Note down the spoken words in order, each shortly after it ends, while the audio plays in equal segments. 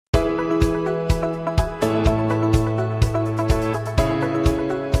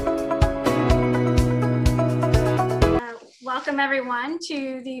Welcome everyone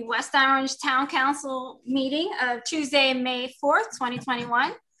to the West Orange Town Council meeting of Tuesday, May 4th,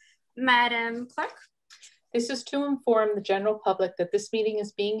 2021. Madam Clerk. This is to inform the general public that this meeting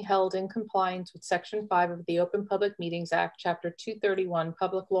is being held in compliance with Section 5 of the Open Public Meetings Act, Chapter 231,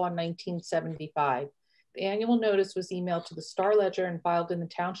 Public Law 1975. The annual notice was emailed to the Star Ledger and filed in the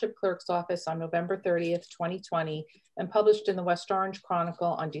Township Clerk's office on November 30th, 2020, and published in the West Orange Chronicle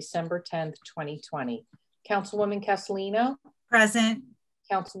on December 10th, 2020. Councilwoman Castellino. Present.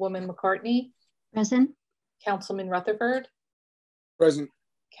 Councilwoman McCartney. Present. Councilman Rutherford. Present.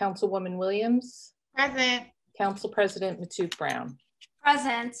 Councilwoman Williams. Present. Council President Matute Brown.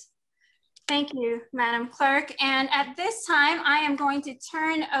 Present. Thank you, Madam Clerk. And at this time, I am going to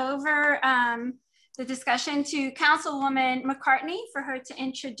turn over the discussion to Councilwoman McCartney for her to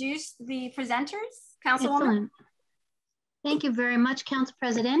introduce the presenters. Councilwoman. Excellent. Thank you very much, Council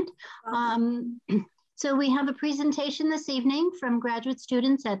President. So we have a presentation this evening from graduate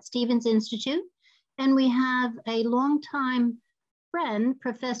students at Stevens Institute, and we have a longtime friend,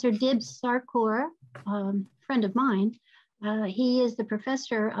 Professor Dibs Sarkor, friend of mine. He is the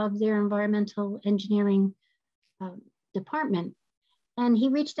professor of their environmental engineering department. And he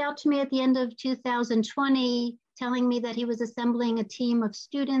reached out to me at the end of 2020, telling me that he was assembling a team of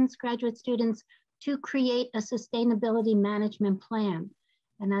students, graduate students, to create a sustainability management plan.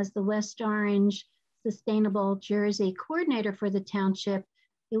 And as the West Orange Sustainable Jersey coordinator for the township,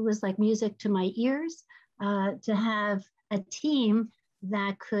 it was like music to my ears to have a team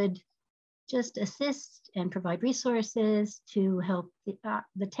that could just assist and provide resources to help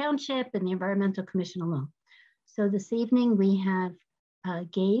the township and the Environmental Commission alone. So this evening we have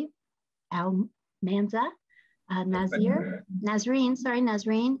Gabe Almanza, Nazreen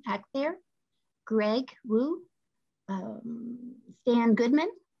Akhtar, Greg Wu, Stan Goodman,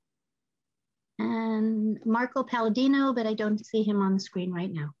 and Marco Palladino, but I don't see him on the screen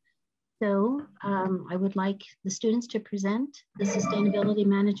right now. So I would like the students to present the sustainability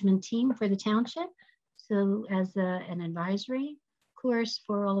management team for the township. So as an advisory course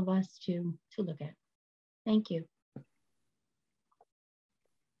for all of us to look at. Thank you.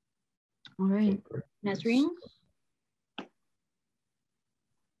 All right, Nazreen.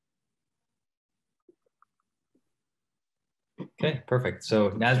 Okay, perfect. So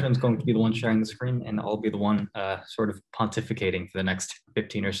Nazreen's going to be the one sharing the screen, and I'll be the one sort of pontificating for the next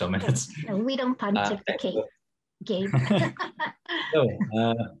 15 or so minutes. No, we don't pontificate, Gabe. So,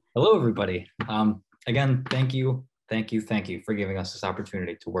 hello, everybody. Again, thank you for giving us this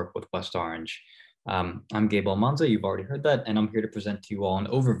opportunity to work with West Orange. I'm Gabe Almanza, you've already heard that, and I'm here to present to you all an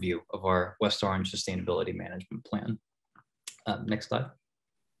overview of our West Orange Sustainability Management Plan. Next slide.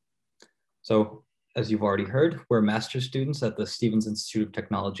 So, as you've already heard, we're master's students at the Stevens Institute of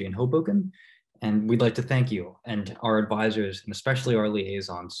Technology in Hoboken, and we'd like to thank you and our advisors, and especially our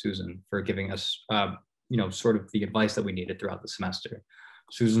liaison, Susan, for giving us, sort of the advice that we needed throughout the semester.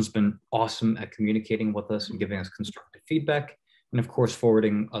 Susan's been awesome at communicating with us and giving us constructive feedback, and of course,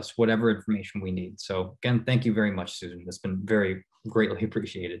 forwarding us whatever information we need. So again, thank you very much, Susan. It's been very greatly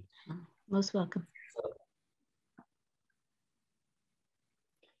appreciated. Most welcome.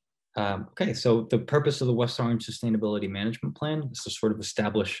 Okay, so the purpose of the West Orange Sustainability Management Plan is to sort of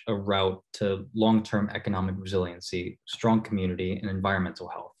establish a route to long-term economic resiliency, strong community, and environmental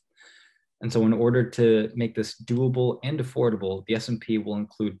health. And so in order to make this doable and affordable, the S&P will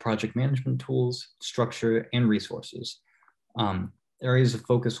include project management tools, structure, and resources. Areas of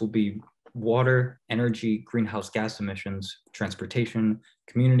focus will be water, energy, greenhouse gas emissions, transportation,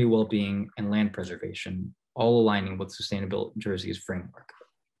 community well-being, and land preservation, all aligning with Sustainable Jersey's framework.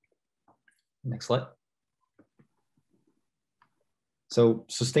 Next slide. So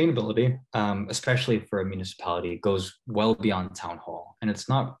sustainability, especially for a municipality, goes well beyond town hall, and it's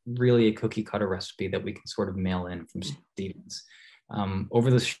not really a cookie cutter recipe that we can sort of mail in from students. Over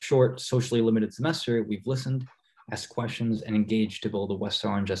this short, socially limited semester, we've listened, asked questions, and engaged to build a West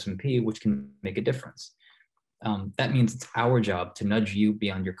Orange S&P, which can make a difference. That means it's our job to nudge you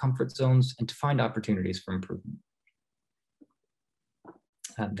beyond your comfort zones and to find opportunities for improvement.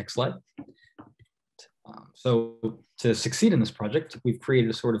 Next slide. So to succeed in this project, we've created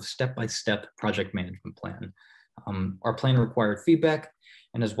a sort of step-by-step project management plan. Our plan required feedback,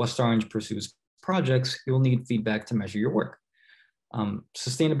 and as West Orange pursues projects, you'll need feedback to measure your work.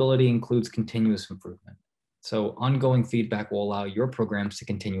 Sustainability includes continuous improvement. So ongoing feedback will allow your programs to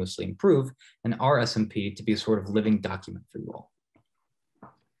continuously improve, and our S&P to be a sort of living document for you all.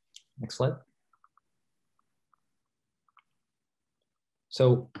 Next slide.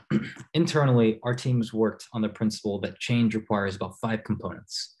 So internally, our team has worked on the principle that change requires about 5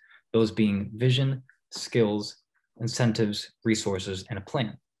 components, those being vision, skills, incentives, resources, and a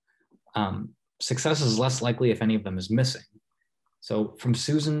plan. Success is less likely if any of them is missing. So from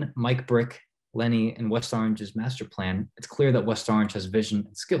Susan, Mike Brick, Lenny, and West Orange's master plan, it's clear that West Orange has vision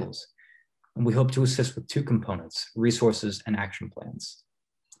and skills. And we hope to assist with two components, resources and action plans.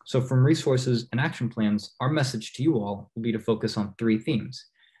 So from resources and action plans, our message to you all will be to focus on three themes: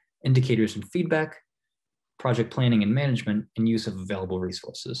 indicators and feedback, project planning and management, and use of available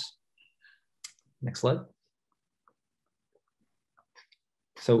resources. Next slide.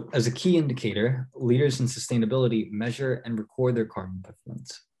 So as a key indicator, leaders in sustainability measure and record their carbon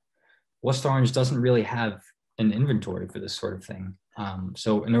footprints. West Orange doesn't really have an inventory for this sort of thing.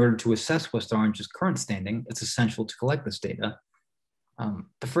 So in order to assess West Orange's current standing, it's essential to collect this data.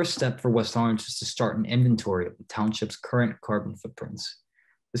 The first step for West Orange is to start an inventory of the township's current carbon footprints.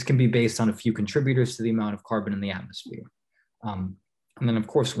 This can be based on a few contributors to the amount of carbon in the atmosphere. And then of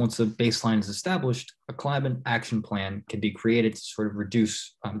course, once the baseline is established, a climate action plan can be created to sort of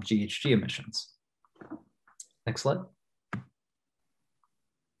reduce GHG emissions. Next slide.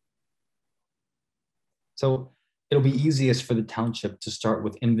 So it'll be easiest for the township to start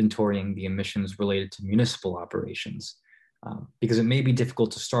with inventorying the emissions related to municipal operations. Because it may be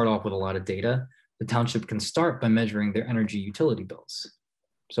difficult to start off with a lot of data, the township can start by measuring their energy utility bills.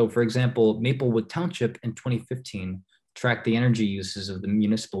 So for example, Maplewood Township in 2015 tracked the energy uses of the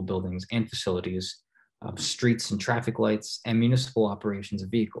municipal buildings and facilities, streets and traffic lights, and municipal operations of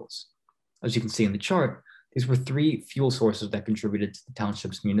vehicles. As you can see in the chart, these were three fuel sources that contributed to the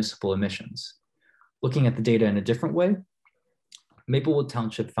township's municipal emissions. Looking at the data in a different way, Maplewood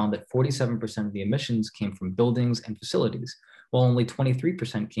Township found that 47% of the emissions came from buildings and facilities, while only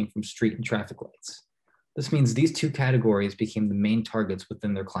 23% came from street and traffic lights. This means these two categories became the main targets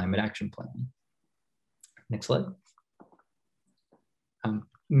within their climate action plan. Next slide.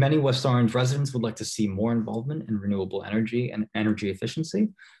 Many West Orange residents would like to see more involvement in renewable energy and energy efficiency,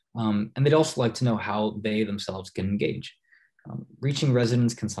 and they'd also like to know how they themselves can engage. Reaching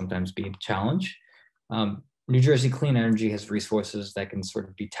residents can sometimes be a challenge. New Jersey Clean Energy has resources that can sort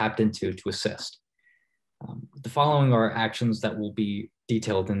of be tapped into to assist. The following are actions that will be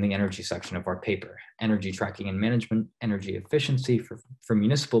detailed in the energy section of our paper: energy tracking and management, energy efficiency for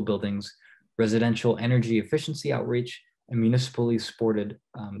municipal buildings, residential energy efficiency outreach, and municipally supported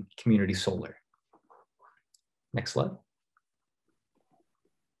community solar. Next slide.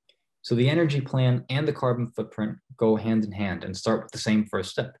 So the energy plan and the carbon footprint go hand in hand and start with the same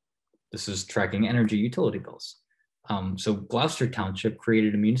first step. This is tracking energy utility bills. So Gloucester Township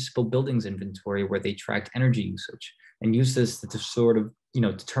created a municipal buildings inventory where they tracked energy usage and used this to sort of,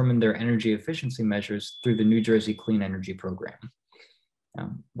 determine their energy efficiency measures through the New Jersey Clean Energy Program.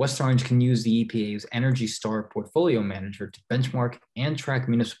 West Orange can use the EPA's Energy Star portfolio manager to benchmark and track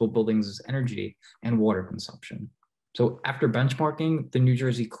municipal buildings' energy and water consumption. So after benchmarking, the New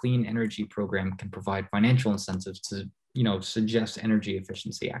Jersey Clean Energy Program can provide financial incentives to, suggest energy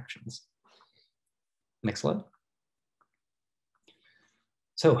efficiency actions. Next slide.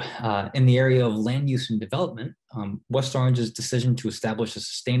 So in the area of land use and development, West Orange's decision to establish a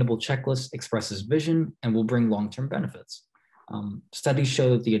sustainable checklist expresses vision and will bring long-term benefits. Studies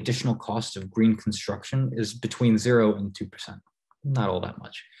show that the additional cost of green construction is between 0 and 2%, not all that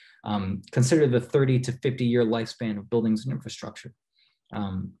much. Consider the 30 to 50-year lifespan of buildings and infrastructure.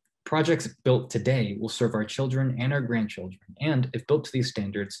 Projects built today will serve our children and our grandchildren, and if built to these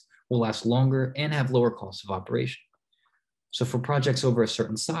standards, will last longer and have lower costs of operation. So for projects over a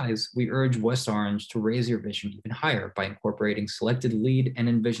certain size, we urge West Orange to raise your vision even higher by incorporating selected LEED and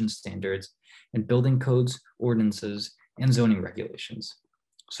Envision standards in building codes, ordinances, and zoning regulations.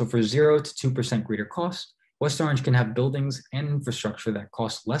 So for 0 to 2% greater cost, West Orange can have buildings and infrastructure that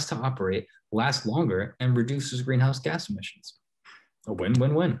cost less to operate, last longer, and reduces greenhouse gas emissions. A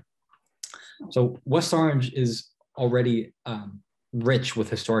win-win-win. So West Orange is already rich with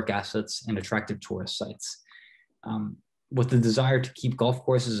historic assets and attractive tourist sites. With the desire to keep golf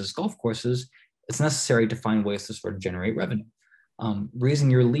courses as golf courses, it's necessary to find ways to sort of generate revenue. Raising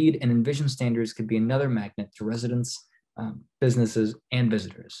your LEED and Envision standards could be another magnet to residents, businesses, and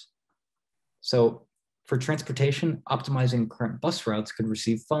visitors. So for transportation, optimizing current bus routes could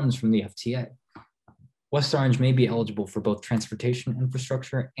receive funds from the FTA. West Orange may be eligible for both transportation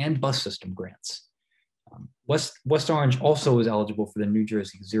infrastructure and bus system grants. West Orange also is eligible for the New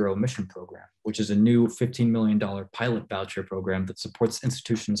Jersey Zero Emission Program, which is a new $15 million pilot voucher program that supports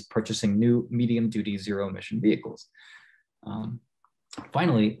institutions purchasing new medium-duty zero-emission vehicles.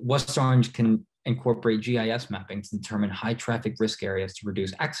 Finally, West Orange can incorporate GIS mapping to determine high traffic risk areas to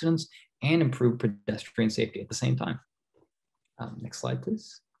reduce accidents and improve pedestrian safety at the same time. Next slide,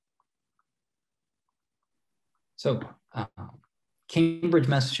 please. So Cambridge,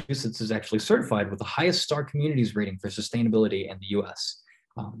 Massachusetts is actually certified with the highest Star Communities rating for sustainability in the US.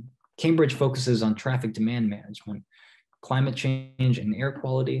 Cambridge focuses on traffic demand management, climate change and air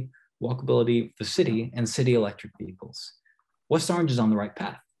quality, walkability of the city, and city electric vehicles. West Orange is on the right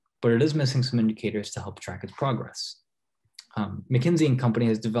path, but it is missing some indicators to help track its progress. McKinsey & Company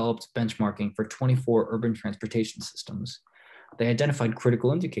has developed benchmarking for 24 urban transportation systems. They identified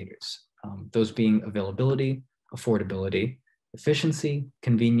critical indicators, those being availability, affordability, efficiency,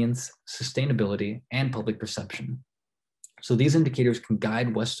 convenience, sustainability, and public perception. So these indicators can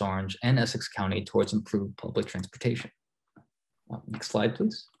guide West Orange and Essex County towards improved public transportation. Next slide,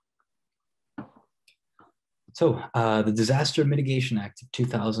 please. So the Disaster Mitigation Act of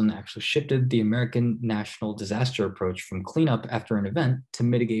 2000 actually shifted the American national disaster approach from cleanup after an event to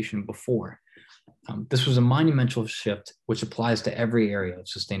mitigation before. This was a monumental shift which applies to every area of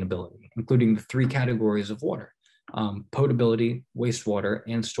sustainability, including the 3 categories of water: potability, wastewater,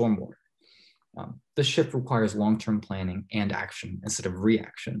 and stormwater. This shift requires long-term planning and action instead of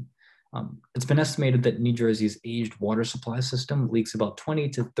reaction. It's been estimated that New Jersey's aged water supply system leaks about 20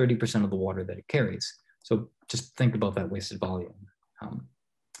 to 30% of the water that it carries. So just think about that wasted volume.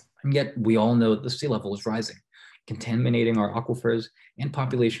 And yet we all know that the sea level is rising, contaminating our aquifers, and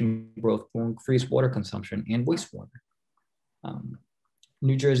population growth will increase water consumption and wastewater.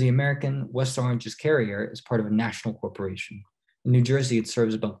 New Jersey American, West Orange's carrier, is part of a national corporation. In New Jersey, it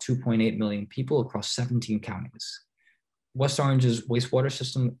serves about 2.8 million people across 17 counties. West Orange's wastewater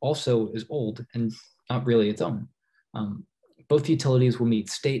system also is old and not really its own. Both utilities will meet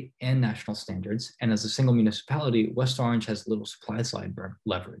state and national standards, and as a single municipality, West Orange has little supply side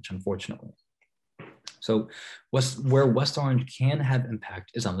leverage, unfortunately. So where West Orange can have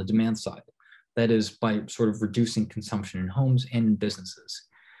impact is on the demand side. That is by sort of reducing consumption in homes and in businesses.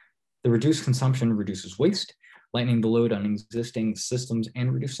 The reduced consumption reduces waste, lightening the load on existing systems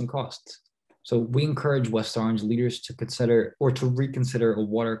and reducing costs. So we encourage West Orange leaders to consider or to reconsider a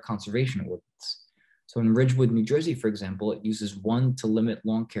water conservation ordinance. So in Ridgewood, New Jersey, for example, it uses 1 to limit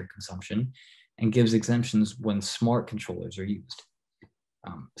lawn care consumption and gives exemptions when smart controllers are used.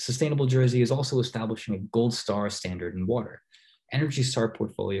 Sustainable Jersey is also establishing a gold star standard in water. Energy Star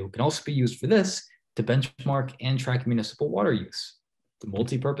portfolio can also be used for this to benchmark and track municipal water use. It's a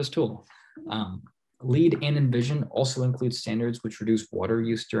multi-purpose tool. LEED and Envision also include standards which reduce water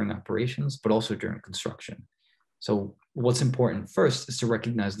use during operations, but also during construction. So what's important first is to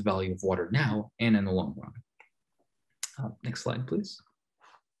recognize the value of water now and in the long run. Next slide, please.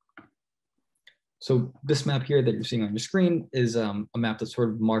 So this map here that you're seeing on your screen is a map that sort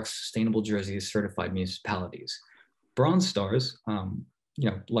of marks Sustainable Jersey's certified municipalities. Bronze stars,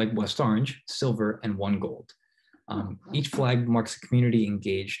 like West Orange, silver, and 1 gold. Each flag marks a community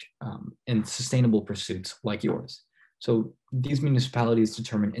engaged in sustainable pursuits like yours. So these municipalities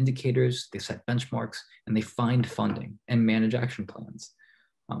determine indicators, they set benchmarks, and they find funding and manage action plans.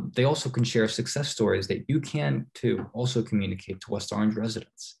 They also can share success stories that you can too also communicate to West Orange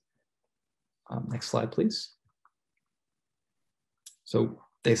residents. Next slide, please. So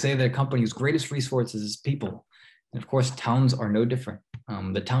they say that a company's greatest resources is people. And of course, towns are no different.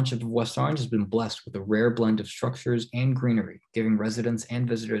 The township of West Orange has been blessed with a rare blend of structures and greenery, giving residents and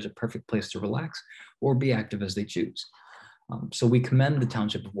visitors a perfect place to relax or be active as they choose. So we commend the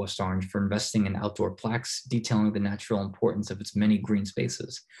township of West Orange for investing in outdoor plaques detailing the natural importance of its many green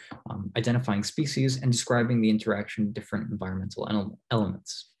spaces, identifying species and describing the interaction of different environmental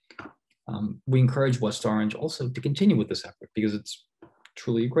elements. We encourage West Orange also to continue with this effort because it's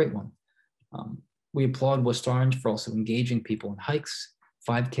truly a great one. We applaud West Orange for also engaging people in hikes,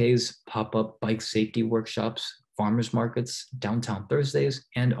 5Ks, pop-up bike safety workshops, farmers markets, downtown Thursdays,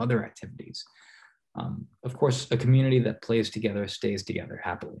 and other activities. Of course, a community that plays together stays together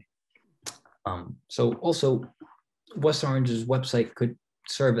happily. So also, West Orange's website could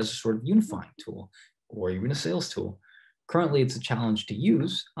serve as a sort of unifying tool or even a sales tool. Currently, it's a challenge to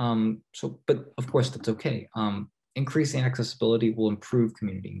use, but of course, that's okay. Increasing accessibility will improve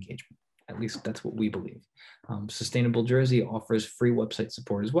community engagement. At least that's what we believe. Sustainable Jersey offers free website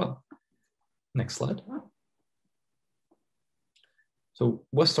support as well. Next slide. So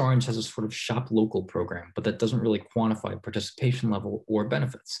West Orange has a sort of shop local program, but that doesn't really quantify participation level or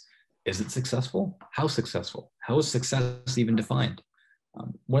benefits. Is it successful? How successful? How is success even defined?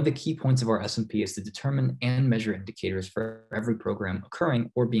 One of the key points of our S&P is to determine and measure indicators for every program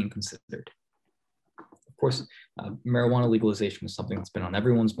occurring or being considered. Of course, marijuana legalization is something that's been on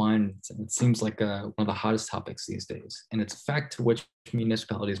everyone's mind. It seems like one of the hottest topics these days, and it's a fact to which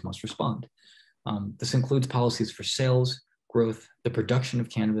municipalities must respond. This includes policies for sales, growth, the production of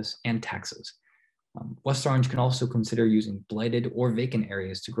cannabis, and taxes. West Orange can also consider using blighted or vacant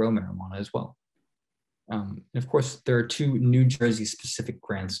areas to grow marijuana as well. And of course, there are 2 New Jersey specific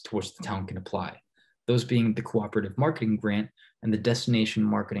grants to which the town can apply, those being the Cooperative Marketing Grant and the Destination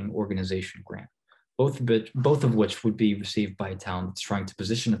Marketing Organization Grant, both of which would be received by a town that's trying to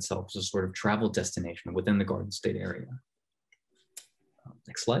position itself as a sort of travel destination within the Garden State area.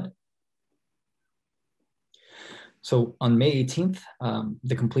 Next slide. So on May 18th,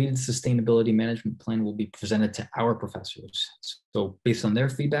 the completed sustainability management plan will be presented to our professors. So based on their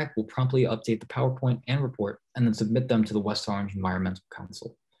feedback, we'll promptly update the PowerPoint and report and then submit them to the West Orange Environmental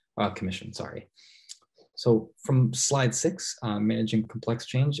Commission. So from slide 6, managing complex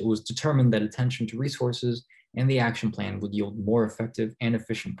change, it was determined that attention to resources and the action plan would yield more effective and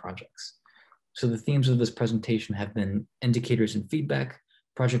efficient projects. So the themes of this presentation have been indicators and feedback,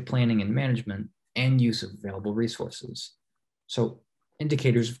 project planning and management, and use of available resources. So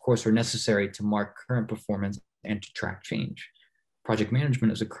indicators, of course, are necessary to mark current performance and to track change. Project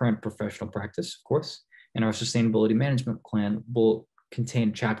management is a current professional practice, of course, and our sustainability management plan will contain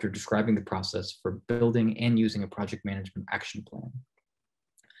a chapter describing the process for building and using a project management action plan.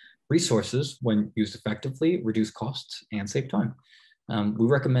 Resources, when used effectively, reduce costs and save time. We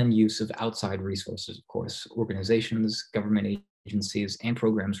recommend use of outside resources, of course, organizations, government agencies, and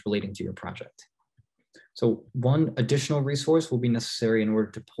programs relating to your project. So one additional resource will be necessary in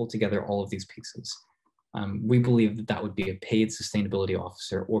order to pull together all of these pieces. We believe that that would be a paid sustainability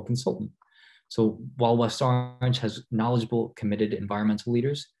officer or consultant. So while West Orange has knowledgeable, committed environmental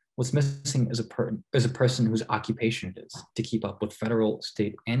leaders, what's missing is a person whose occupation it is to keep up with federal,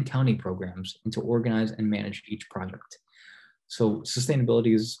 state, and county programs and to organize and manage each project. So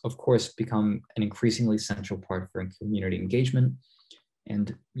sustainability has, of course, become an increasingly central part for community engagement.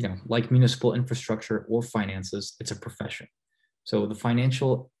 And like municipal infrastructure or finances, it's a profession. So the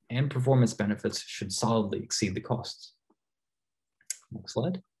financial and performance benefits should solidly exceed the costs. Next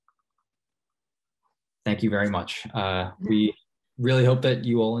slide. Thank you very much. We really hope that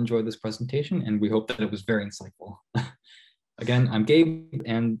you all enjoyed this presentation, and we hope that it was very insightful. Again, I'm Gabe,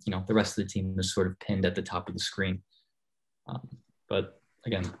 and the rest of the team is sort of pinned at the top of the screen. But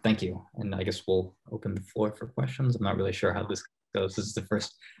again, thank you. And I guess we'll open the floor for questions. I'm not really sure how this goes. This is the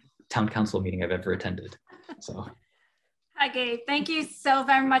first town council meeting I've ever attended. So. Hi, Gabe. Thank you so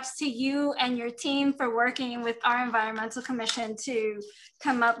very much to you and your team for working with our environmental commission to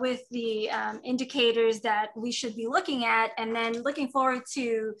come up with the indicators that we should be looking at, and then looking forward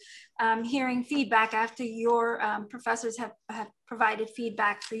to hearing feedback after your professors have provided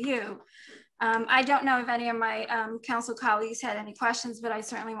feedback for you. I don't know if any of my council colleagues had any questions, but I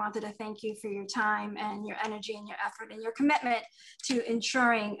certainly wanted to thank you for your time and your energy and your effort and your commitment to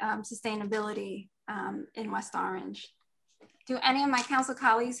ensuring sustainability in West Orange. Do any of my council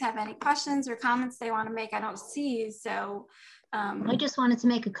colleagues have any questions or comments they want to make? I don't see you, so. I just wanted to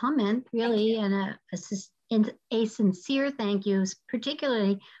make a comment, really, and a sincere thank you.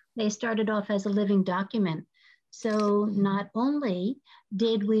 Particularly, they started off as a living document. So not only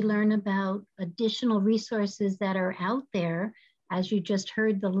did we learn about additional resources that are out there, as you just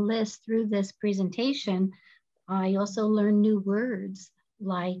heard the list through this presentation, I also learned new words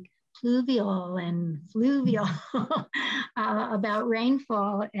like pluvial and fluvial about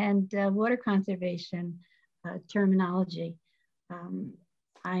rainfall and water conservation terminology.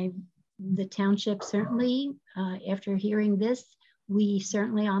 The township certainly, after hearing this, we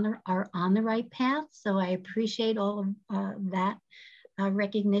certainly are on the right path. So I appreciate all of that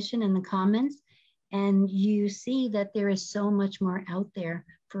recognition in the comments. And you see that there is so much more out there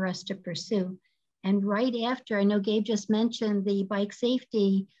for us to pursue. And right after, I know Gabe just mentioned the bike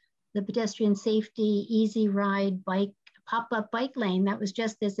safety, the pedestrian safety, easy ride bike, pop-up bike lane. That was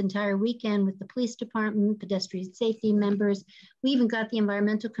just this entire weekend with the police department, pedestrian safety members. We even got the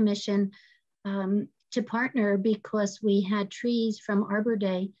Environmental Commission to partner because we had trees from Arbor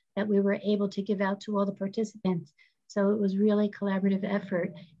Day that we were able to give out to all the participants. So it was really a collaborative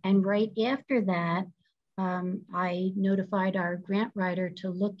effort. And right after that, I notified our grant writer to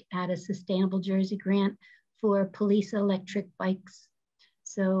look at a Sustainable Jersey grant for police electric bikes.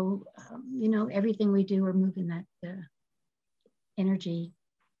 So, everything we do, we're moving that energy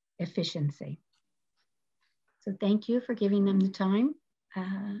efficiency. So thank you for giving them the time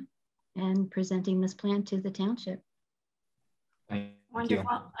and presenting this plan to the township.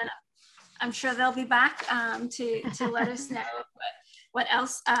 Wonderful. I'm sure they'll be back to let us know what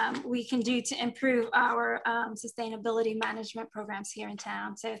else we can do to improve our sustainability management programs here in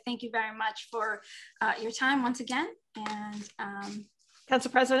town. So thank you very much for your time once again. And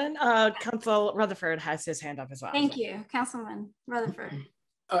Council President, Council Rutherford has his hand up as well. Thank you, Councilman Rutherford.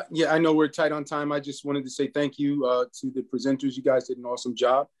 Yeah, I know we're tight on time. I just wanted to say thank you to the presenters. You guys did an awesome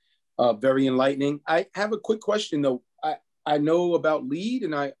job. Very enlightening. I have a quick question though. I know about LEED,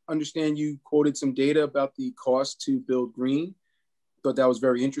 and I understand you quoted some data about the cost to build green. Thought that was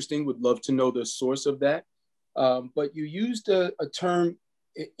very interesting. Would love to know the source of that. But you used a term,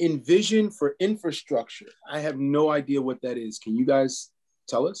 envision for infrastructure. I have no idea what that is. Can you guys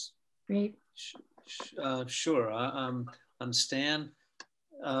tell us? Great. Sure. I'm Stan.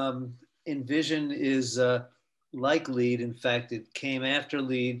 Envision is like LEED. In fact, it came after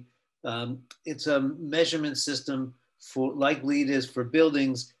LEED. It's a measurement system for, like LEED is for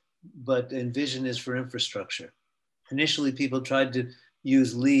buildings, but Envision is for infrastructure. Initially, people tried to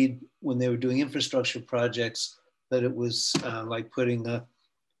use LEED when they were doing infrastructure projects, but it was like putting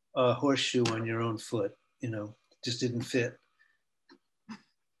a horseshoe on your own foot, you know, just didn't fit.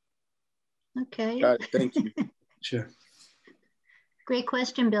 Okay. Got it. Thank you. Sure. Great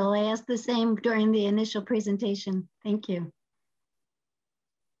question, Bill. I asked the same during the initial presentation. Thank you.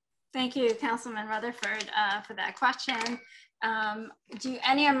 Thank you, Councilman Rutherford, for that question. Do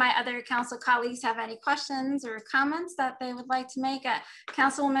any of my other council colleagues have any questions or comments that they would like to make?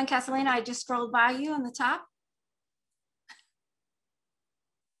 Councilwoman Castellino, I just scrolled by you on the top.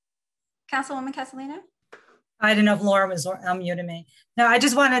 Councilwoman Castellino? I didn't know if Laura was unmuting me. No, I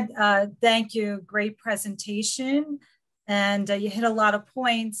just want to thank you. Great presentation. And you hit a lot of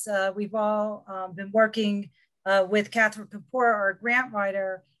points. We've all been working with Catherine Kapoor, our grant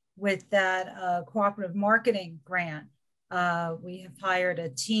writer, with that cooperative marketing grant. We have hired a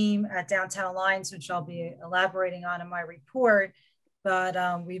team at Downtown Alliance, which I'll be elaborating on in my report. But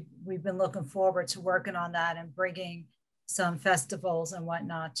we've been looking forward to working on that and bringing some festivals and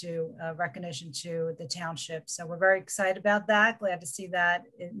whatnot to recognition to the township. So we're very excited about that. Glad to see that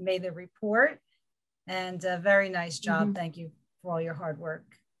it made the report, and a very nice job. Mm-hmm. Thank you for all your hard work.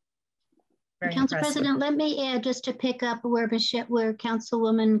 Very Council impressive. President, let me add, just to pick up where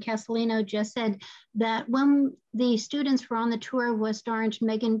Councilwoman Castellino just said, that when the students were on the tour of West Orange,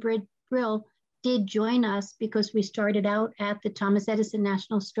 Megan Brill did join us because we started out at the Thomas Edison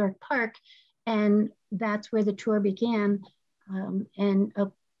National Historic Park, and that's where the tour began. And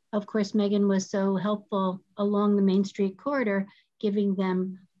of course, Megan was so helpful along the Main Street corridor, giving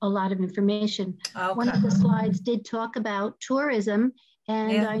them a lot of information. Okay. One of the slides did talk about tourism,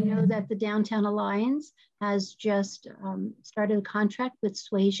 and yeah. I know that the Downtown Alliance has just started a contract with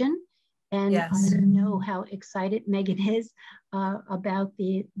Suasion, and yes. I know how excited Megan is about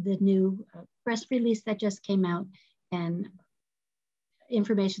the new press release that just came out, and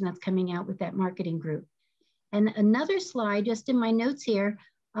information that's coming out with that marketing group. And another slide, just in my notes here,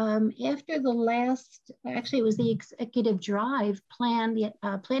 after the last, actually it was the executive drive plan, the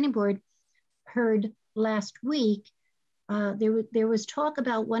planning board heard last week, there was talk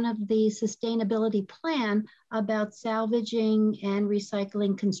about one of the sustainability plan about salvaging and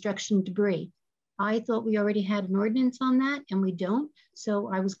recycling construction debris. I thought we already had an ordinance on that, and we don't.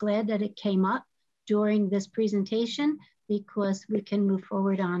 So I was glad that it came up during this presentation, because we can move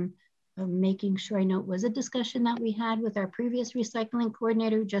forward on making sure. I know it was a discussion that we had with our previous recycling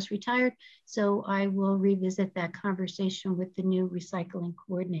coordinator who just retired. So I will revisit that conversation with the new recycling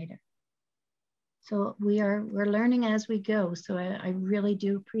coordinator. So we're learning as we go. So I really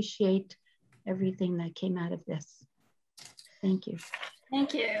do appreciate everything that came out of this. Thank you.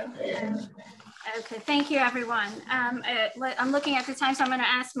 Thank you. Okay, thank you, everyone. I'm looking at the time, so I'm going to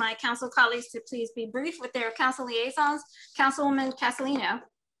ask my council colleagues to please be brief with their council liaisons. Councilwoman Castellino.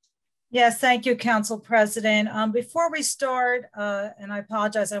 Yes, thank you, Council President. Before we start, and I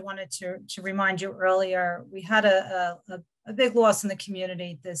apologize, I wanted to remind you earlier, we had a big loss in the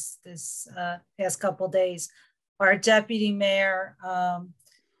community this past couple of days. Our deputy mayor,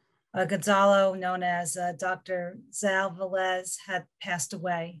 Gonzalo, known as Dr. Zal Velez, had passed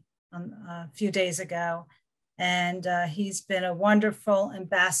away a few days ago. And he's been a wonderful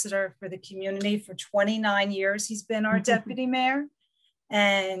ambassador for the community for 29 years. He's been our deputy mayor,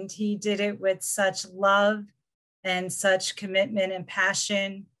 and he did it with such love and such commitment and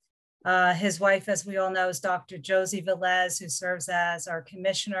passion. His wife, as we all know, is Dr. Josie Velez, who serves as our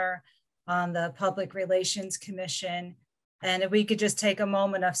commissioner on the Public Relations Commission. And if we could just take a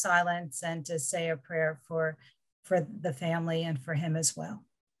moment of silence and to say a prayer for the family and for him as well.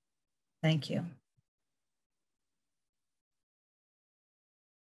 Thank you.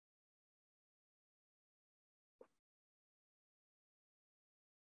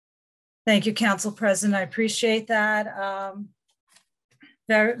 Thank you, Council President. I appreciate that.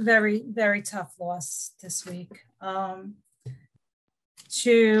 Very, very, very tough loss this week.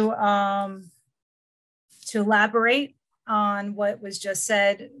 To elaborate on what was just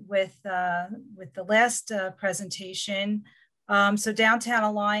said with the last presentation. So Downtown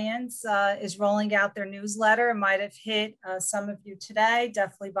Alliance is rolling out their newsletter. It might have hit some of you today,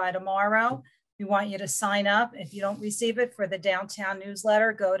 definitely by tomorrow. We want you to sign up. If you don't receive it for the Downtown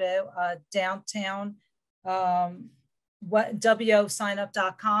newsletter, go to downtown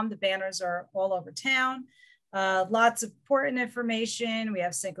WOsignup.com. The banners are all over town. Lots of important information. We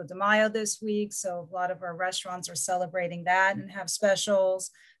have Cinco de Mayo this week, so a lot of our restaurants are celebrating that and have specials.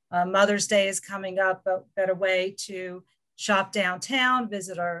 Mother's Day is coming up, a better way to shop downtown,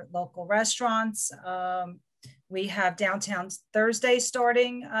 visit our local restaurants. We have Downtown Thursday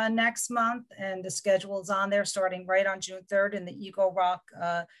starting next month, and the schedule is on there starting right on June 3rd in the Eagle Rock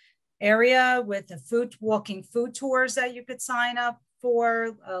area with the walking food tours that you could sign up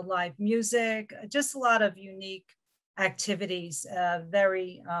for, live music, just a lot of unique activities,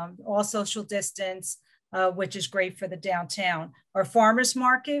 all social distance, which is great for the downtown. Our farmers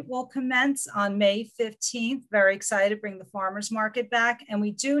market will commence on May 15th. Very excited to bring the farmers market back. And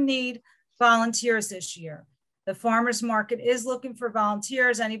we do need volunteers this year. The farmers market is looking for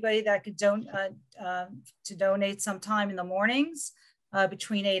volunteers, anybody that could donate some time in the mornings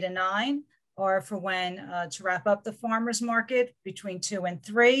between 8 and 9, or for when to wrap up the farmers market between 2 and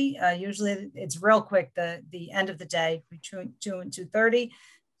 3. Usually it's real quick, the end of the day between 2 and 2:30.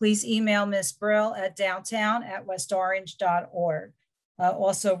 Please email Ms. Brill at downtown@westorange.org.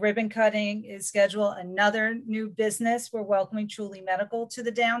 Also, ribbon cutting is scheduled. Another new business. We're welcoming Truly Medical to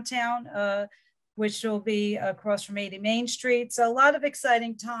the downtown, which will be across from 80 Main Street. So a lot of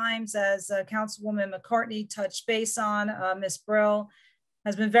exciting times, as Councilwoman McCartney touched base on. Ms. Brill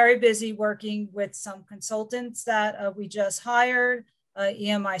has been very busy working with some consultants that we just hired.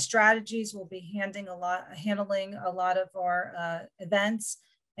 EMI Strategies will be handling a lot of our events,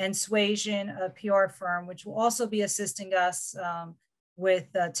 and Suasion, a PR firm, which will also be assisting us with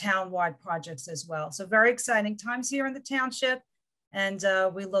town-wide projects as well. So very exciting times here in the township. And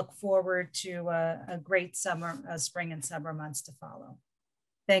we look forward to a great spring and summer months to follow.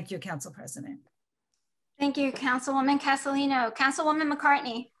 Thank you, Council President. Thank you, Councilwoman Castellino. Councilwoman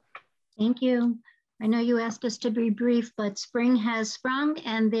McCartney. Thank you. I know you asked us to be brief, but spring has sprung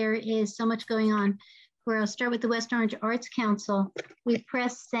and there is so much going on. I'll start with the West Orange Arts Council. We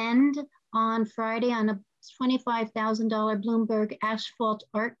pressed send on Friday on a $25,000 Bloomberg Asphalt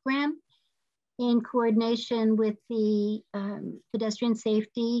Art Grant in coordination with the Pedestrian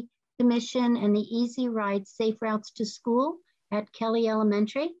Safety Commission and the Easy Ride Safe Routes to School at Kelly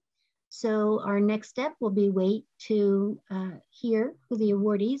Elementary. So our next step will be wait to hear who the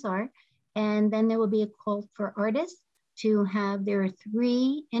awardees are. And then there will be a call for artists to have, there are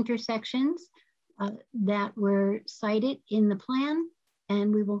 3 intersections that were cited in the plan.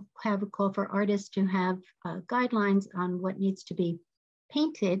 And we will have a call for artists to have guidelines on what needs to be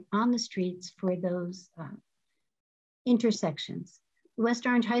painted on the streets for those intersections. The West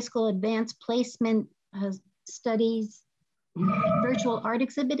Orange High School Advanced Placement Studies virtual art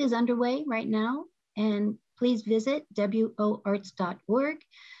exhibit is underway right now, and please visit woarts.org.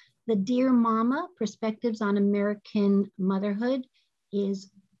 The Dear Mama, Perspectives on American Motherhood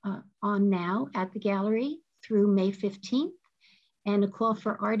is on now at the gallery through May 15th, and a call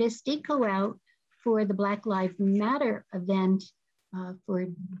for artists did go out for the Black Lives Matter event for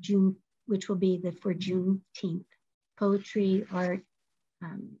June, which will be for Juneteenth. Poetry, art,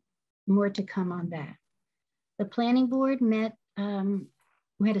 more to come on that. The planning board met,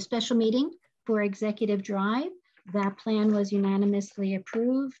 we had a special meeting for Executive Drive. That plan was unanimously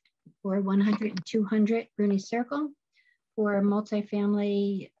approved for 100 and 200 Rooney Circle. For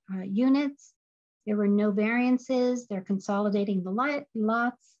multifamily units, there were no variances. They're consolidating the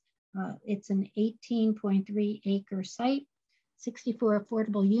lots. It's an 18.3 acre site, 64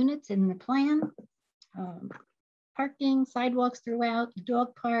 affordable units in the plan. Parking, sidewalks throughout, the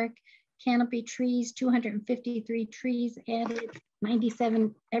dog park, canopy trees, 253 trees added,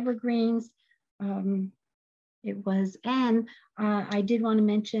 97 evergreens. I did want to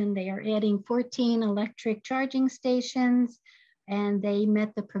mention they are adding 14 electric charging stations, and they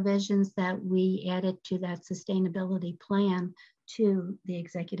met the provisions that we added to that sustainability plan to the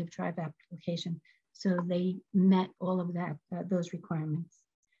Executive Drive application. So they met all of that, those requirements.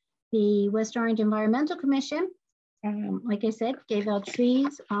 The West Orange Environmental Commission, like I said, gave out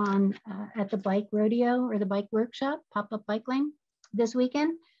trees on at the bike rodeo or the bike workshop, pop-up bike lane this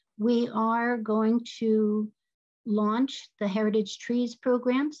weekend. We are going to launch the Heritage Trees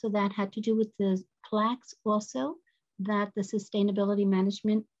program. So that had to do with the plaques also that the Sustainability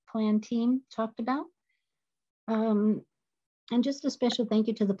Management Plan team talked about. And just a special thank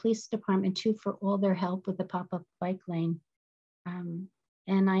you to the police department too for all their help with the pop-up bike lane.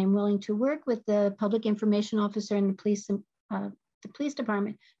 And I am willing to work with the public information officer and the police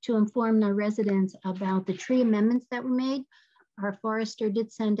department to inform the residents about the tree amendments that were made. Our forester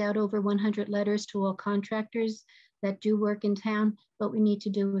did send out over 100 letters to all contractors that do work in town, but we need to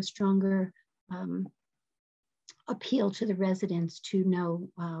do a stronger appeal to the residents to know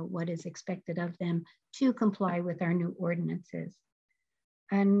what is expected of them to comply with our new ordinances.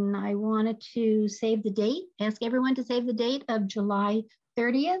 And I wanted to save the date, ask everyone to save the date of July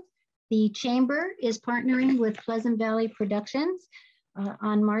 30th. The Chamber is partnering with Pleasant Valley Productions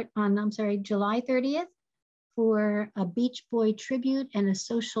on July 30th for a Beach Boy tribute and a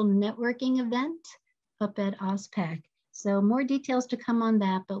social networking event up at OSPAC. So more details to come on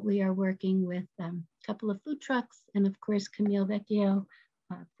that, but we are working with a couple of food trucks and of course Camille Vecchio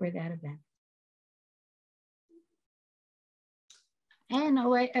for that event. And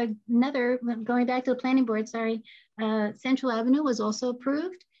going back to the planning board, sorry, Central Avenue was also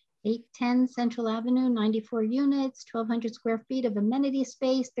approved. 810 Central Avenue, 94 units, 1,200 square feet of amenity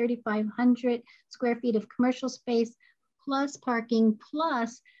space, 3,500 square feet of commercial space, plus parking,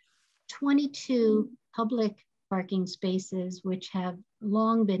 plus 22 public parking spaces, which have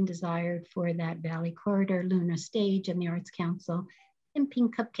long been desired for that Valley Corridor, Luna Stage, and the Arts Council, and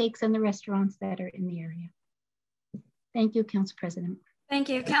Pink Cupcakes and the restaurants that are in the area. Thank you, Council President. Thank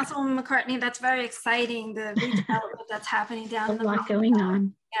you, Councilwoman McCartney. That's very exciting, the redevelopment that's happening down A lot going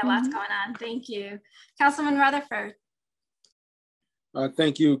on. Yeah, lots going on. Thank you. Councilman Rutherford.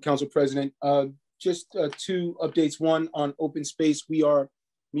 Thank you, Council President. Just two updates. One on open space. We are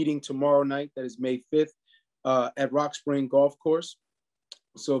meeting tomorrow night, that is May 5th, at Rock Spring Golf Course.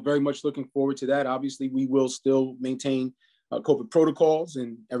 So very much looking forward to that. Obviously, we will still maintain COVID protocols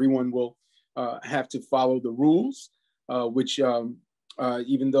and everyone will have to follow the rules, which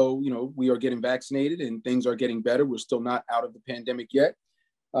even though, we are getting vaccinated and things are getting better, we're still not out of the pandemic yet.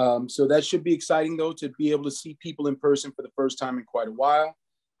 So that should be exciting though, to be able to see people in person for the first time in quite a while.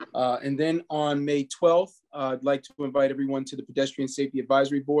 And then on May 12th, I'd like to invite everyone to the Pedestrian Safety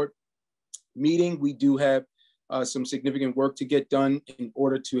Advisory Board meeting. We do have some significant work to get done in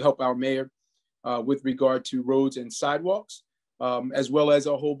order to help our mayor with regard to roads and sidewalks, as well as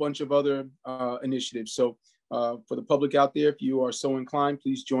a whole bunch of other initiatives. So for the public out there, if you are so inclined,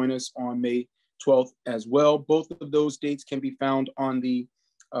 please join us on May 12th as well. Both of those dates can be found on the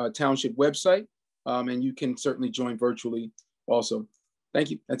township website, and you can certainly join virtually also. Thank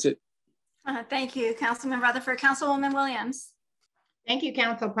you. That's it. Thank you, Councilman Rutherford. Councilwoman Williams. Thank you,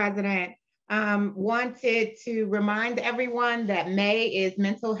 Council President. Wanted to remind everyone that May is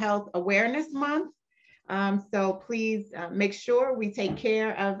Mental Health Awareness Month. So please make sure we take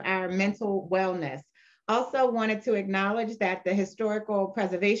care of our mental wellness. Also wanted to acknowledge that the Historical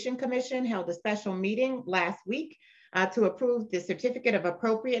Preservation Commission held a special meeting last week to approve the certificate of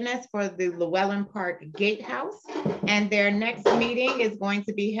appropriateness for the Llewellyn Park Gatehouse. And their next meeting is going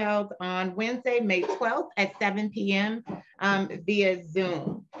to be held on Wednesday, May 12th at 7 p.m. Via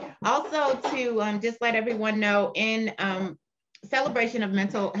Zoom. Also to just let everyone know, in celebration of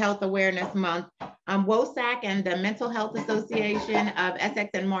Mental Health Awareness Month, WOSAC and the Mental Health Association of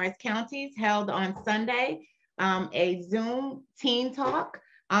Essex and Morris Counties held on Sunday a Zoom teen talk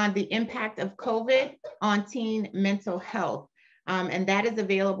on the impact of COVID on teen mental health. And that is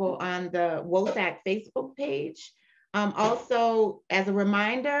available on the WOSAC Facebook page. Also, as a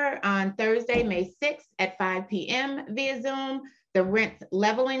reminder, on Thursday, May 6th at 5 p.m. via Zoom, the Rent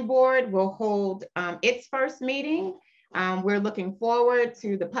Leveling Board will hold its first meeting. We're looking forward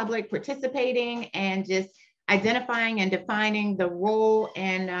to the public participating and just identifying and defining the role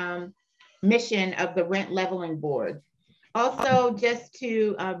and mission of the Rent Leveling Board. Also, just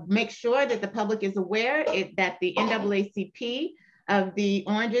to make sure that the public is aware that the NAACP of the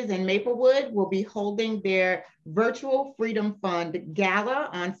Oranges and Maplewood will be holding their virtual Freedom Fund Gala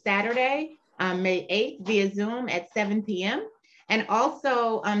on Saturday, May 8th via Zoom at 7 p.m. And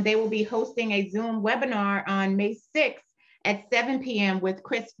also they will be hosting a Zoom webinar on May 6th at 7 p.m. with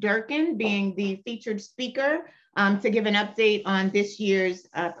Chris Durkin being the featured speaker to give an update on this year's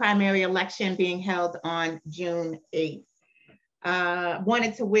primary election being held on June 8th.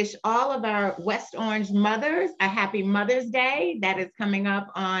 Wanted to wish all of our West Orange mothers a happy Mother's Day. That is coming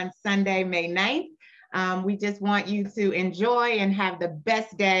up on Sunday, May 9th. We just want you to enjoy and have the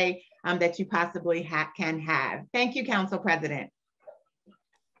best day that you possibly can have. Thank you, Council President.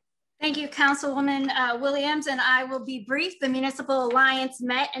 Thank you, Councilwoman Williams, and I will be brief. The Municipal Alliance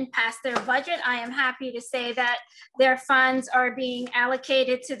met and passed their budget. I am happy to say that their funds are being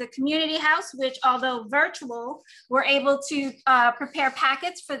allocated to the community house, which, although virtual, we're able to prepare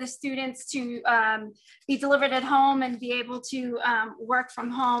packets for the students to be delivered at home and be able to work from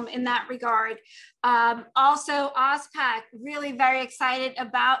home in that regard. Also, OSPAC, really very excited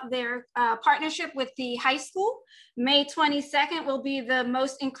about their partnership with the high school. May 22nd will be the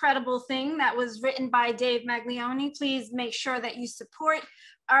most incredible thing that was written by Dave Maglione. Please make sure that you support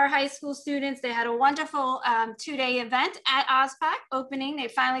our high school students. They had a wonderful 2-day event at OSPAC opening. They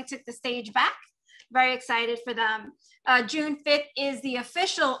finally took the stage back. Very excited for them. June 5th is the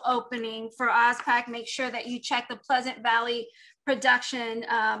official opening for OSPAC. Make sure that you check the Pleasant Valley production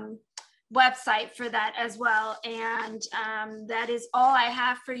website for that as well. And that is all I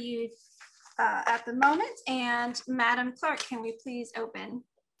have for you at the moment. And Madam Clerk, can we please open?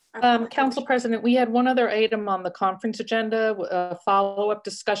 Council President, we had one other item on the conference agenda, a follow-up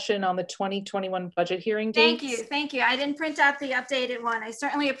discussion on the 2021 budget hearing dates. Thank you. I didn't print out the updated one. I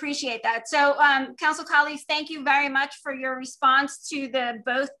certainly appreciate that. So council colleagues, thank you very much for your response to the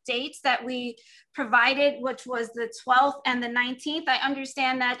both dates that we provided, which was the 12th and the 19th. I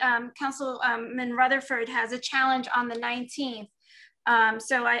understand that Councilman Rutherford has a challenge on the 19th.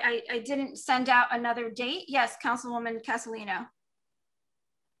 So I didn't send out another date. Yes, Councilwoman Castellino.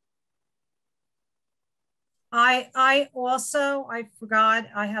 I forgot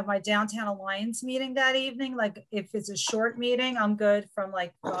I have my Downtown Alliance meeting that evening. Like if it's a short meeting, I'm good from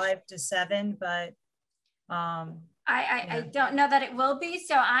like 5 to 7, but I don't know that it will be.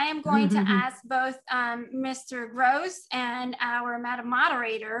 So I am going to ask both Mr. Gross and our Madam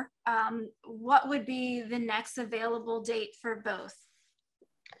Moderator, what would be the next available date for both?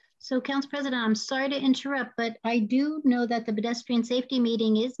 So Council President, I'm sorry to interrupt, but I do know that the pedestrian safety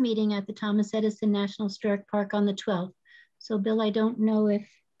meeting is meeting at the Thomas Edison National Historic Park on the 12th. So Bill, I don't know if,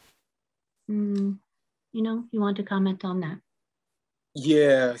 you want to comment on that.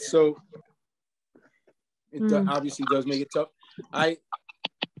 Yeah, so it obviously does make it tough.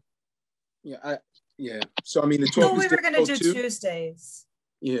 So I mean, the 12th we were going to do Tuesdays.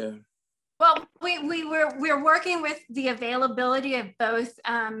 Yeah. Well, we're working with the availability of both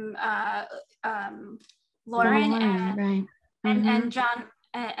Lauren and John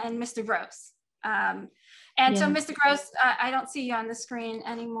and Mr. Gross. So Mr. Gross, I don't see you on the screen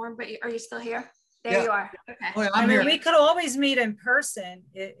anymore, but are you still here? There you are. Okay. Oh, I mean, we could always meet in person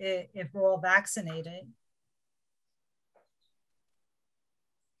if we're all vaccinated.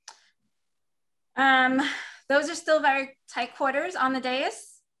 Those are still very tight quarters on the dais.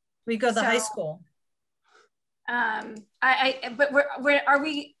 We go to the high school.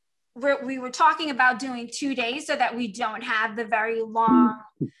 We were talking about doing 2 days so that we don't have the very long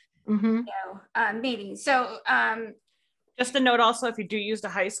meeting. So just a note also, if you do use the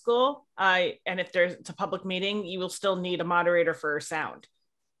high school, and if it's a public meeting, you will still need a moderator for sound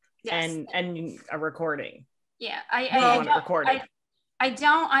and a recording. Yeah, I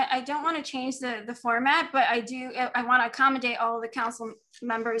don't want to change the format, but I want to accommodate all of the council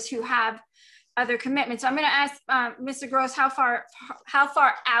members who have other commitments. So I'm going to ask Mr. Gross, how far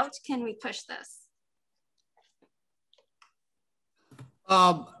out can we push this?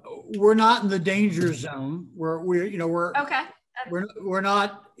 We're not in the danger zone. We're okay. We're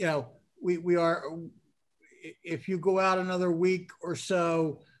not. We are. If you go out another week or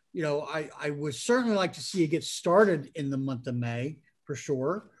so, I would certainly like to see you get started in the month of May. For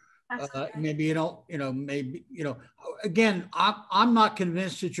sure. Maybe again, I'm not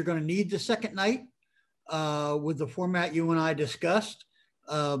convinced that you're going to need the second night with the format you and I discussed.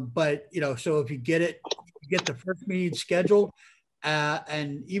 But so if you get the first meeting scheduled,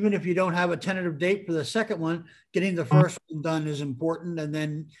 and even if you don't have a tentative date for the second one, getting the first one done is important. And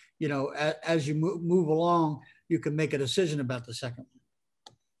then as you move along, you can make a decision about the second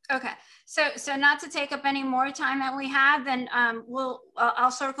one. Okay. So not to take up any more time that we have, then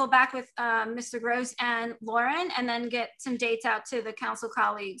I'll circle back with Mr. Gross and Lauren, and then get some dates out to the council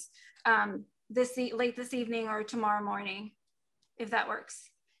colleagues late this evening or tomorrow morning, if that works.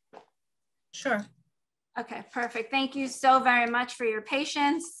 Sure. Okay, perfect. Thank you so very much for your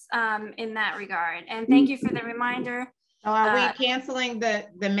patience in that regard, and thank you for the reminder. So are we canceling the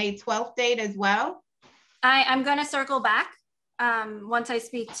May 12th date as well? I'm going to circle back. Once I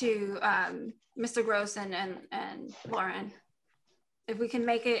speak to Mr. Gross and Lauren, if we can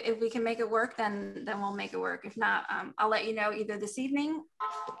make it work, then we'll make it work. If not, I'll let you know either this evening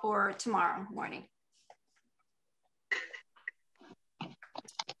or tomorrow morning.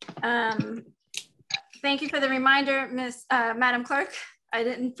 Thank you for the reminder, Madam Clerk. I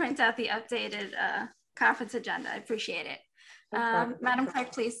didn't print out the updated conference agenda. I appreciate it. Madam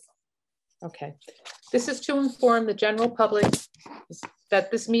Clerk, please. Okay. This is to inform the general public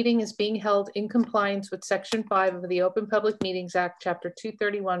that this meeting is being held in compliance with Section 5 of the Open Public Meetings Act, Chapter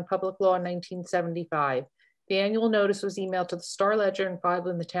 231, Public Law 1975. The annual notice was emailed to the Star Ledger and filed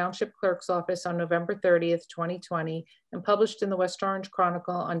in the Township Clerk's office on November 30th, 2020, and published in the West Orange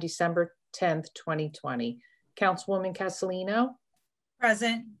Chronicle on December 10th, 2020. Councilwoman Castellino?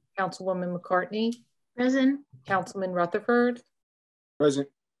 Present. Councilwoman McCartney? Present. Councilman Rutherford? Present.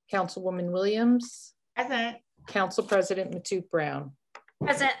 Councilwoman Williams? Present. Council President Matute Brown?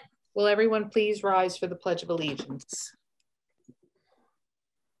 Present. Will everyone please rise for the Pledge of Allegiance?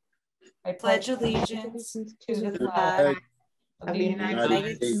 I pledge allegiance to the flag of the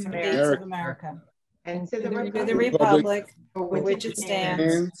United States of America and to the republic for which it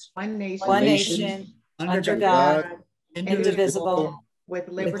stands, one nation, under God, indivisible, with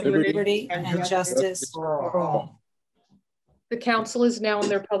liberty and justice for all. The council is now in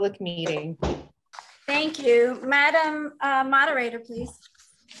their public meeting. Thank you. Madam Moderator, please.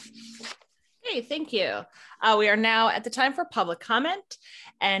 Hey, thank you. We are now at the time for public comment,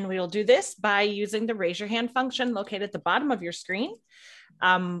 and we will do this by using the raise your hand function located at the bottom of your screen.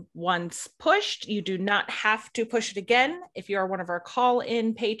 Once pushed, you do not have to push it again. If you are one of our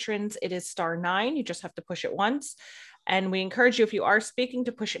call-in patrons, it is *9. You just have to push it once. And we encourage you, if you are speaking,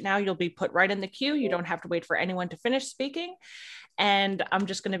 to push it now. You'll be put right in the queue. You don't have to wait for anyone to finish speaking. And I'm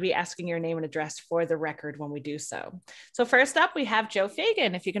just going to be asking your name and address for the record when we do so. So first up, we have Joe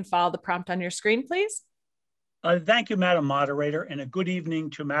Fagan. If you can follow the prompt on your screen, please. Thank you, Madam Moderator, and a good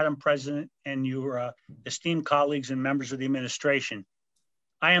evening to Madam President and your esteemed colleagues and members of the administration.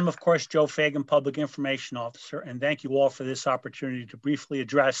 I am, of course, Joe Fagan, Public Information Officer, and thank you all for this opportunity to briefly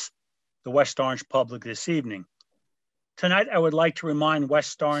address the West Orange public this evening. Tonight, I would like to remind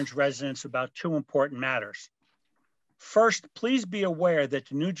West Orange residents about two important matters. First, please be aware that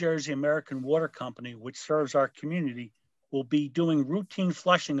the New Jersey American Water Company, which serves our community, will be doing routine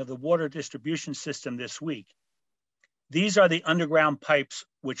flushing of the water distribution system this week. These are the underground pipes,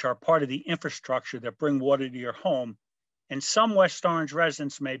 which are part of the infrastructure that bring water to your home, and some West Orange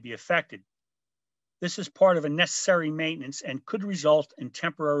residents may be affected. This is part of a necessary maintenance and could result in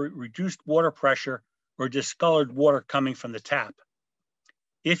temporary reduced water pressure or discolored water coming from the tap.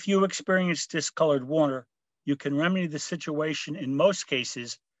 If you experience discolored water, you can remedy the situation in most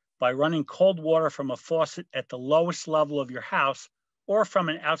cases by running cold water from a faucet at the lowest level of your house or from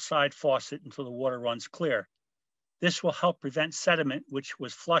an outside faucet until the water runs clear. This will help prevent sediment, which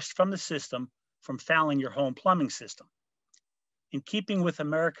was flushed from the system, from fouling your home plumbing system. In keeping with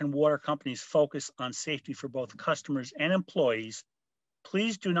American Water Company's focus on safety for both customers and employees,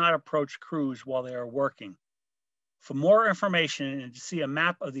 please do not approach crews while they are working. For more information and to see a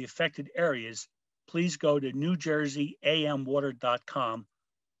map of the affected areas, please go to newjerseyamwater.com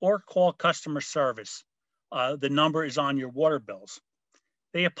or call customer service. The number is on your water bills.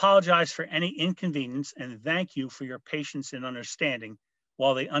 They apologize for any inconvenience and thank you for your patience and understanding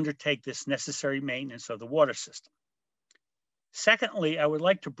while they undertake this necessary maintenance of the water system. Secondly, I would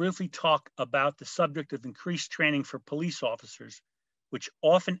like to briefly talk about the subject of increased training for police officers, which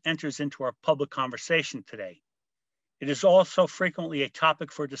often enters into our public conversation today. It is also frequently a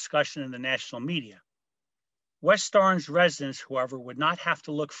topic for discussion in the national media. West Orange residents, however, would not have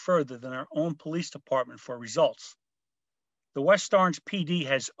to look further than our own police department for results. The West Orange PD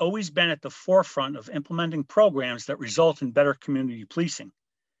has always been at the forefront of implementing programs that result in better community policing.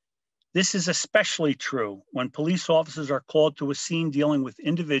 This is especially true when police officers are called to a scene dealing with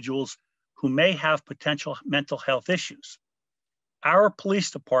individuals who may have potential mental health issues. Our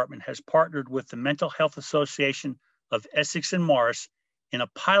police department has partnered with the Mental Health Association of Essex and Morris in a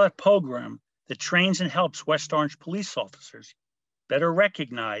pilot program that trains and helps West Orange police officers better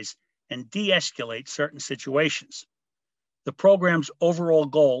recognize and de-escalate certain situations. The program's overall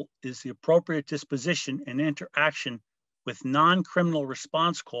goal is the appropriate disposition and interaction with non-criminal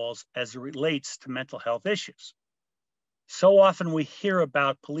response calls as it relates to mental health issues. So often we hear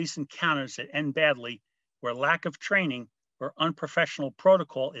about police encounters that end badly where lack of training or unprofessional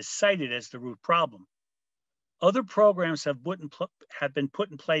protocol is cited as the root problem. Other programs have been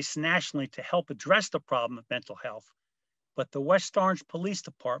put in place nationally to help address the problem of mental health, but the West Orange Police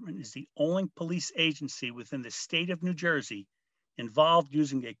Department is the only police agency within the state of New Jersey involved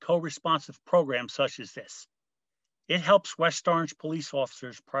using a co-responsive program such as this. It helps West Orange police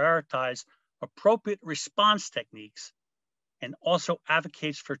officers prioritize appropriate response techniques and also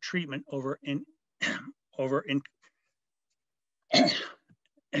advocates for treatment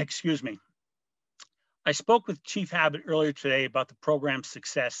excuse me. I spoke with Chief Abbott earlier today about the program's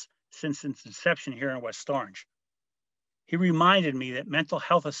success since its inception here in West Orange. He reminded me that Mental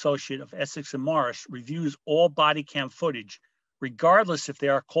Health Associate of Essex and Morris reviews all body cam footage, regardless if they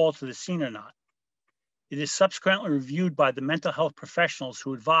are called to the scene or not. It is subsequently reviewed by the mental health professionals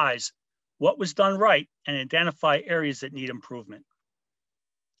who advise what was done right and identify areas that need improvement.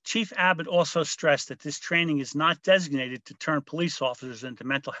 Chief Abbott also stressed that this training is not designated to turn police officers into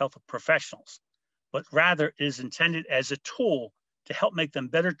mental health professionals, but rather it is intended as a tool to help make them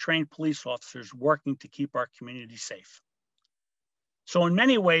better trained police officers working to keep our community safe. So in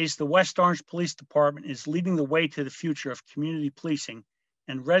many ways, the West Orange Police Department is leading the way to the future of community policing,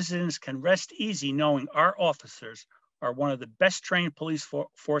 and residents can rest easy knowing our officers are one of the best trained police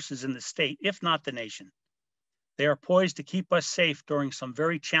forces in the state, if not the nation. They are poised to keep us safe during some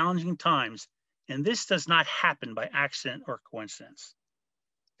very challenging times, and this does not happen by accident or coincidence.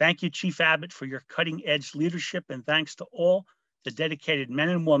 Thank you, Chief Abbott, for your cutting-edge leadership, and thanks to all the dedicated men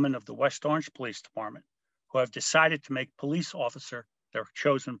and women of the West Orange Police Department who have decided to make police officer their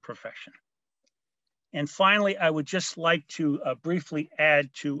chosen profession. And finally, I would just like to briefly add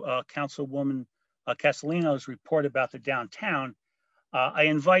to Councilwoman Castellino's report about the downtown. I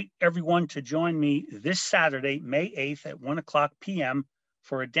invite everyone to join me this Saturday, May 8th at 1:00 p.m.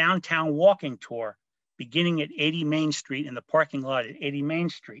 for a downtown walking tour beginning at 80 Main Street in the parking lot at 80 Main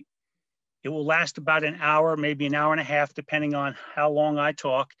Street. It will last about an hour, maybe an hour and a half, depending on how long I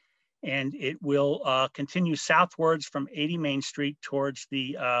talk. And it will continue southwards from 80 Main Street towards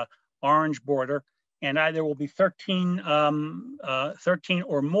the orange border. And there will be 13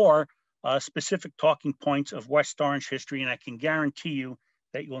 or more specific talking points of West Orange history. And I can guarantee you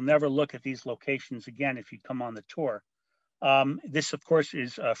that you'll never look at these locations again if you come on the tour. This, of course,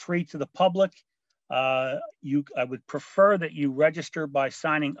 is free to the public. I would prefer that you register by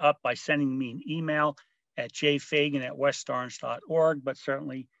signing up by sending me an email at jfagan@westorange.org, but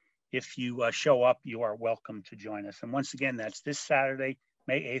certainly if you show up, you are welcome to join us. And once again, that's this Saturday,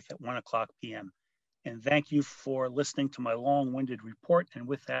 May 8th at 1:00 p.m. And thank you for listening to my long-winded report. And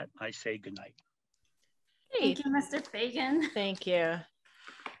with that, I say good night. Thank you, Mr. Fagan. Thank you.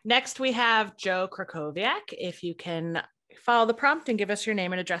 Next, we have Joe Krakowiak. If you can follow the prompt and give us your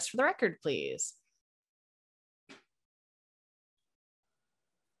name and address for the record, please.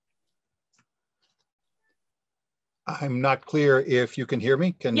 I'm not clear if you can hear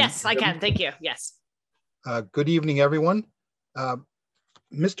me. Yes, I can. Thank you. Yes. Good evening, everyone.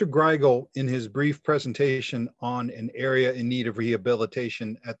 Mr. Greigel, in his brief presentation on an area in need of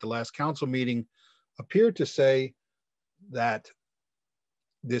rehabilitation at the last council meeting, appeared to say that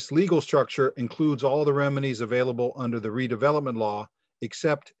this legal structure includes all the remedies available under the redevelopment law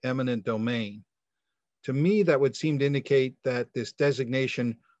except eminent domain. To me, that would seem to indicate that this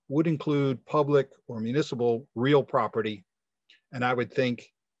designation would include public or municipal real property, and I would think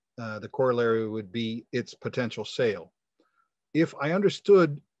the corollary would be its potential sale. If I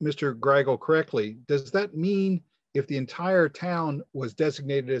understood Mr. Greigel correctly, does that mean if the entire town was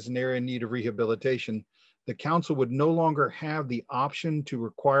designated as an area in need of rehabilitation, the council would no longer have the option to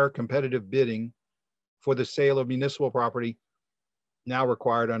require competitive bidding for the sale of municipal property now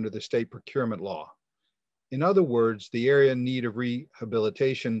required under the state procurement law? In other words, the area in need of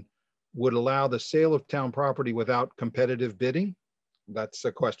rehabilitation would allow the sale of town property without competitive bidding? That's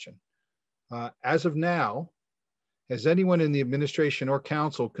a question. As of now, has anyone in the administration or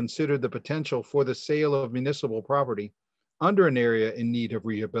council considered the potential for the sale of municipal property under an area in need of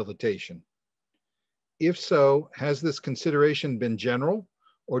rehabilitation? If so, has this consideration been general,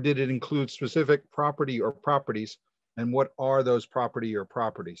 or did it include specific property or properties, and what are those property or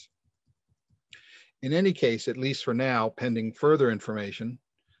properties? In any case, at least for now, pending further information,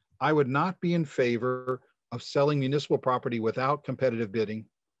 I would not be in favor of selling municipal property without competitive bidding,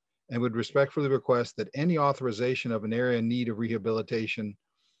 and would respectfully request that any authorization of an area in need of rehabilitation,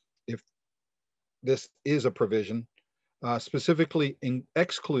 if this is a provision, specifically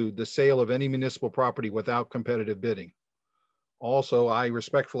exclude the sale of any municipal property without competitive bidding. Also, I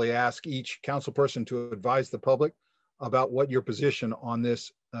respectfully ask each council person to advise the public about what your position on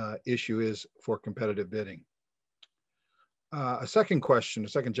this issue is for competitive bidding. A second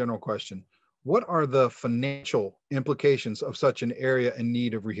general question. What are the financial implications of such an area in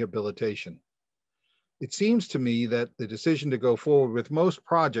need of rehabilitation? It seems to me that the decision to go forward with most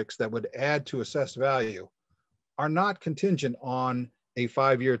projects that would add to assessed value are not contingent on a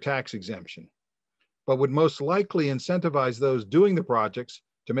 5-year tax exemption, but would most likely incentivize those doing the projects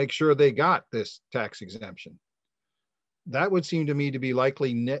to make sure they got this tax exemption. That would seem to me to be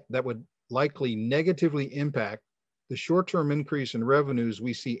likely negatively impact the short-term increase in revenues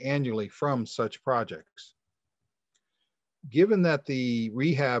we see annually from such projects. Given that the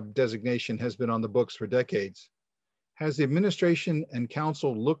rehab designation has been on the books for decades, has the administration and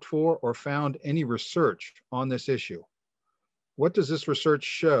council looked for or found any research on this issue? What does this research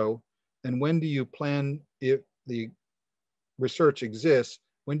show, and when do you plan, if the research exists,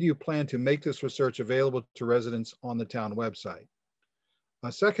 when do you plan to make this research available to residents on the town website?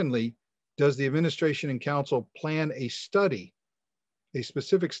 Secondly, does the administration and council plan a study, a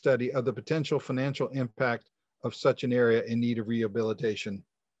specific study of the potential financial impact of such an area in need of rehabilitation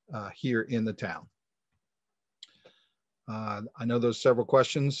here in the town? I know those several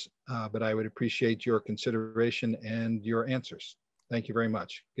questions, but I would appreciate your consideration and your answers. Thank you very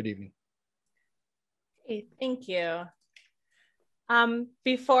much. Good evening. Okay, thank you.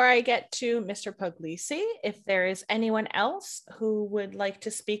 Before I get to Mr. Puglisi, if there is anyone else who would like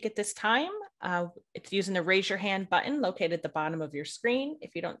to speak at this time, it's using the raise your hand button located at the bottom of your screen.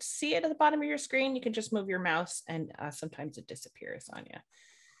 If you don't see it at the bottom of your screen, you can just move your mouse and sometimes it disappears on you.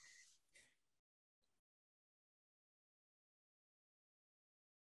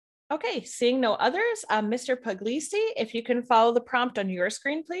 Okay, seeing no others, Mr. Puglisi, if you can follow the prompt on your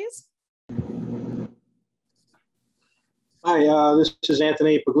screen, please. Hi, this is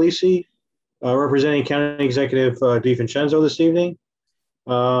Anthony Puglisi, representing County Executive DiVincenzo this evening.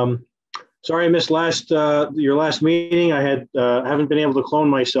 Sorry I missed your last meeting. I haven't been able to clone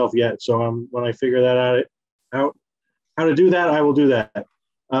myself yet, so when I figure that out how to do that, I will do that.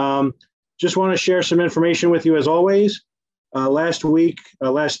 Just want to share some information with you as always. Last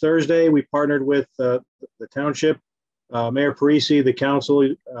Thursday, we partnered with the township, Mayor Parisi, the council,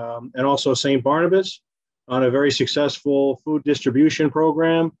 and also St. Barnabas on a very successful food distribution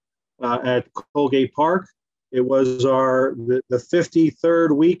program at Colgate Park. It was the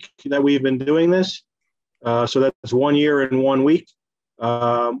 53rd week that we've been doing this. So that's 1 year and 1 week.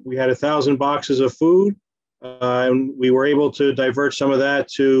 We had 1,000 boxes of food, and we were able to divert some of that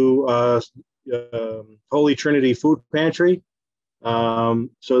to Holy Trinity Food Pantry.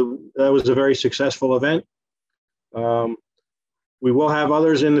 So that was a very successful event. We will have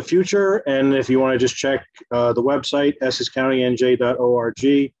others in the future, and if you want to just check the website,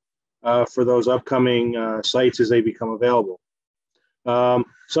 EssexCountyNJ.org, for those upcoming sites as they become available. Some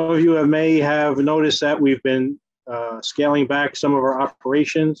of you may have noticed that we've been scaling back some of our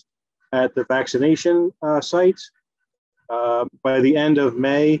operations at the vaccination sites. By the end of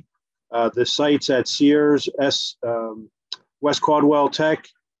May, the sites at Sears, West Caldwell Tech,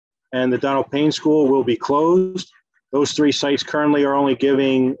 and the Donald Payne School will be closed. Those 3 sites currently are only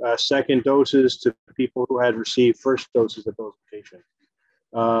giving second doses to people who had received first doses at those locations.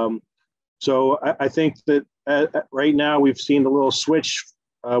 So I think that right now we've seen the little switch,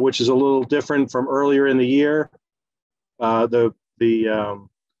 which is a little different from earlier in the year. The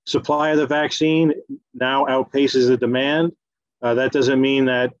supply of the vaccine now outpaces the demand. That doesn't mean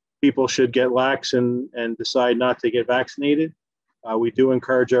that people should get lax and decide not to get vaccinated. We do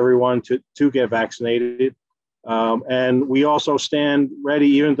encourage everyone to get vaccinated. And we also stand ready,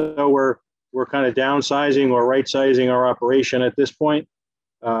 even though we're kind of downsizing or right-sizing our operation at this point.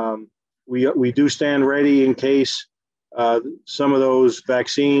 We do stand ready in case some of those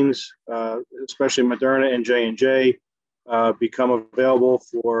vaccines, especially Moderna and J&J, become available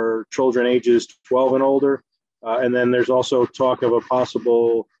for children ages 12 and older. And then there's also talk of a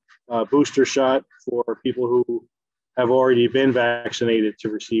possible booster shot for people who have already been vaccinated to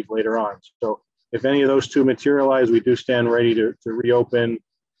receive later on. So if any of those 2 materialize, we do stand ready to reopen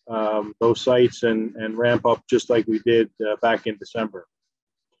those sites and ramp up just like we did back in December.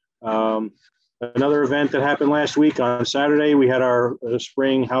 Another event that happened last week on Saturday, we had our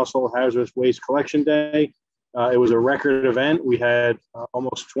spring household hazardous waste collection day. It was a record event. We had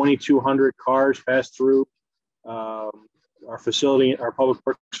almost 2,200 cars pass through our facility, our public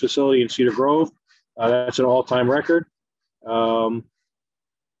works facility in Cedar Grove. That's an all-time record. On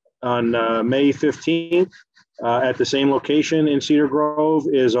May 15th, at the same location in Cedar Grove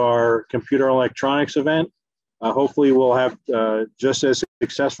is our computer electronics event. Hopefully we'll have just as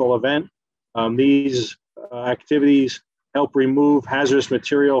successful event. These activities help remove hazardous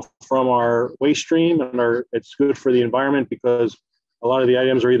material from our waste stream, and it's good for the environment because a lot of the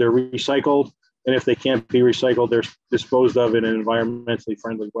items are either recycled, and if they can't be recycled, they're disposed of in an environmentally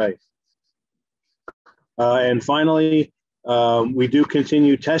friendly way. And finally, we do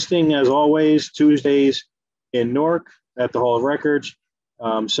continue testing as always, Tuesdays in Newark at the Hall of Records,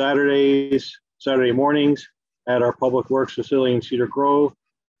 Saturday mornings at our Public Works facility in Cedar Grove,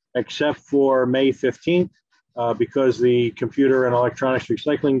 except for May 15th, because the Computer and Electronics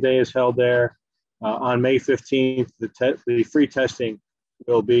Recycling Day is held there. On May 15th, the free testing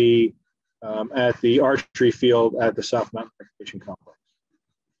will be at the archery field at the South Mountain Recreation Complex.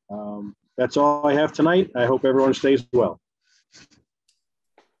 That's all I have tonight. I hope everyone stays well.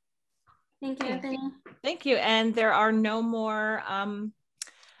 Thank you, Anthony. Thank you. And there are no more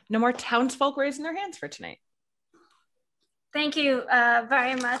townsfolk raising their hands for tonight. Thank you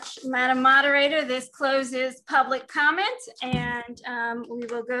very much, Madam Moderator. This closes public comment, and we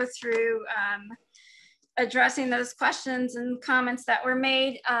will go through addressing those questions and comments that were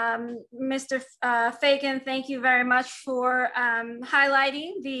made. Mr. Fagan, thank you very much for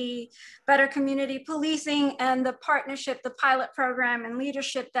highlighting the Better Community Policing and the partnership, the pilot program and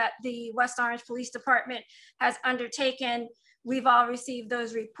leadership that the West Orange Police Department has undertaken. We've all received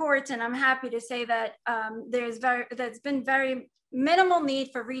those reports, and I'm happy to say that there's been very minimal need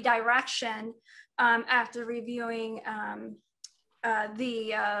for redirection after reviewing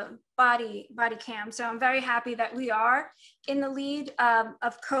the body cam. So I'm very happy that we are in the lead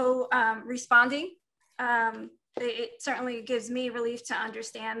of co-responding. It certainly gives me relief to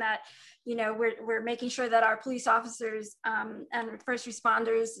understand that, you know, we're making sure that our police officers and first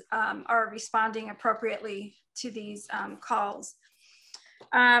responders are responding appropriately to these calls.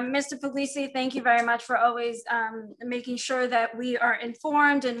 Mr. Puglisi, thank you very much for always making sure that we are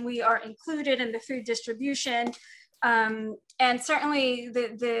informed and we are included in the food distribution. And certainly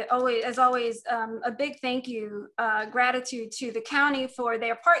as always, a big thank you, gratitude to the county for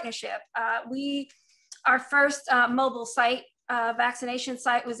their partnership. Our first mobile site, vaccination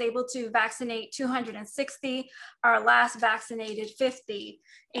site, was able to vaccinate 260. Our last vaccinated 50.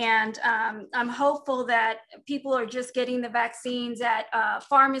 And I'm hopeful that people are just getting the vaccines at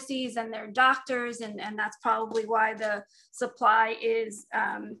pharmacies and their doctors, and that's probably why the supply is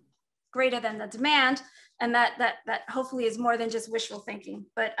greater than the demand. And that hopefully is more than just wishful thinking.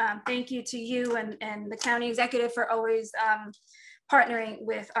 But thank you to you and the county executive for always partnering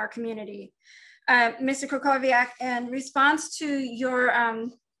with our community. Mr. Krakowiak, in response to your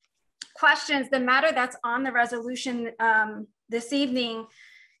questions, the matter that's on the resolution this evening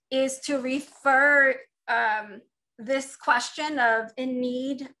is to refer this question of an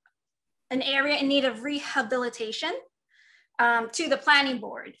area in need of rehabilitation to the planning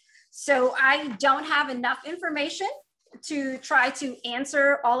board. So I don't have enough information to try to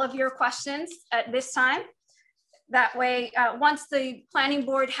answer all of your questions at this time. That way, once the planning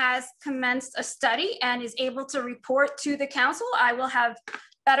board has commenced a study and is able to report to the council, I will have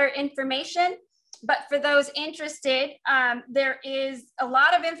better information. But for those interested, there is a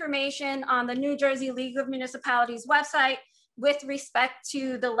lot of information on the New Jersey League of Municipalities website with respect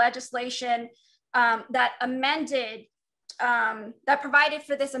to the legislation that amended, that provided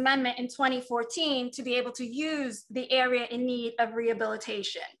for this amendment in 2014 to be able to use the area in need of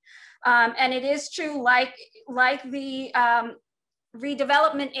rehabilitation. And it is true, like the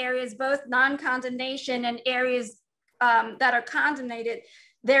redevelopment areas, both non-condemnation and areas that are condemnated,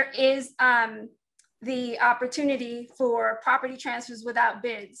 there is the opportunity for property transfers without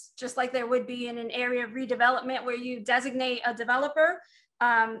bids, just like there would be in an area of redevelopment where you designate a developer.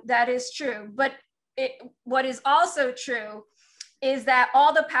 That is true. But what is also true is that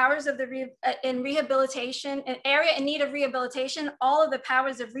all the powers of the in rehabilitation, an area in need of rehabilitation, all of the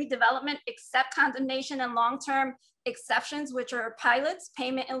powers of redevelopment except condemnation and long-term exceptions, which are pilots,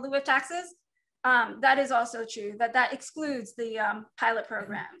 payment in lieu of taxes, that is also true, that excludes the pilot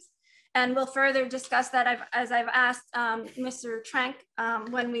programs. And we'll further discuss that as I've asked Mr. Trank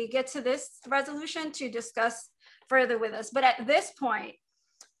when we get to this resolution to discuss further with us. But at this point,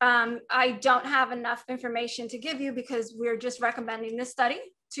 I don't have enough information to give you because we're just recommending this study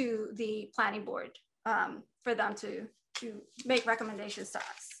to the planning board for them to make recommendations to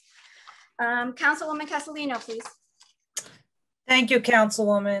us. Councilwoman Castellino, please. Thank you,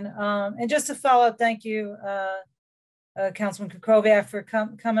 Councilwoman. And just to follow up, thank you, Councilman Krakowiak, for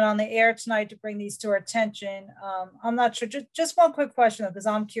coming on the air tonight to bring these to our attention. I'm not sure, just one quick question, because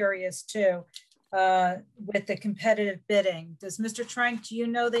I'm curious too. With the competitive bidding, does Mr. Trank, do you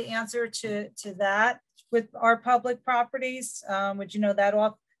know the answer to that with our public properties? Would you know that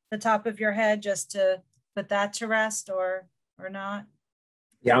off the top of your head, just to put that to rest, or not?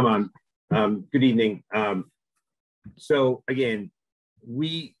 Yeah, I'm on. Good evening. So again,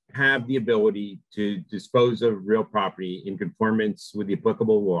 we have the ability to dispose of real property in conformance with the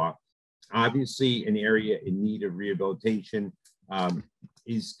applicable law. Obviously, an area in need of rehabilitation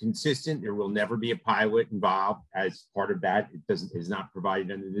is consistent. There will never be a pilot involved as part of that. It is not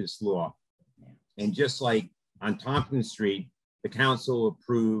provided under this law. And just like on Tompkins Street, the council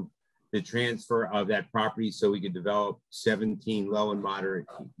approved the transfer of that property so we could develop 17 low and moderate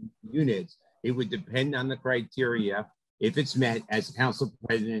units. It would depend on the criteria if it's met, as the council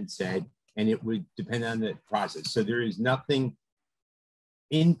president said, and it would depend on the process. So there is nothing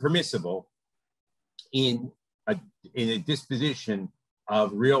impermissible in a disposition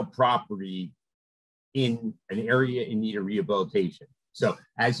of real property in an area in need of rehabilitation. So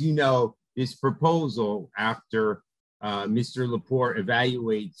as you know, this proposal, after Mr. Lepore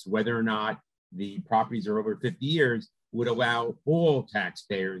evaluates whether or not the properties are over 50 years, would allow all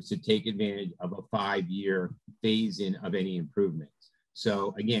taxpayers to take advantage of a 5-year phase-in of any improvements.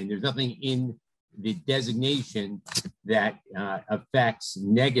 So again, there's nothing in the designation that affects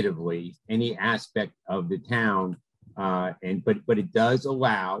negatively any aspect of the town, but it does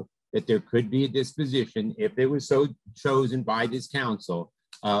allow that there could be a disposition, if it was so chosen by this council,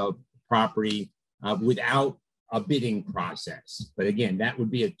 of property without a bidding process. But again, that would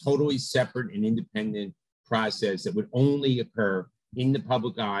be a totally separate and independent process that would only occur in the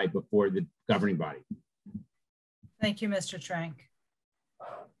public eye before the governing body. Thank you, Mr. Trank.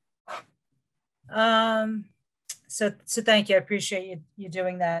 So thank you. I appreciate you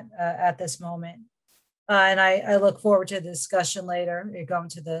doing that at this moment. And I look forward to the discussion later. You're going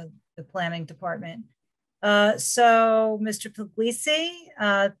to the planning department. So Mr. Puglisi,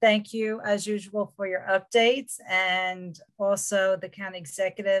 thank you as usual for your updates, and also the county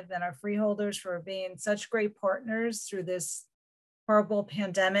executive and our freeholders for being such great partners through this horrible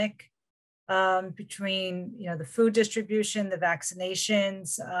pandemic, between the food distribution, the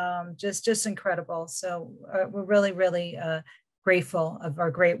vaccinations, just incredible. So we're really grateful of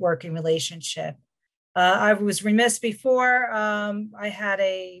our great working relationship. I was remiss before. I had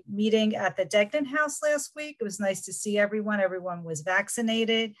a meeting at the Degnan House last week. It was nice to see everyone. Everyone was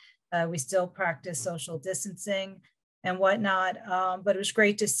vaccinated. We still practice social distancing and whatnot, but it was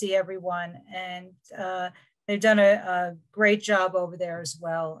great to see everyone. And they've done a great job over there as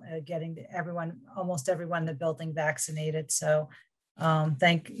well, getting almost everyone in the building vaccinated. So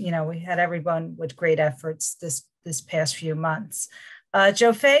we had everyone with great efforts this past few months.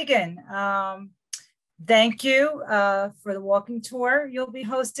 Joe Fagan, thank you for the walking tour you'll be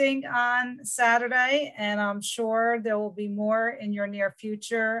hosting on Saturday, and I'm sure there will be more in your near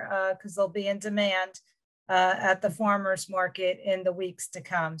future because they'll be in demand at the farmers market in the weeks to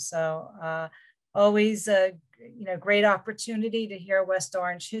come. So always a great opportunity to hear West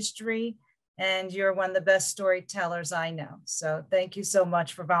Orange history, and you're one of the best storytellers I know. So thank you so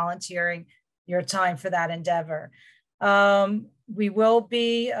much for volunteering your time for that endeavor. We will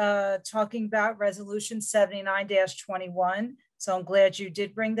be talking about Resolution 79-21. So I'm glad you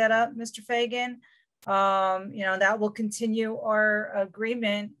did bring that up, Mr. Fagan. That will continue our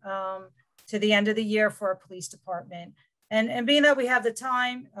agreement to the end of the year for our police department. And being that we have the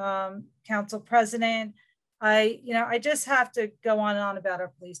time, Council President, I just have to go on and on about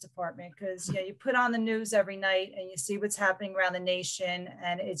our police department, because you put on the news every night and you see what's happening around the nation,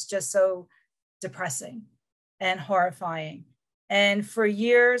 and it's just so depressing and horrifying. And for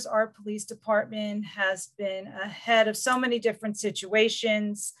years, our police department has been ahead of so many different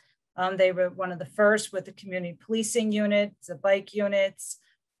situations. They were one of the first with the community policing units, the bike units,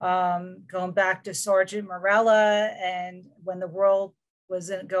 going back to Sergeant Morella, and when the world was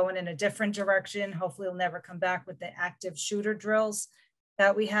going in a different direction, hopefully we'll never come back with the active shooter drills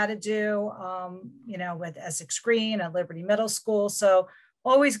that we had to do, with Essex Green and Liberty Middle School. So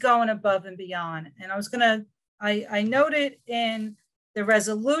always going above and beyond. And I noted in the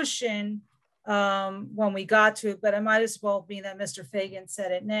resolution when we got to it, but I might as well be that Mr. Fagan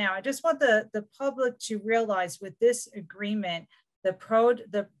said it now. I just want the public to realize with this agreement, the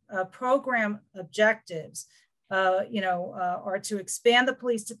program objectives, are to expand the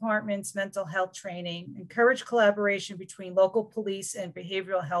police department's mental health training, encourage collaboration between local police and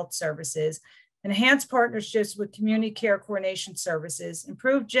behavioral health services, enhance partnerships with community care coordination services,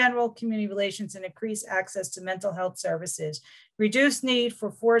 improve general community relations, and increase access to mental health services, reduce need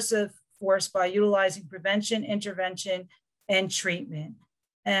for force by utilizing prevention, intervention, and treatment.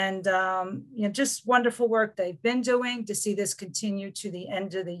 And just wonderful work they've been doing. To see this continue to the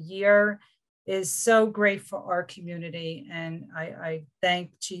end of the year is so great for our community. And I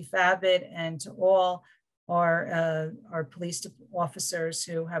thank Chief Abbott and to all our police officers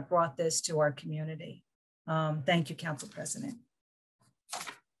who have brought this to our community. Thank you, Council President.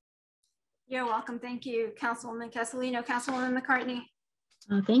 You're welcome. Thank you, Councilwoman Castellino. Councilwoman McCartney.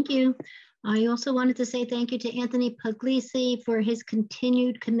 Thank you. I also wanted to say thank you to Anthony Puglisi for his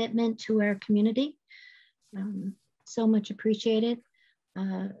continued commitment to our community. So much appreciated.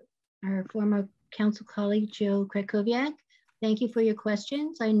 Our former council colleague, Joe Krakowiak, thank you for your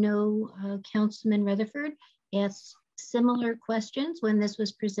questions. I know Councilman Rutherford asked similar questions when this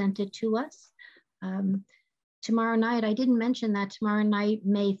was presented to us. Tomorrow night, I didn't mention that tomorrow night,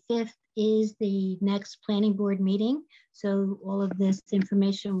 May 5th, is the next planning board meeting. So all of this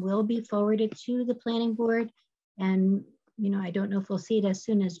information will be forwarded to the planning board. And, I don't know if we'll see it as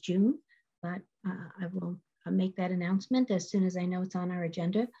soon as June, but I will make that announcement as soon as I know it's on our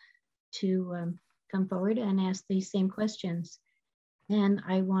agenda to come forward and ask these same questions. And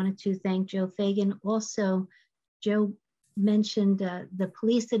I wanted to thank Joe Fagan. Also, Joe mentioned the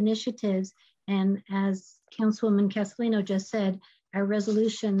police initiatives, and as Councilwoman Castellino just said, our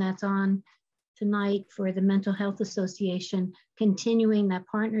resolution that's on tonight for the Mental Health Association, continuing that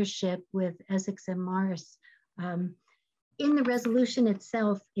partnership with Essex and Morris. In the resolution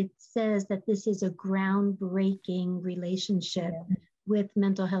itself, it says that this is a groundbreaking relationship with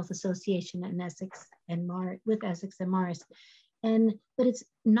Mental Health Association and Essex and Morris. But it's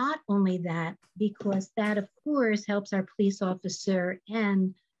not only that, because that of course helps our police officer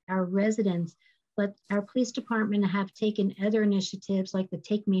and our residents, but our police department have taken other initiatives like the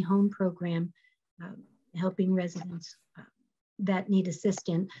Take Me Home program, helping residents that need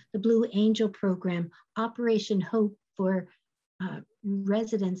assistance, the Blue Angel program, Operation Hope for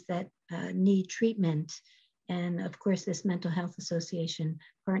residents that need treatment, and of course this Mental Health Association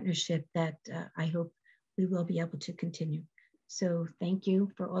partnership that I hope we will be able to continue. So thank you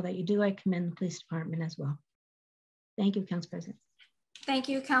for all that you do. I commend the police department as well. Thank you, Council President. Thank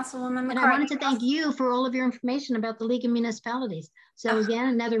you, Councilwoman McCartney. And I wanted to thank you for all of your information about the League of Municipalities. So again,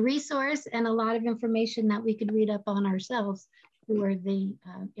 another resource and a lot of information that we could read up on ourselves for the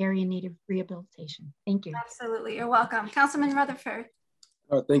area in need of rehabilitation. Thank you. Absolutely, you're welcome. Councilman Rutherford.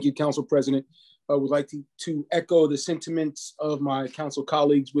 Thank you, Council President. I would like to echo the sentiments of my council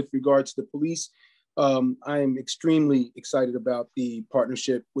colleagues with regards to the police. I am extremely excited about the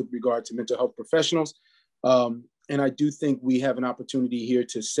partnership with regard to mental health professionals. And I do think we have an opportunity here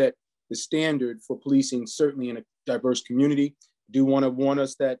to set the standard for policing, certainly in a diverse community. I do want to warn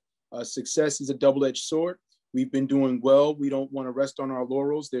us that success is a double-edged sword. We've been doing well. We don't want to rest on our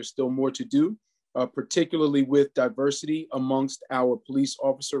laurels. There's still more to do, particularly with diversity amongst our police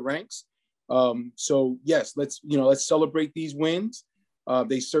officer ranks. So yes, let's celebrate these wins.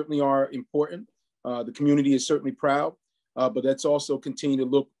 They certainly are important. The community is certainly proud, but let's also continue to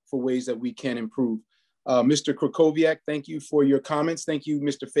look for ways that we can improve. Mr. Krakowiak, thank you for your comments. Thank you,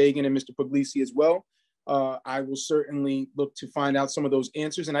 Mr. Fagan and Mr. Puglisi as well. I will certainly look to find out some of those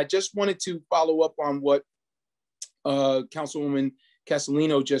answers. And I just wanted to follow up on what Councilwoman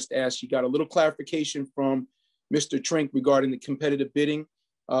Castellino just asked. She got a little clarification from Mr. Trink regarding the competitive bidding.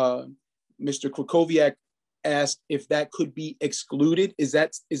 Mr. Krakowiak asked if that could be excluded. Is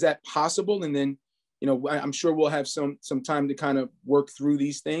that possible? And then, I'm sure we'll have some time to kind of work through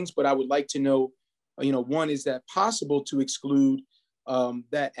these things, but I would like to know, one, is that possible to exclude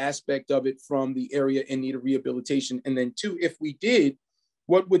that aspect of it from the area in need of rehabilitation? And then two, if we did,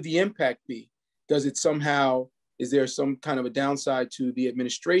 what would the impact be? Is there some kind of a downside to the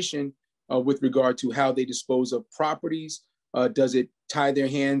administration with regard to how they dispose of properties? Does it tie their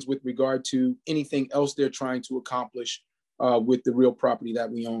hands with regard to anything else they're trying to accomplish with the real property that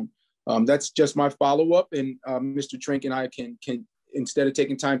we own? That's just my follow-up, and Mr. Trink and I can, instead of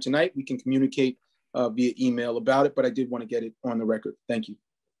taking time tonight, we can communicate via email about it, but I did want to get it on the record. Thank you.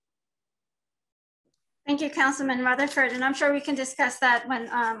 Thank you, Councilman Rutherford, and I'm sure we can discuss that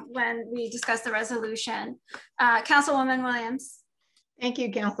when we discuss the resolution. Councilwoman Williams. Thank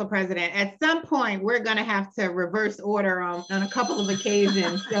you, Council President. At some point, we're going to have to reverse order on a couple of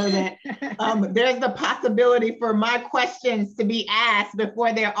occasions so that there's the possibility for my questions to be asked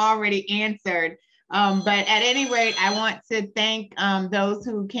before they're already answered. But at any rate, I want to thank those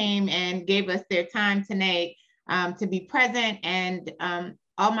who came and gave us their time tonight to be present. And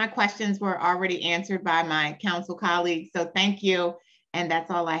all my questions were already answered by my council colleagues. So thank you. And that's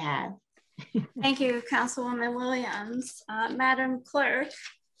all I have. Thank you, Councilwoman Williams. Madam Clerk.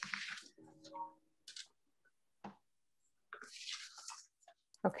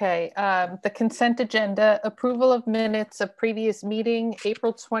 Okay, the consent agenda, approval of minutes of previous meeting,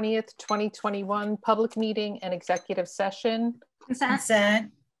 April 20th, 2021, public meeting and executive session.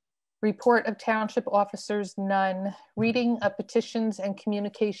 Consent. Report of township officers, none. Reading of petitions and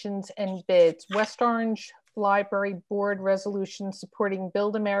communications and bids. West Orange Library Board resolution supporting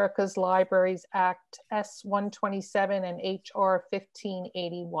Build America's Libraries Act S-127 and HR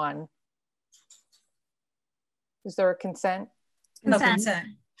 1581. Is there a consent? No consent.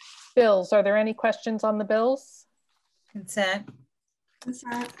 Bills, are there any questions on the bills? Consent.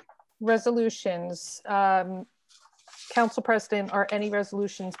 Consent. Resolutions. Council President, are any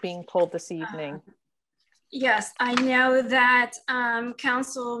resolutions being pulled this evening? Yes, I know that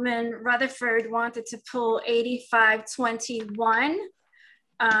Councilman Rutherford wanted to pull 8521,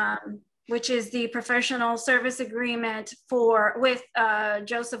 which is the professional service agreement with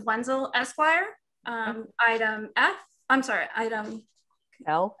Joseph Wenzel Esquire. Item F, I'm sorry, item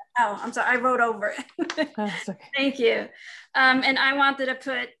L. Oh, I'm sorry, I wrote over it. Oh, okay. Thank you. And I wanted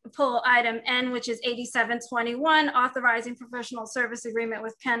to pull item N, which is 8721, authorizing professional service agreement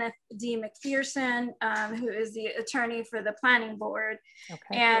with Kenneth D. McPherson, who is the attorney for the planning board.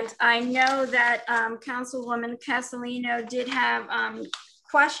 Okay. And I know that Councilwoman Castellino did have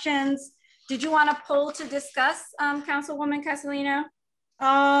questions. Did you want to pull to discuss, Councilwoman Castellino?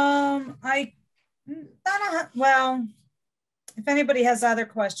 Well, if anybody has other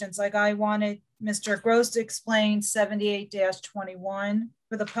questions, like I wanted Mr. Gross to explain 78-21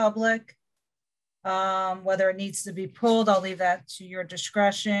 for the public. Whether it needs to be pulled, I'll leave that to your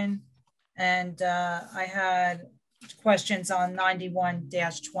discretion. And I had questions on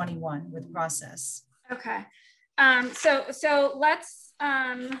 91-21 with process. Okay. So let's,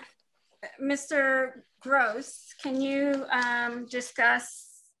 Mr. Gross, can you discuss?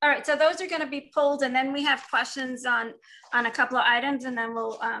 All right, so those are going to be pulled, and then we have questions on a couple of items, and then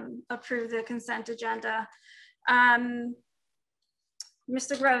we'll approve the consent agenda. Mr.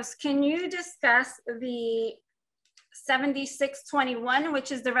 Gross, can you discuss the 7621,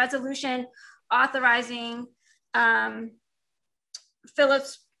 which is the resolution authorizing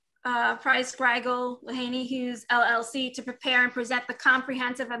Phillips Price Greigel Haney Hughes LLC to prepare and present the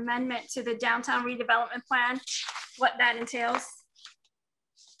comprehensive amendment to the downtown redevelopment plan, what that entails?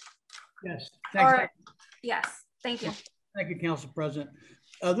 Yes, thanks. Yes, thank you. Thank you, Council President.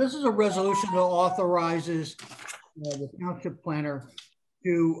 This is a resolution that authorizes the township planner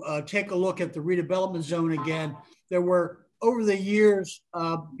to take a look at the redevelopment zone again. There were, over the years,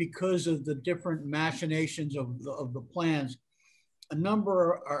 because of the different machinations of the plans, a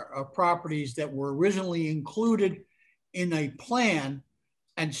number of properties that were originally included in a plan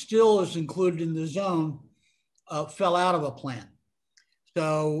and still is included in the zone fell out of a plan.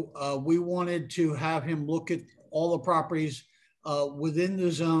 So we wanted to have him look at all the properties within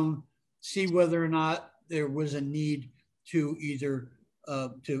the zone, see whether or not there was a need to either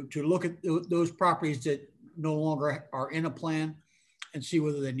to look at those properties that no longer are in a plan and see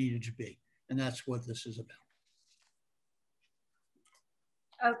whether they needed to be. And that's what this is about.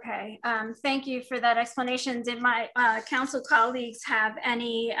 Okay, thank you for that explanation. Did my council colleagues have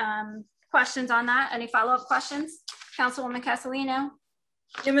any questions on that? Any follow-up questions? Councilwoman Castellino?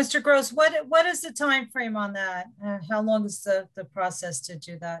 Yeah, Mr. Gross, what is the time frame on that? How long is the process to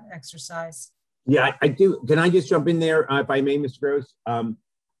do that exercise? Yeah, I do. Can I just jump in there, if I may, Mr. Gross?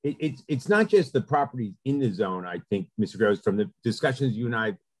 It's not just the properties in the zone, I think, Mr. Gross, from the discussions you and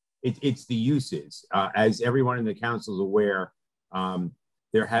I, it's the uses. As everyone in the council is aware,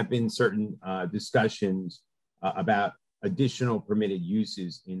 there have been certain discussions about additional permitted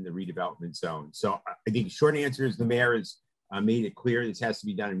uses in the redevelopment zone. So I think the short answer is the mayor has made it clear this has to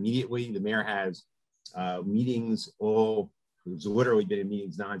be done immediately. The mayor has meetings it's literally been in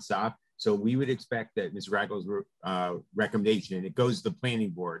meetings nonstop. So we would expect that Ms. Raggle's recommendation, and it goes to the planning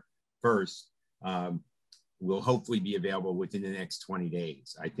board first, will hopefully be available within the next 20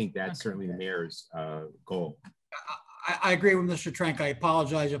 days. I think that's certainly the mayor's goal. I agree with Mr. Trank. I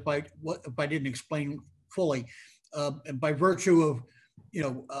apologize if I didn't explain fully. And by virtue of,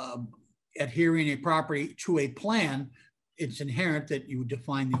 adhering a property to a plan, it's inherent that you would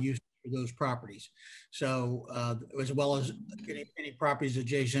define the use for those properties. So as well as any properties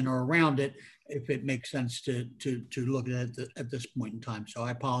adjacent or around it, if it makes sense to look at it at this point in time. So I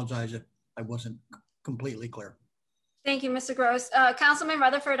apologize if I wasn't completely clear. Thank you, Mr. Gross. Councilman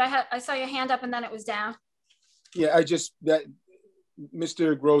Rutherford, I saw your hand up and then it was down. Yeah, that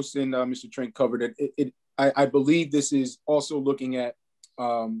Mr. Gross and Mr. Trank covered it. I believe this is also looking at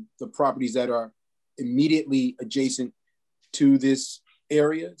the properties that are immediately adjacent to this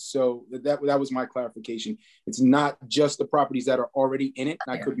area. So that was my clarification. It's not just the properties that are already in it.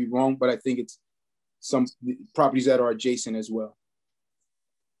 I could be wrong, but I think it's some properties that are adjacent as well.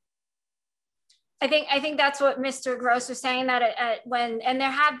 I think that's what Mr. Gross was saying, that and there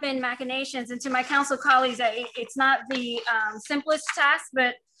have been machinations, and to my council colleagues, it's not the simplest task,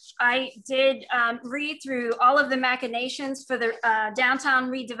 but I did read through all of the machinations for the downtown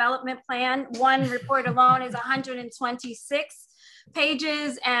redevelopment plan. One report alone is 126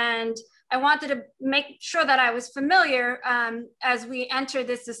 pages, and I wanted to make sure that I was familiar as we enter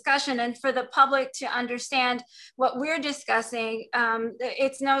this discussion, and for the public to understand what we're discussing.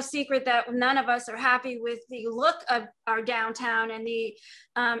 It's no secret that none of us are happy with the look of our downtown and the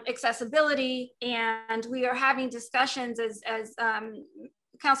accessibility, and we are having discussions as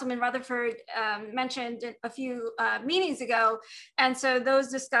Councilman Rutherford mentioned a few meetings ago. And so those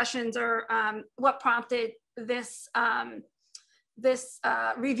discussions are what prompted this, this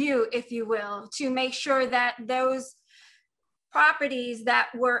review, if you will, to make sure that those properties that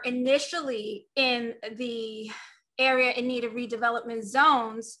were initially in the area in need of redevelopment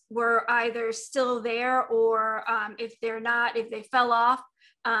zones were either still there, or if they're not, if they fell off,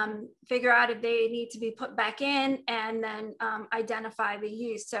 figure out if they need to be put back in, and then identify the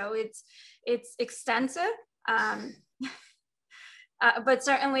use. So it's extensive, but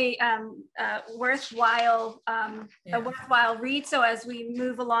certainly worthwhile, a worthwhile read. So as we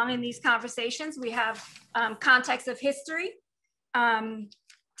move along in these conversations, we have context of history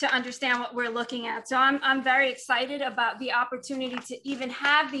to understand what we're looking at. So I'm very excited about the opportunity to even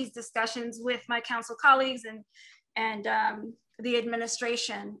have these discussions with my council colleagues and the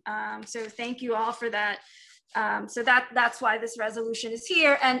administration. So thank you all for that. So that's why this resolution is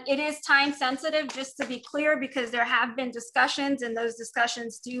here, and it is time sensitive, just to be clear, because there have been discussions, and those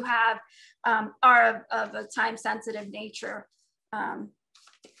discussions do have are of a time sensitive nature.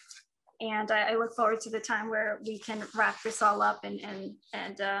 And I look forward to the time where we can wrap this all up and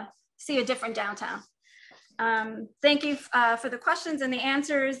see a different downtown. Thank you for the questions and the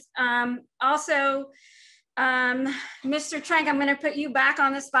answers. Also, Mr. Trank, I'm going to put you back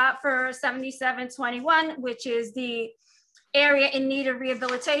on the spot for 7721, which is the area in need of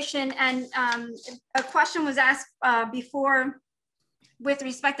rehabilitation. And a question was asked before with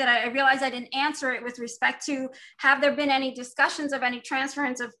respect that I realized I didn't answer it with respect to, have there been any discussions of any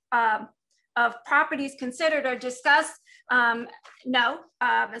transference of properties considered or discussed? No,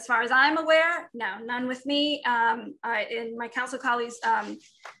 as far as I'm aware, no, none with me. And my council colleagues,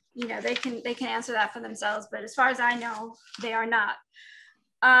 you know, they can answer that for themselves, but as far as I know, they are not.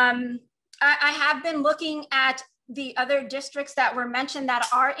 I have been looking at the other districts that were mentioned that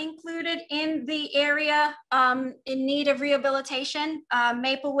are included in the area in need of rehabilitation,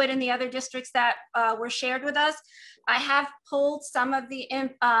 Maplewood and the other districts that were shared with us. I have pulled some of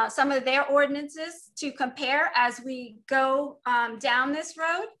their ordinances to compare as we go down this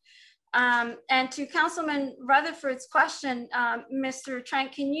road. And to Councilman Rutherford's question, Mr.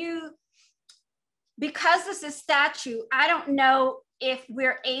 Trent, can you, because this is statute, I don't know if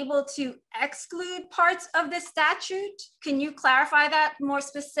we're able to exclude parts of the statute. Can you clarify that more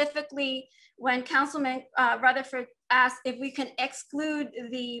specifically when Councilman Rutherford asked if we can exclude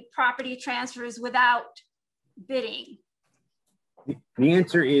the property transfers without bidding? The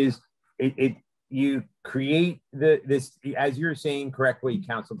answer is you create this, as you're saying correctly,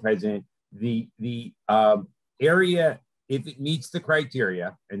 Council President, the area, if it meets the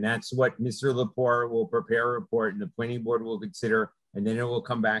criteria, and that's what Mr. Lepore will prepare a report and the planning board will consider, and then it will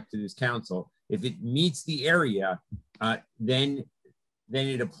come back to this council. If it meets the area, then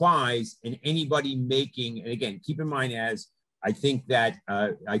it applies, and anybody making, and again, keep in mind, as I think that,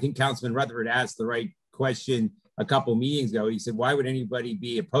 I think Councilman Rutherford asked the right question a couple meetings ago. He said, why would anybody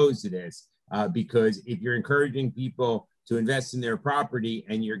be opposed to this? Because if you're encouraging people to invest in their property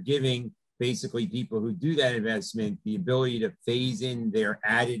and you're giving basically people who do that investment the ability to phase in their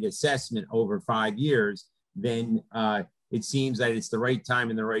added assessment over 5 years, then it seems that it's the right time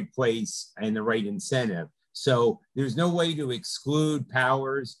and the right place and the right incentive. So there's no way to exclude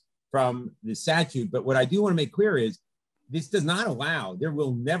powers from the statute. But what I do want to make clear is this does not allow, there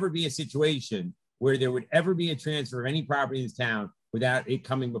will never be a situation where there would ever be a transfer of any property in this town without it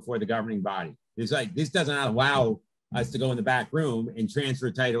coming before the governing body. There's like, this does not allow us to go in the back room and transfer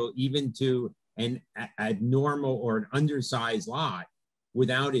title even to an abnormal or an undersized lot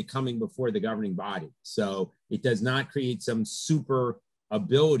without it coming before the governing body. So it does not create some super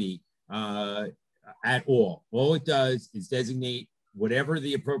ability at all. All it does is designate whatever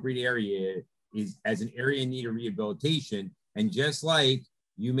the appropriate area is as an area in need of rehabilitation. And just like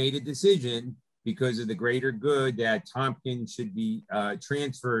you made a decision because of the greater good that Tompkins should be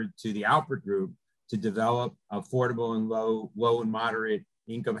transferred to the Alpert Group to develop affordable and low and moderate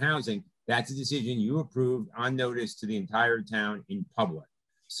income housing, that's a decision you approved on notice to the entire town in public.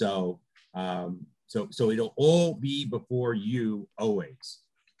 So, so it'll all be before you always.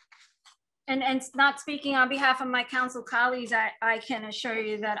 And not speaking on behalf of my council colleagues, I can assure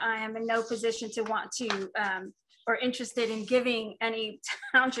you that I am in no position to want to or interested in giving any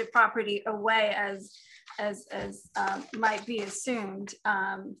township property away as might be assumed.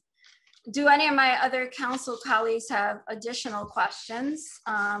 Do any of my other council colleagues have additional questions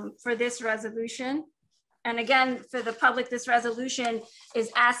for this resolution? And again, for the public, this resolution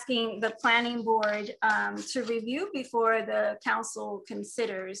is asking the planning board to review before the council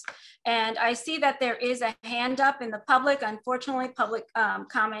considers. And I see that there is a hand up in the public. Unfortunately, public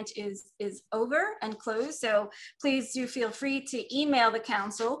comment is over and closed. So please do feel free to email the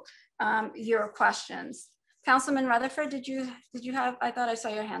council your questions. Councilman Rutherford, did you have, I thought I saw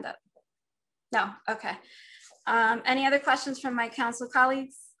your hand up. No, okay. Any other questions from my council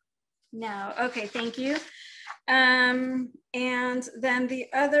colleagues? No, okay, thank you. And then the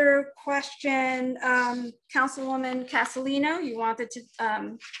other question, Councilwoman Castellino, you wanted to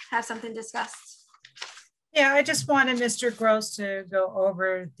have something discussed. Yeah, I just wanted Mr. Gross to go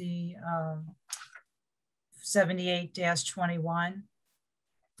over the 78-21,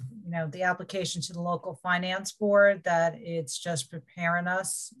 you know, the application to the local finance board, that it's just preparing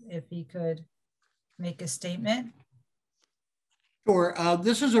us, if he could make a statement. Sure.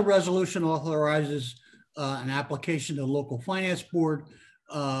 This is a resolution authorizes an application to the local finance board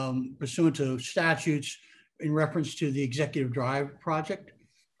pursuant to statutes in reference to the Executive Drive project.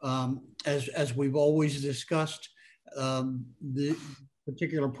 As we've always discussed, the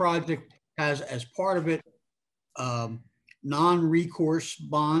particular project has as part of it non-recourse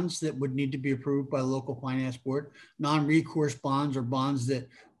bonds that would need to be approved by the local finance board. Non-recourse bonds are bonds that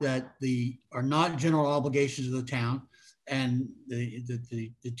are not general obligations of the town, and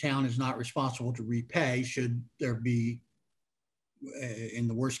the town is not responsible to repay should there be, in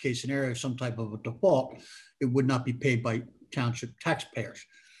the worst case scenario, some type of a default. It would not be paid by township taxpayers.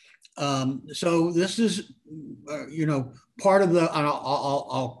 So this is, you know, part of the,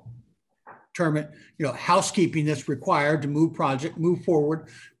 I'll term it, you know, housekeeping that's required to move forward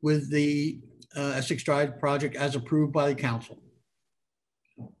with the Essex Drive project as approved by the council.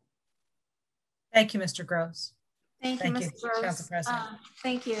 Thank you, Mr. Gross. Thank you, Mr. Gross. Council President.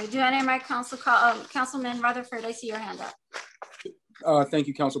 Thank you. Do any of my Councilman Rutherford, I see your hand up. Thank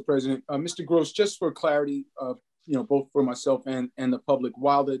you, Council President. Mr. Gross, just for clarity, you know, both for myself and the public,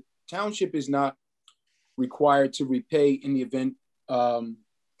 while the township is not required to repay in the event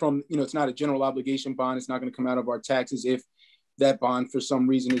from, you know, it's not a general obligation bond, it's not going to come out of our taxes if that bond for some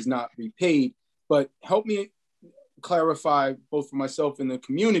reason is not repaid. But help me clarify, both for myself and the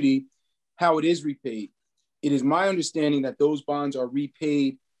community, how it is repaid. It is my understanding that those bonds are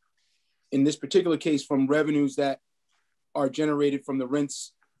repaid in this particular case from revenues that are generated from the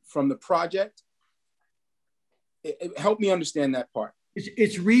rents from the project. Help me understand that part.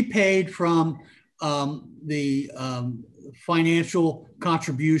 It's repaid from the financial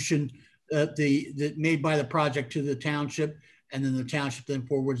contribution that made by the project to the township, and then the township then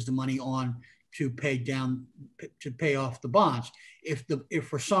forwards the money on to pay off the bonds. If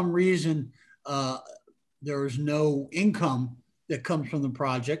for some reason there is no income that comes from the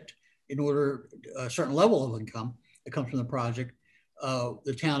project, in order a certain level of income that comes from the project,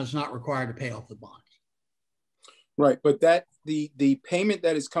 the town is not required to pay off the bonds. Right, but that the payment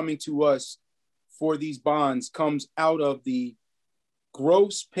that is coming to us for these bonds comes out of the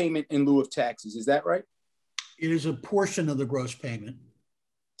gross payment in lieu of taxes. Is that right? It is a portion of the gross payment.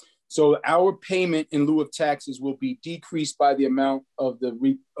 So our payment in lieu of taxes will be decreased by the amount of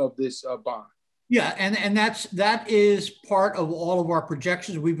this bond. Yeah, and that is part of all of our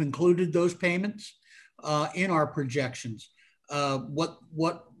projections. We've included those payments in our projections.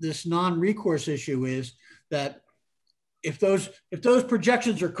 What this non-recourse issue is, that if those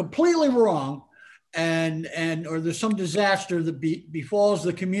projections are completely wrong, or there's some disaster that befalls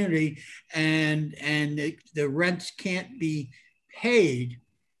the community, and the rents can't be paid,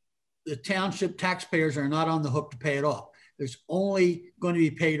 the township taxpayers are not on the hook to pay it off. There's only going to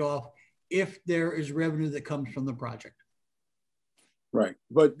be paid off if there is revenue that comes from the project. Right,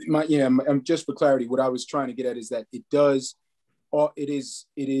 but just for clarity, what I was trying to get at is that it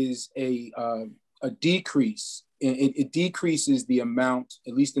is a decrease. It decreases the amount,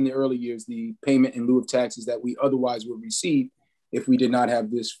 at least in the early years, the payment in lieu of taxes that we otherwise would receive if we did not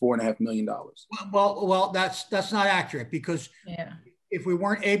have this $4.5 million. Well, that's not accurate, because if we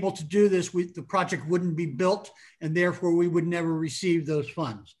weren't able to do this, the project wouldn't be built, and therefore we would never receive those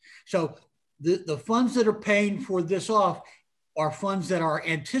funds. So the funds that are paying for this off are funds that are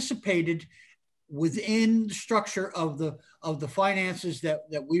anticipated within the structure of the finances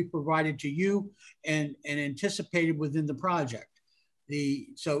that we've provided to you and anticipated within the project.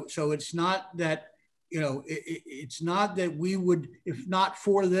 So it's not that, you know, it's not that we would, if not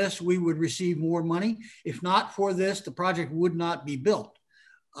for this, we would receive more money. If not for this, the project would not be built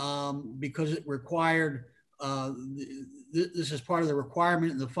because it required this is part of the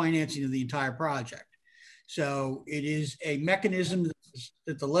requirement and the financing of the entire project. So it is a mechanism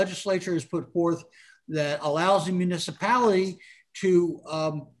that the legislature has put forth that allows the municipality to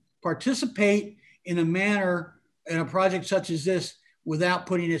participate in a manner in a project such as this without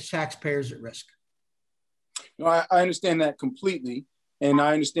putting its taxpayers at risk. No, I understand that completely. And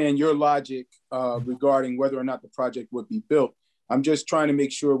I understand your logic regarding whether or not the project would be built. I'm just trying to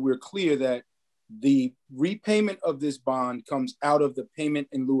make sure we're clear that the repayment of this bond comes out of the payment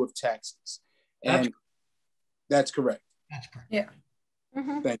in lieu of taxes. And that's correct. That's correct. Yeah.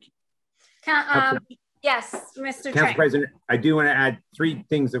 Mm-hmm. Thank you. Yes, Mr. Council Trank. President, I do want to add 3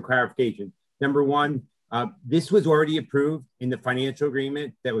 things of clarification. Number 1, this was already approved in the financial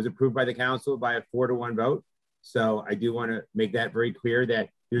agreement that was approved by the council by a 4-to-1 vote. So I do want to make that very clear that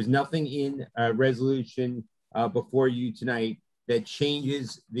there's nothing in a resolution before you tonight that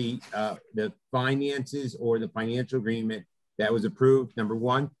changes the finances or the financial agreement that was approved, number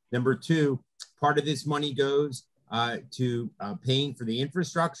 1. Number 2, part of this money goes to paying for the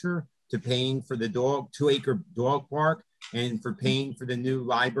infrastructure, to paying for the 2-acre dog park, and for paying for the new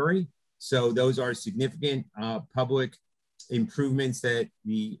library. So those are significant public improvements that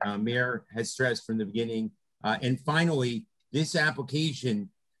the mayor has stressed from the beginning. And finally, this application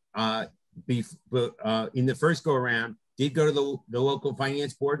in the first go around did go to the local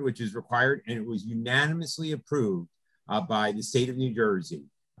finance board, which is required, and it was unanimously approved by the state of New Jersey.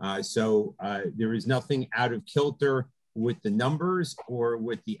 So there is nothing out of kilter with the numbers or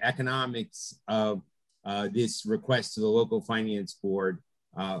with the economics of this request to the local finance board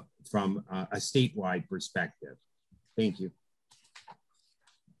from a statewide perspective. Thank you.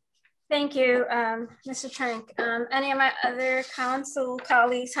 Thank you, Mr. Trank. Any of my other council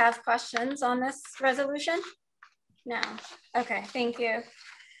colleagues have questions on this resolution? No. Okay, thank you.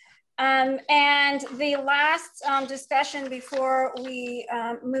 And the last discussion before we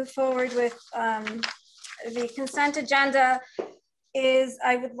move forward with the consent agenda is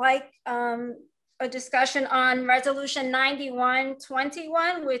I would like a discussion on Resolution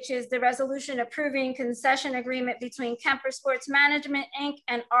 9121, which is the resolution approving concession agreement between Kemper Sports Management, Inc.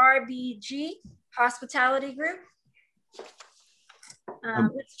 and RBG Hospitality Group.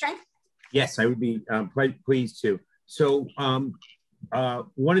 Mr. Trank? Yes, I would be pleased to. So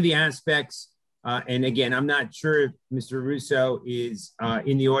one of the aspects, and again, I'm not sure if Mr. Russo is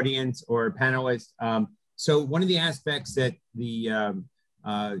in the audience or a panelist. So one of the aspects that the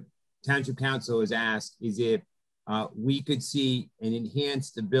Township Council has asked is if we could see an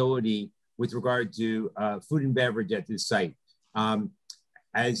enhanced ability with regard to food and beverage at this site.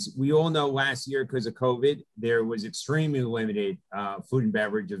 As we all know, last year, because of COVID, there was extremely limited food and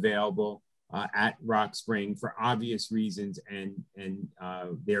beverage available at Rock Spring for obvious reasons, and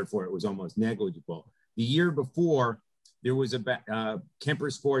therefore it was almost negligible. The year before, there was a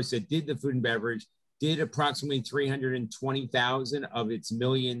Kemper Sports that did the food and beverage, did approximately 320,000 of its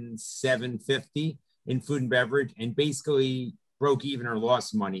 $1,750,000 in food and beverage, and basically broke even or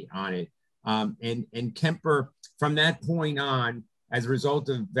lost money on it. And Kemper, from that point on, as a result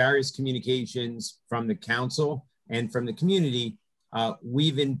of various communications from the council and from the community,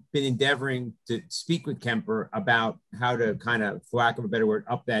 we've been endeavoring to speak with Kemper about how to kind of, for lack of a better word,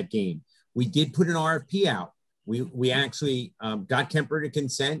 up that game. We did put an RFP out. We actually got Kemper to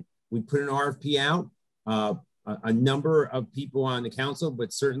consent. We put an RFP out. A number of people on the council,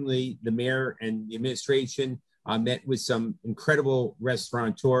 but certainly the mayor and the administration met with some incredible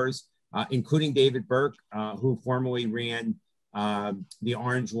restaurateurs, including David Burke, who formerly ran the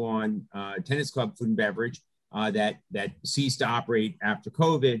Orange Lawn Tennis Club Food and Beverage that ceased to operate after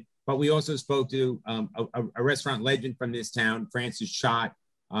COVID. But we also spoke to a restaurant legend from this town, Francis Schott,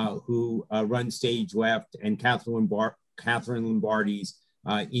 who runs Stage Left, and Catherine Lombardi's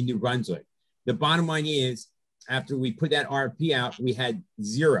in New Brunswick. The bottom line is, after we put that RFP out, we had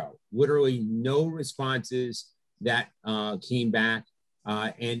zero, literally no responses that came back.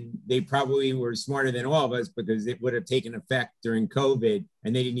 And they probably were smarter than all of us because it would have taken effect during COVID,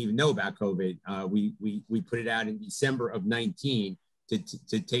 and they didn't even know about COVID. We put it out in December of 19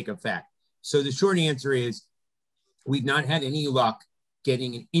 to take effect. So the short answer is we've not had any luck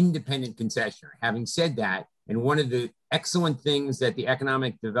getting an independent concessioner. Having said that, and one of the excellent things that the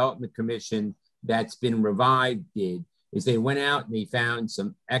Economic Development Commission that's been revived did is they went out and they found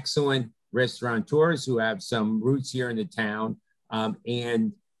some excellent restaurateurs who have some roots here in the town.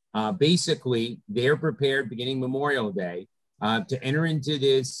 And basically, they're prepared beginning Memorial Day to enter into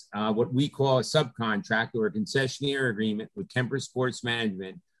this, what we call a subcontract or a concessionaire agreement with Kemper Sports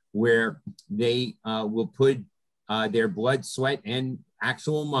Management, where they will put their blood, sweat, and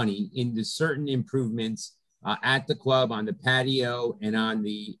actual money into certain improvements at the club, on the patio, and on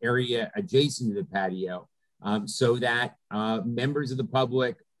the area adjacent to the patio, so that members of the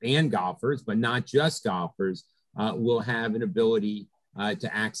public and golfers, but not just golfers, will have an ability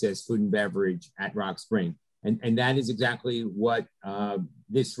to access food and beverage at Rock Spring. And that is exactly what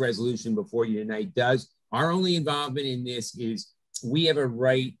this resolution before you tonight does. Our only involvement in this is we have a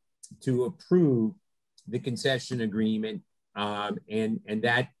right to approve the concession agreement, and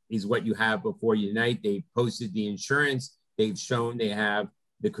that is what you have before you tonight. They've posted the insurance, they've shown they have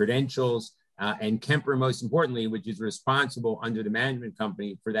the credentials, and Kemper, most importantly, which is responsible under the management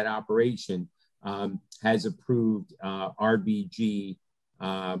company for that operation, has approved RBG.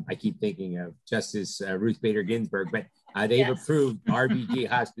 I keep thinking of Justice Ruth Bader Ginsburg, but they've approved RBG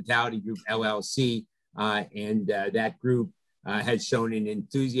Hospitality Group LLC, and that group has shown an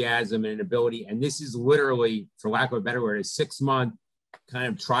enthusiasm and an ability. And this is literally, for lack of a better word, a 6-month kind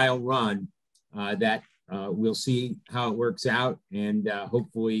of trial run that we'll see how it works out, and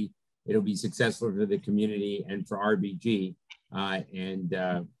hopefully it'll be successful for the community and for RBG.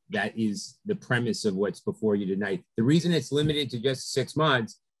 That is the premise of what's before you tonight. The reason it's limited to just 6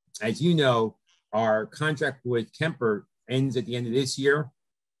 months, as you know, our contract with Kemper ends at the end of this year.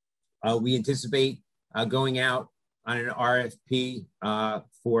 We anticipate going out on an RFP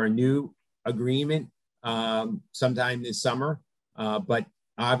for a new agreement sometime this summer. But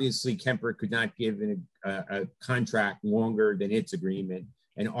obviously Kemper could not give a contract longer than its agreement,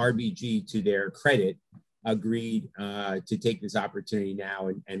 and RBG, to their credit, agreed to take this opportunity now,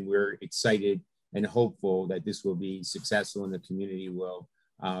 and we're excited and hopeful that this will be successful and the community will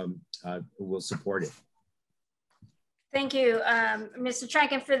support it. Thank you, Mr.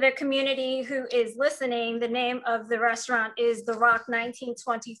 Trank. And for the community who is listening, the name of the restaurant is The Rock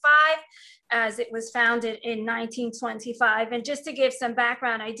 1925, as it was founded in 1925. And just to give some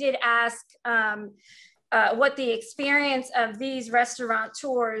background, I did ask what the experience of these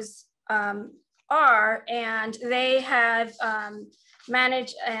restaurateurs are, and they have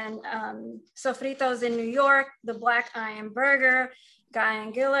managed Sofritos in New York, the Black Iron Burger, Guy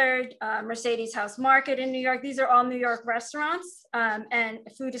and Gillard, Mercedes House Market in New York. These are all New York restaurants and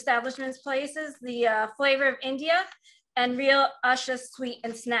food establishments, places, the Flavor of India, and Real Usha Sweet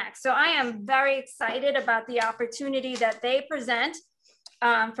and Snacks. So I am very excited about the opportunity that they present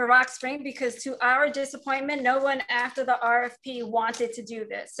for Rock Spring, because to our disappointment, no one after the RFP wanted to do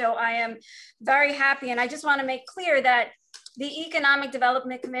this. So I am very happy. And I just want to make clear that the Economic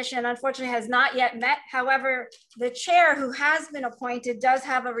Development Commission, unfortunately, has not yet met. However, the chair, who has been appointed, does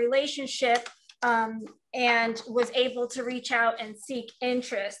have a relationship and was able to reach out and seek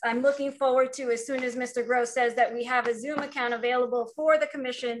interest. I'm looking forward to, as soon as Mr. Gross says that we have a Zoom account available for the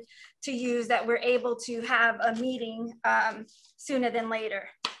commission to use, that we're able to have a meeting sooner than later.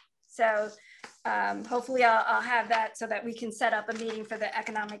 So hopefully I'll have that so that we can set up a meeting for the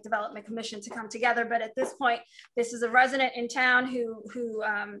Economic Development Commission to come together. But at this point, this is a resident in town who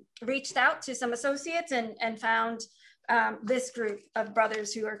reached out to some associates and found this group of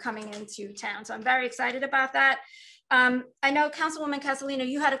brothers who are coming into town. So I'm very excited about that. I know Councilwoman Castellino,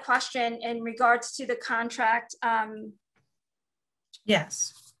 you had a question in regards to the contract.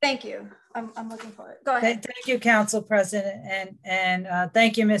 Yes. Thank you. I'm looking for it. Go ahead. Thank you, Council President, and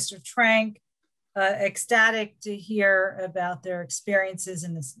thank you, Mr. Trank. Ecstatic to hear about their experiences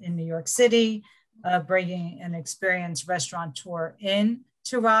in New York City. Bringing an experienced restaurateur in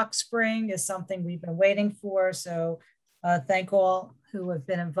to Rock Spring is something we've been waiting for. So thank all who have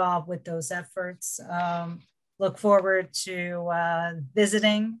been involved with those efforts. Look forward to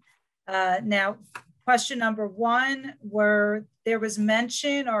visiting. Now, question number one, there was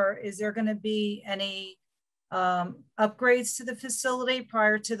mention, or is there going to be any upgrades to the facility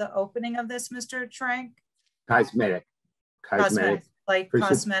prior to the opening of this, Mr. Trank? Cosmetic.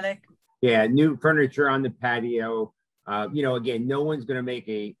 Cosmetic. Yeah, new furniture on the patio. You know, again, no one's going to make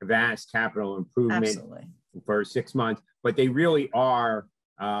a vast capital improvement for 6 months, but they really are.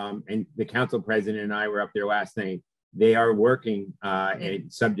 And the council president and I were up there last night. They are working,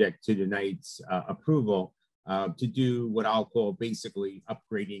 and subject to tonight's approval, to do what I'll call basically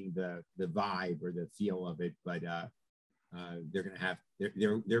upgrading the vibe or the feel of it. But they're going to have,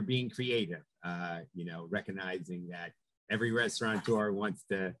 they're being creative, you know, recognizing that every restaurateur wants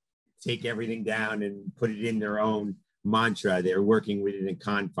to take everything down and put it in their own mantra. They're working within the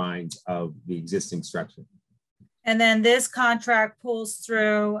confines of the existing structure. And then this contract pulls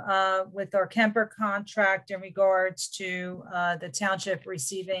through with our Kemper contract in regards to the township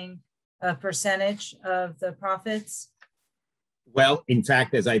receiving a percentage of the profits? Well, in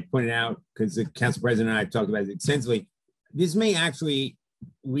fact, as I pointed out, because the council president and I have talked about it extensively, this may actually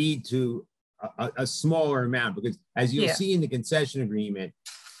lead to a smaller amount, because as you'll see in the concession agreement,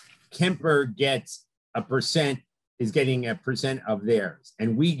 Kemper gets a percent, is getting a percent of theirs,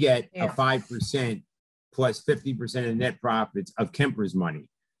 and we get a 5% plus 50% of net profits of Kemper's money.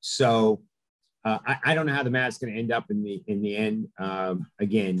 So I don't know how the math's going to end up in the end.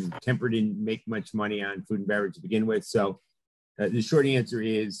 Again, Kemper didn't make much money on food and beverage to begin with, so the short answer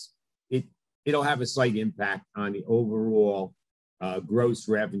is it'll have a slight impact on the overall gross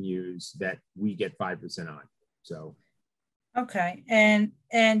revenues that we get 5% on. So, okay, and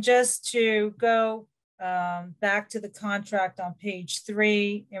just to go back to the contract on page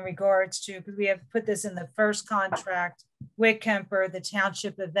 3 in regards to, because we have put this in the first contract with Kemper, the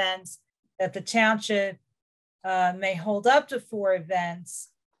township events, that the township may hold up to 4 events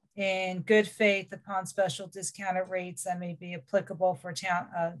in good faith upon special discounted rates that may be applicable for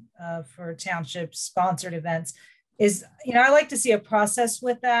township sponsored events. Is, you know, I like to see a process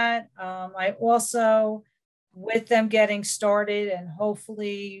with that. I also, with them getting started and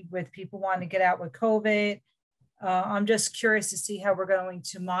hopefully with people wanting to get out with COVID, I'm just curious to see how we're going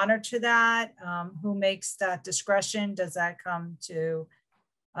to monitor that. Who makes that discretion? Does that come to,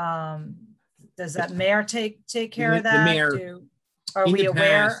 does that mayor take care of that? The mayor, are we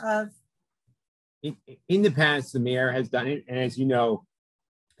aware of? In the past, the mayor has done it. And as you know,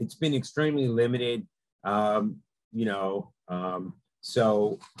 it's been extremely limited. You know,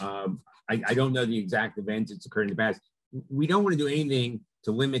 so I don't know the exact events that's occurred in the past. We don't want to do anything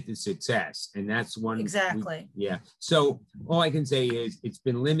to limit the success. And that's one. Exactly. Yeah. So all I can say is it's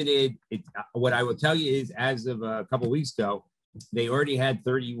been limited. What I will tell you is, as of a couple of weeks ago, they already had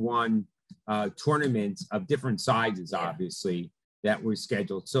 31 tournaments of different sizes, obviously, that were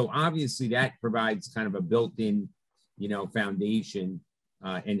scheduled. So obviously that provides kind of a built-in, you know, foundation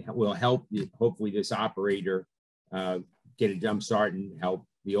and will help hopefully this operator get a jump start and help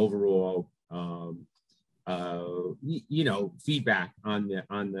the overall, you know, feedback on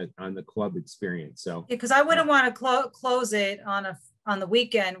the club experience. So because I wouldn't want to close it on the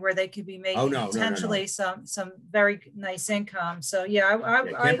weekend where they could be making potentially some very nice income. So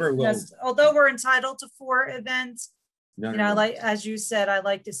although we're entitled to 4 events, like as you said, I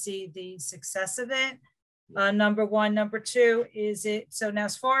like to see the success of it. Number 1. Number 2 is so now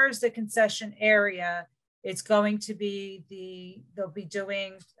as far as the concession area, it's going to be they'll be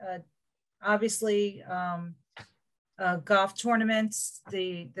doing obviously golf tournaments,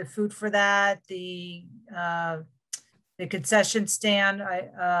 the food for that, the concession stand,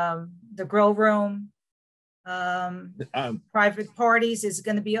 the grill room, private parties. Is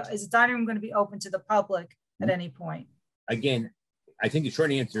the dining room going to be open to the public at any point? Again, I think the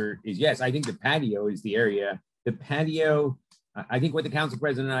short answer is yes. I think the patio is the area. The patio, I think what the council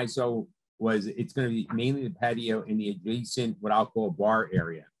president and I saw was it's going to be mainly the patio in the adjacent, what I'll call bar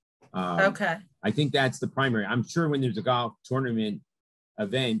area. Okay. I think that's the primary. I'm sure when there's a golf tournament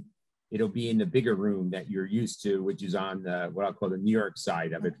event, it'll be in the bigger room that you're used to, which is on the, what I'll call the New York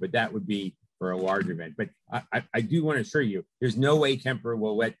side of it, but that would be for a large event. But I do want to assure you, there's no way Kemper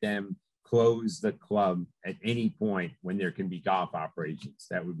will let them close the club at any point when there can be golf operations.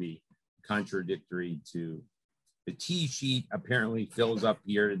 That would be contradictory to the tee sheet. Apparently fills up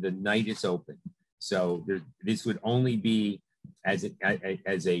here the night it's open. So this would only be as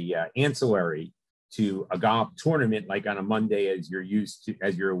a ancillary to a golf tournament, like on a Monday, as you're used to,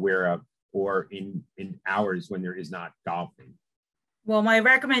 as you're aware of, or in hours when there is not golfing. Well, my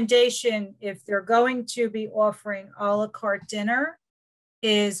recommendation, if they're going to be offering a la carte dinner,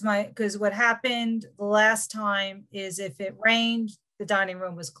 is because what happened the last time is if it rained, the dining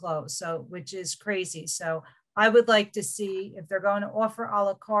room was closed, so which is crazy. So I would like to see if they're going to offer a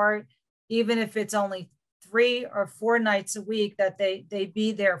la carte, even if it's only 3 or 4 nights a week, that they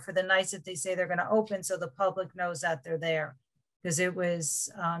be there for the nights that they say they're going to open, so the public knows that they're there. Because it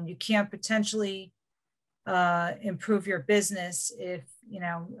was, you can't potentially improve your business if, you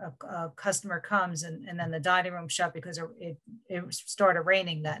know, a customer comes and then the dining room shut because it started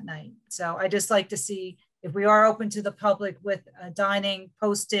raining that night. So I just like to see if we are open to the public with dining,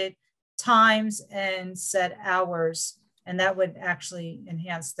 posted times and set hours, and that would actually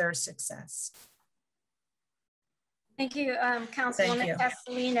enhance their success. Thank you, Councilwoman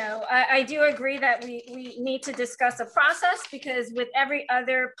Castellino. I do agree that we need to discuss a process, because with every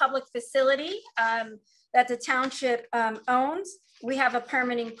other public facility that the township owns, we have a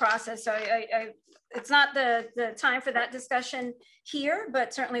permitting process. So it's not the time for that discussion here,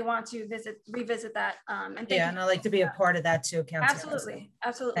 but certainly want to revisit that. And I'd like to be a part of that too, Council. Absolutely,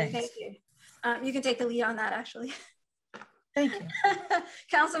 absolutely. Thanks. Thank you. You can take the lead on that, actually. Thank you.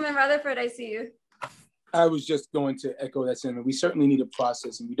 Councilman Rutherford, I see you. I was just going to echo that sentiment. We certainly need a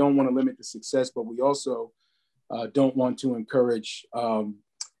process, and we don't want to limit the success, but we also don't want to encourage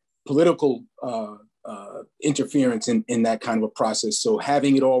political interference in that kind of a process. So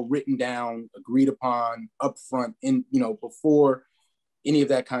having it all written down, agreed upon, upfront, before any of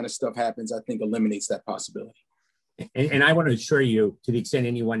that kind of stuff happens, I think eliminates that possibility. And I want to assure you, to the extent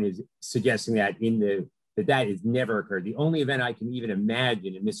anyone is suggesting that that has never occurred. The only event I can even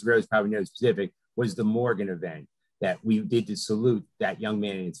imagine, and Mr. Rose probably knows specific, was the Morgan event that we did to salute that young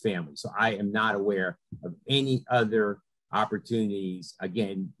man and his family. So I am not aware of any other opportunities.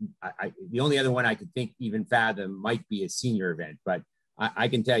 Again, the only other one I could think even fathom might be a senior event, but I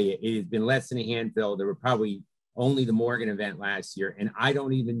can tell you it has been less than a handful. There were probably only the Morgan event last year, and I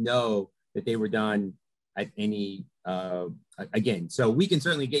don't even know that they were done at any, again, so we can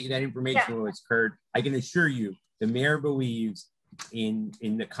certainly get you that information when it's occurred. I can assure you the mayor believes in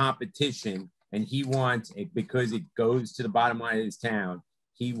the competition, and he wants it because it goes to the bottom line of his town.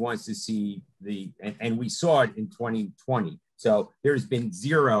 He wants to see and we saw it in 2020. So there's been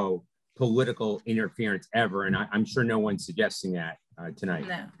zero political interference ever. And I'm sure no one's suggesting that tonight.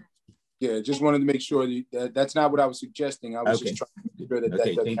 No. Yeah, just wanted to make sure that that's not what I was suggesting. I was just trying to make sure that that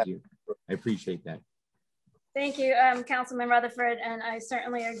doesn't thank you. I appreciate that. Thank you, Councilman Rutherford, and I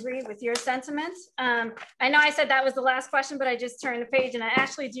certainly agree with your sentiments. I know I said that was the last question, but I just turned the page and I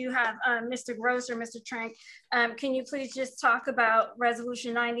actually do have Mr. Gross or Mr. Trank. Can you please just talk about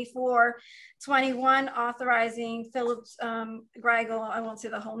Resolution 9421, authorizing Phillips Greigel, I won't say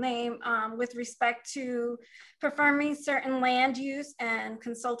the whole name, with respect to performing certain land use and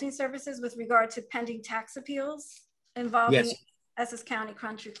consulting services with regard to pending tax appeals involving Essex County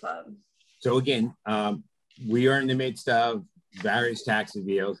Country Club. So again, we are in the midst of various tax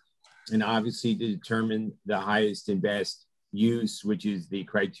appeals, and obviously to determine the highest and best use, which is the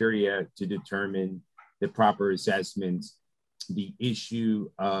criteria to determine the proper assessments, the issue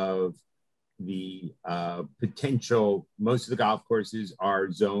of the potential, most of the golf courses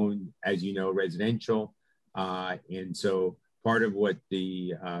are zoned, as you know, residential. And so part of what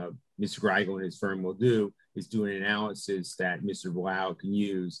the Mr. Greigel and his firm will do is do an analysis that Mr. Blau can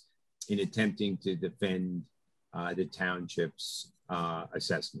use in attempting to defend the township's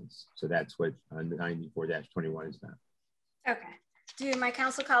assessments. So that's what 94-21 is about. Okay. Do my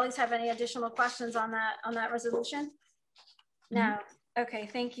council colleagues have any additional questions on that resolution? No. Okay,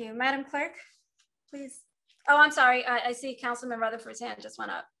 thank you. Madam Clerk, please. Oh, I'm sorry. I see Councilman Rutherford's hand just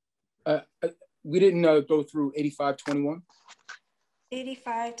went up. We didn't go through 8521.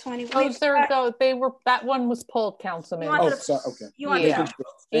 8521. They were, that one was pulled, Councilman. Oh, sorry. Okay. Yeah.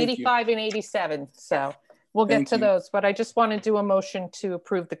 85 and 87. So we'll get to those, but I just want to do a motion to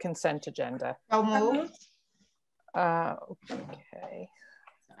approve the consent agenda. So moved. Okay.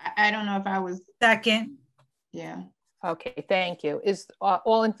 I don't know if I was second. Yeah. Okay, thank you. Is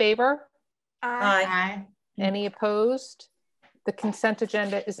all in favor? Aye. Any opposed? The consent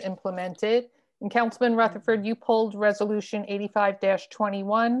agenda is implemented. And Councilman Rutherford, you pulled resolution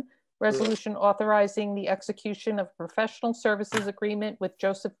 85-21, resolution authorizing the execution of a professional services agreement with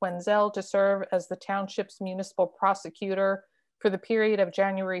Joseph Wenzel to serve as the township's municipal prosecutor for the period of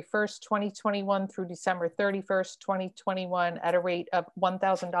January 1st, 2021 through December 31st, 2021 at a rate of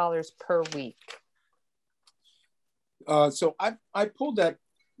 $1,000 per week. So I pulled that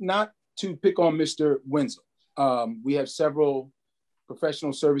not to pick on Mr. Wenzel. We have several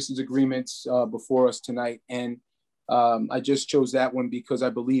professional services agreements before us tonight, and I just chose that one because I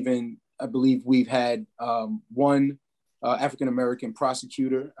believe we've had one African-American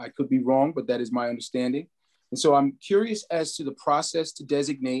prosecutor. I could be wrong, but that is my understanding. And so I'm curious as to the process to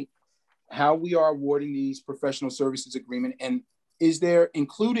designate how we are awarding these professional services agreement, and is there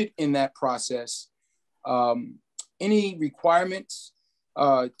included in that process any requirements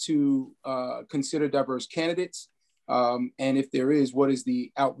to consider diverse candidates? And if there is, what is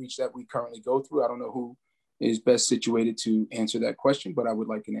the outreach that we currently go through? I don't know who is best situated to answer that question, but I would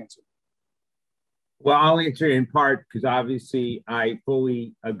like an answer. Well, I'll answer it in part because obviously I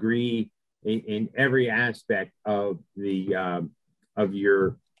fully agree in every aspect of the of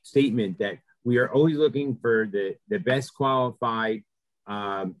your statement that we are always looking for the best qualified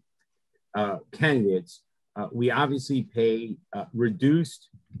candidates. We obviously pay reduced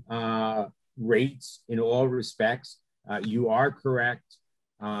rates in all respects. You are correct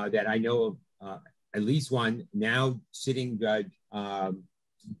that I know of at least one now sitting judge,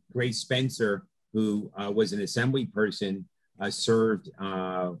 Grace Spencer, who was an assembly person, served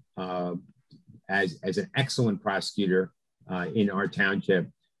as an excellent prosecutor in our township.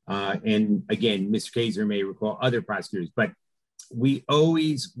 And again, Mr. Kaiser may recall other prosecutors, but we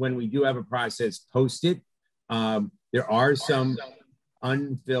always, when we do have a process, post it. There are some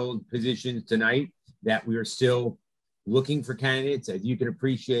unfilled positions tonight that we are still looking for candidates. As you can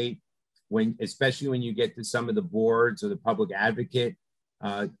appreciate, especially when you get to some of the boards or the public advocate,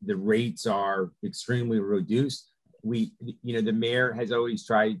 the rates are extremely reduced. The mayor has always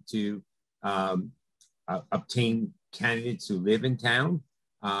tried to obtain candidates who live in town.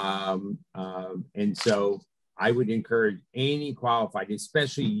 And so I would encourage any qualified,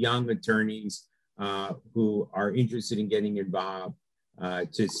 especially young attorneys who are interested in getting involved,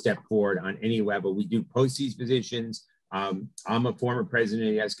 to step forward on any level. We do post these positions. I'm a former president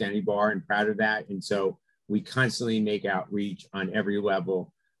of the Essex County Bar and proud of that. And so we constantly make outreach on every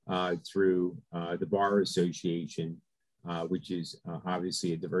level through the Bar Association, which is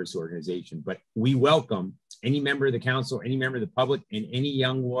obviously a diverse organization. But we welcome any member of the council, any member of the public, and any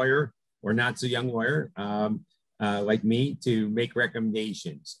young lawyer or not so young lawyer like me to make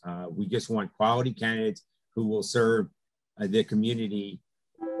recommendations. We just want quality candidates who will serve the community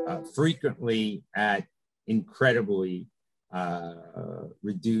frequently at incredibly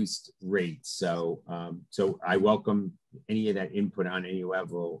reduced rates. So I welcome any of that input on any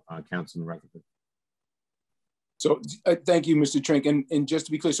level, Councilman Rutherford. So thank you, Mr. Trink. And just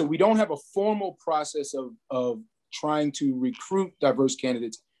to be clear, so we don't have a formal process of trying to recruit diverse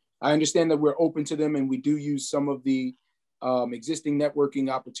candidates. I understand that we're open to them and we do use some of the existing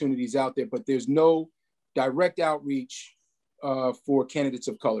networking opportunities out there, but there's no direct outreach for candidates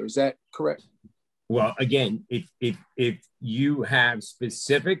of color. Is that correct? Well, again, if you have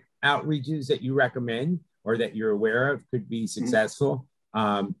specific outreaches that you recommend or that you're aware of could be successful,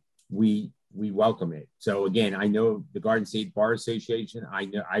 we welcome it. So again, I know the Garden State Bar Association.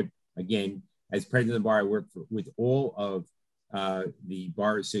 Again, as president of the bar, I work with all of the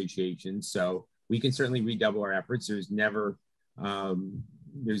bar associations. So we can certainly redouble our efforts. There's never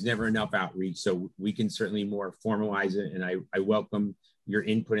enough outreach. So we can certainly more formalize it. And I welcome your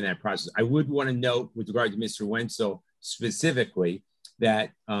input in that process. I would want to note with regard to Mr. Wenzel specifically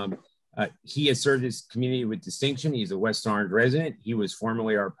that he has served his community with distinction. He's a West Orange resident. He was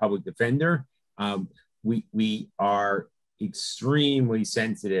formerly our public defender. We are extremely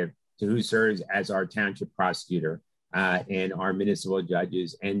sensitive to who serves as our township prosecutor and our municipal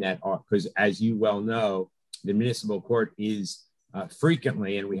judges, and that because as you well know, the municipal court is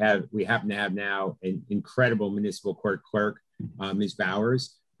frequently, and we happen to have now an incredible municipal court clerk, Ms.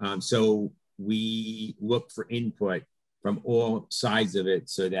 Bowers. So we look for input from all sides of it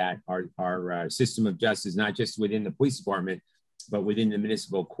so that our system of justice, not just within the police department, but within the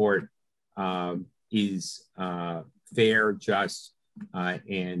municipal court is fair, just,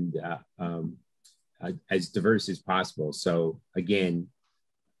 and as diverse as possible. So again,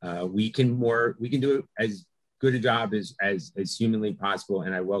 we can do as good a job as humanly possible,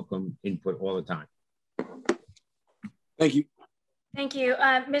 and I welcome input all the time. Thank you. Thank you.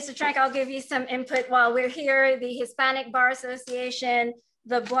 Mr. Trank, I'll give you some input while we're here. The Hispanic Bar Association,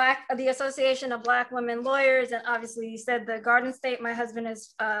 the Association of Black Women Lawyers, and obviously you said the Garden State. My husband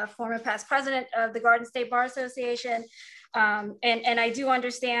is former past president of the Garden State Bar Association. And I do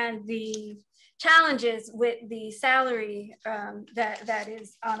understand the challenges with the salary that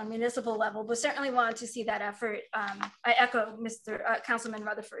is on a municipal level, but certainly want to see that effort. I echo Councilman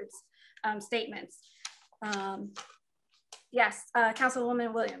Rutherford's statements. Yes,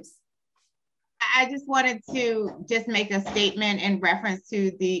 Councilwoman Williams. I just wanted to make a statement in reference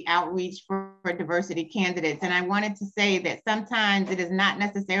to the outreach for diversity candidates. And I wanted to say that sometimes it is not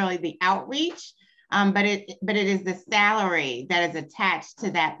necessarily the outreach, but it is the salary that is attached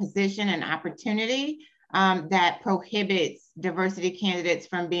to that position and opportunity that prohibits diversity candidates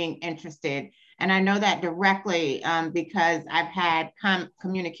from being interested. And I know that directly because I've had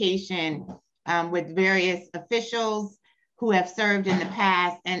communication with various officials who have served in the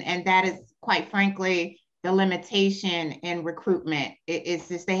past, and that is quite frankly the limitation in recruitment. It's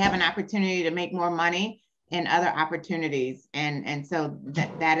just they have an opportunity to make more money in other opportunities, and so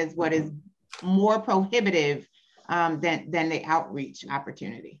that is what is more prohibitive than the outreach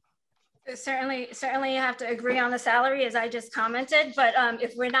opportunity. Certainly you have to agree on the salary, as I just commented, but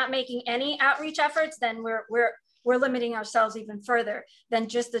if we're not making any outreach efforts, then we're limiting ourselves even further than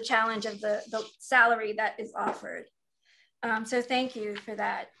just the challenge of the salary that is offered. So thank you for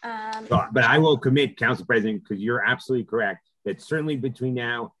that. But I will commit, Council President, because you're absolutely correct, that certainly between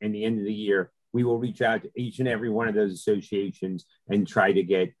now and the end of the year, we will reach out to each and every one of those associations and try to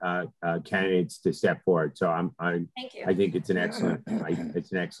get candidates to step forward. So I think it's an excellent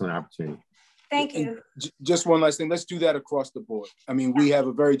opportunity. Thank you. Just one last thing. Let's do that across the board. I mean, we have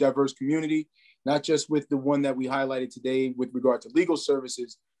a very diverse community, not just with the one that we highlighted today with regard to legal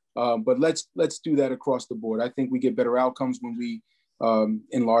services, but let's do that across the board. I think we get better outcomes when we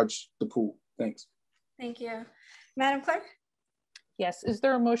enlarge the pool. Thanks. Thank you. Madam Clerk? Yes. Is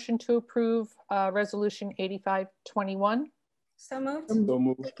there a motion to approve Resolution 8521? So moved. So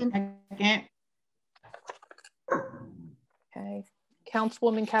moved. Second. Okay.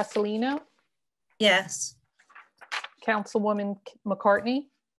 Councilwoman Castellino? Yes. Councilwoman McCartney?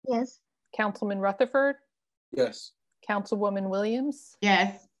 Yes. Councilman Rutherford? Yes. Councilwoman Williams?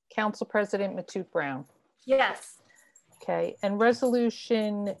 Yes. Council President Matute Brown? Yes. Okay, and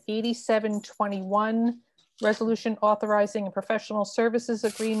Resolution 8721, resolution authorizing a professional services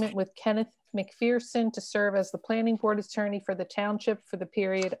agreement with Kenneth McPherson to serve as the planning board attorney for the township for the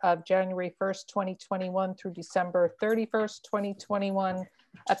period of January 1st, 2021 through December 31st, 2021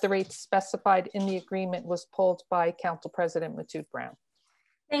 at the rates specified in the agreement, was pulled by Council President Matute Brown.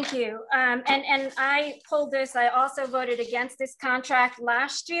 Thank you. And I pulled this. I also voted against this contract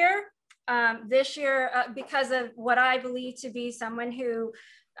last year. This year, because of what I believe to be someone who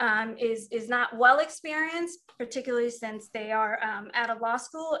is not well experienced, particularly since they are out of law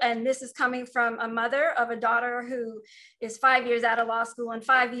school. And this is coming from a mother of a daughter who is 5 years out of law school, and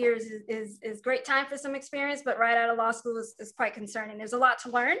 5 years is great time for some experience, but right out of law school is quite concerning. There's a lot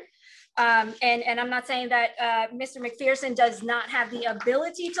to learn. And I'm not saying that Mr. McPherson does not have the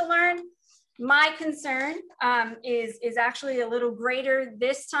ability to learn. My concern is actually a little greater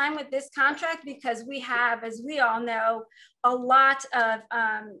this time with this contract, because we have, as we all know, a lot of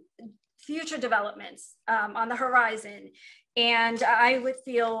future developments on the horizon. And I would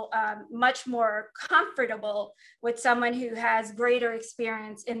feel much more comfortable with someone who has greater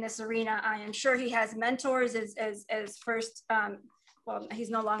experience in this arena. I am sure he has mentors as first, well, he's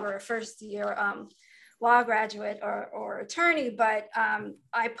no longer a first year law graduate or attorney, but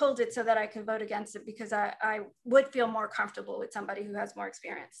I pulled it so that I could vote against it because I would feel more comfortable with somebody who has more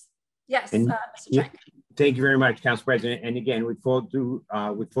experience. Yes, Mr. Trank. Thank you very much, Council President. And again, with full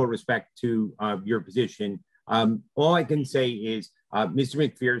respect to your position, all I can say is Mr.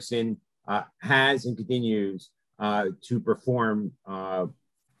 McPherson has and continues to perform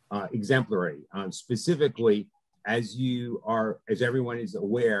exemplary. Specifically, as everyone is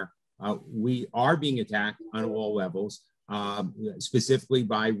aware, we are being attacked on all levels, specifically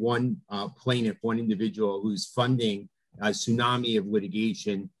by one plaintiff, one individual who's funding a tsunami of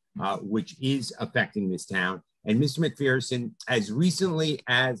litigation, which is affecting this town. And Mr. McPherson, as recently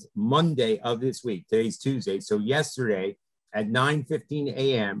as Monday of this week, today's Tuesday, so yesterday at 9:15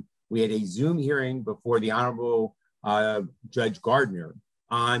 a.m., we had a Zoom hearing before the Honorable Judge Gardner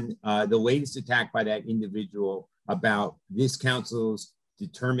on the latest attack by that individual about this council's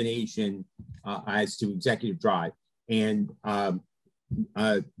determination as to executive drive. And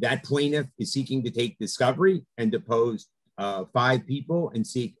that plaintiff is seeking to take discovery and depose 5 people and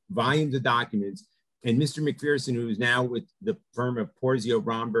seek volumes of documents. And Mr. McPherson, who is now with the firm of Porzio,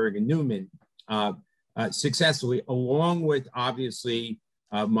 Bromberg, and Newman, successfully, along with obviously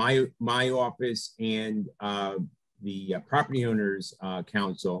my office and the Property Owners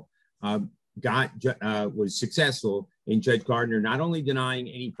Council, was successful in Judge Gardner not only denying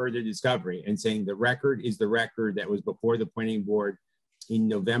any further discovery and saying the record is the record that was before the planning board in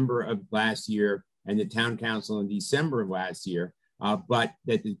November of last year and the town council in December of last year, but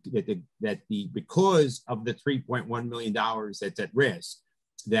that because of the $3.1 million that's at risk,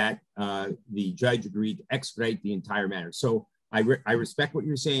 that the judge agreed to expedite the entire matter. So I respect what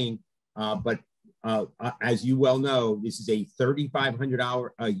you're saying, but as you well know, this is a $3,500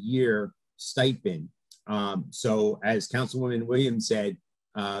 a year stipend. So as Councilwoman Williams said,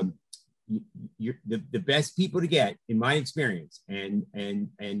 you're the best people to get, in my experience, and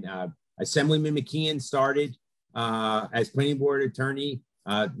Assemblyman McKeon started as planning board attorney.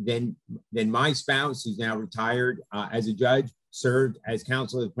 Then my spouse, who's now retired as a judge, served as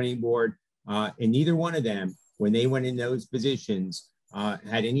counsel of the planning board. And neither one of them, when they went in those positions,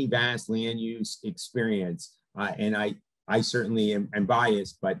 had any vast land use experience. And I certainly am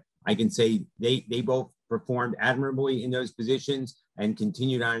biased, but I can say they both performed admirably in those positions and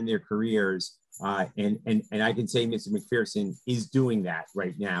continued on in their careers. And I can say Mr. McPherson is doing that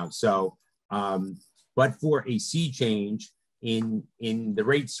right now. So, but for a sea change in the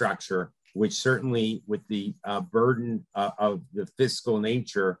rate structure, which certainly with the burden of the fiscal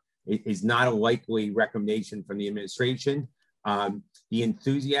nature is not a likely recommendation from the administration. The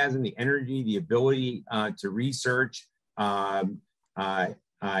enthusiasm, the energy, the ability to research and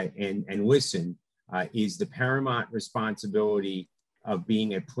listen is the paramount responsibility of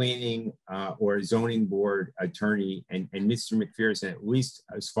being a planning or a zoning board attorney, and Mr. McPherson, at least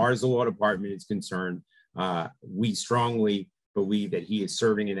as far as the law department is concerned, we strongly believe that he is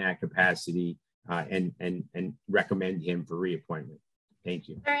serving in that capacity and recommend him for reappointment. Thank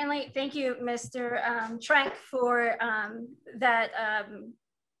you. Certainly. Thank you, Mr. Trank, for that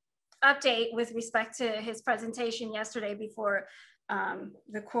update with respect to his presentation yesterday before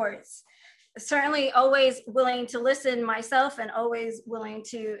the courts. Certainly always willing to listen myself and always willing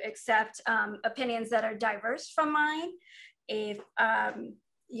to accept opinions that are diverse from mine. If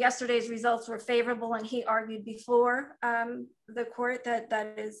yesterday's results were favorable and he argued before the court,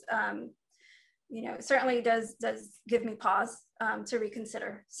 that is, you know, certainly does give me pause to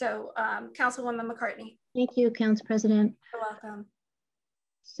reconsider. So Councilwoman McCartney. Thank you, Council President. You're welcome.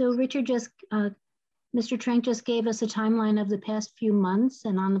 So Richard Mr. Trank just gave us a timeline of the past few months,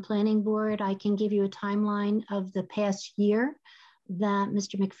 and on the planning board, I can give you a timeline of the past year that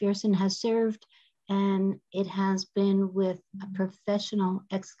Mr. McPherson has served, and it has been with a professional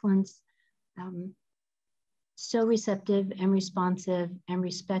excellence, so receptive and responsive and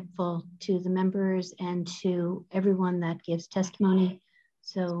respectful to the members and to everyone that gives testimony.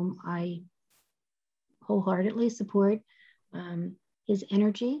 So I wholeheartedly support his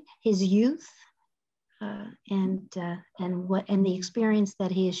energy, his youth, and the experience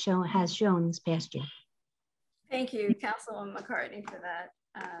that he has shown this past year. Thank you, Councilwoman McCartney, for that.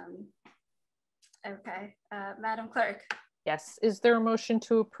 Okay, Madam Clerk. Yes. Is there a motion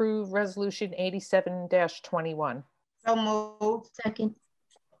to approve Resolution 87-21? So moved. Second.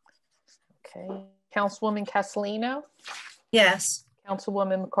 Okay. Councilwoman Castellino? Yes.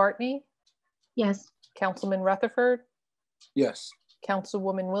 Councilwoman McCartney? Yes. Councilman Rutherford? Yes.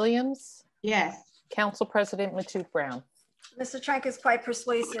 Councilwoman Williams? Yes. Council President Matute Brown? Mr. Trank is quite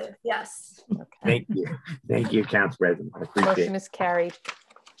persuasive. Yes. Okay. Thank you. Thank you, Council President. I appreciate Motion is carried.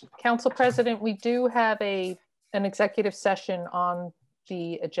 Council President, we do have an executive session on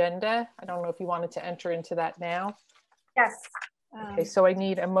the agenda. I don't know if you wanted to enter into that now. Yes. Okay, so I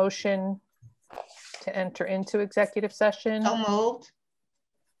need a motion to enter into executive session. So moved.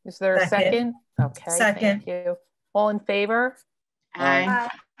 Is there a second? Okay, Second. thank you. All in favor? Aye.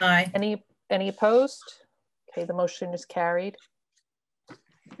 Aye. Any opposed? Okay, the motion is carried.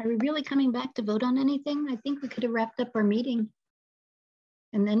 Are we really coming back to vote on anything? I think we could have wrapped up our meeting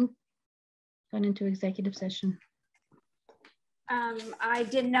and then gone into executive session. I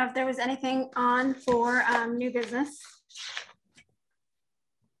didn't know if there was anything on for new business.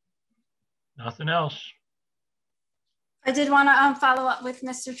 Nothing else. I did want to follow up with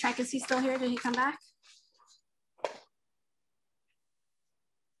Mr. Trank. Is he still here? Did he come back?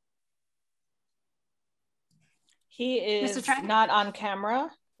 He is not on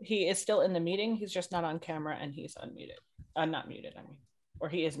camera. He is still in the meeting. He's just not on camera and he's unmuted. Not muted, I mean. Or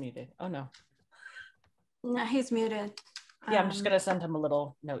he is muted. Oh no. No, he's muted. Yeah, I'm just gonna send him a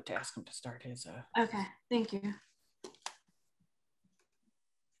little note to ask him to start his Okay, thank you.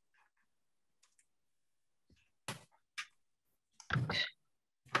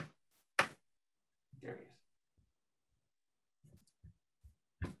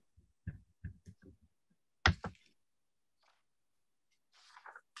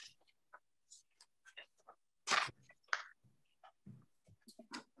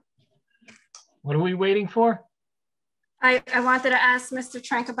 What are we waiting for? I wanted to ask Mr.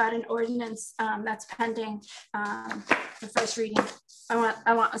 Trank about an ordinance that's pending the first reading. I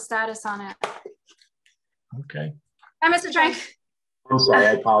want a status on it. Okay. Hi, Mr. Trank. I'm sorry,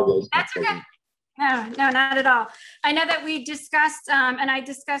 I apologize. That's okay. No, not at all. I know that we discussed, and I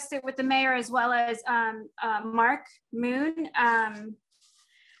discussed it with the mayor as well as Mark Moon.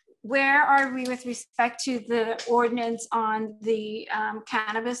 Where are we with respect to the ordinance on the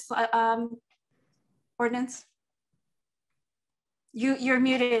cannabis ordinance? You're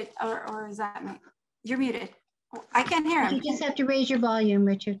muted, or is that me? You're muted. I can't hear him. You just have to raise your volume,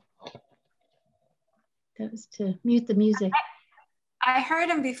 Richard. That was to mute the music. I heard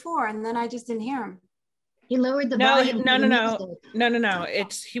him before, and then I just didn't hear him. He lowered the No, volume. no.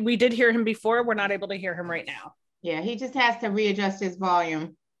 We did hear him before. We're not able to hear him right now. Yeah, he just has to readjust his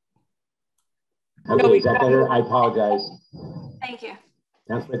volume. Okay, is that better? I apologize. Thank you.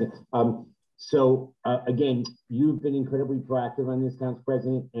 Council President. So again, you've been incredibly proactive on this, Council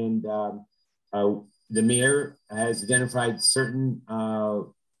President, and the mayor has identified certain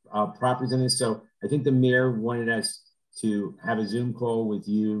properties on this. So I think the mayor wanted us to have a Zoom call with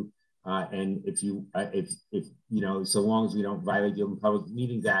you, and if you know, so long as we don't violate the Open Public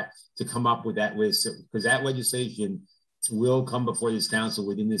Meetings Act, to come up with that list, because that legislation will come before this council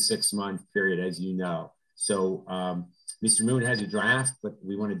within the 6-month period, as you know. So Mr. Moon has a draft, but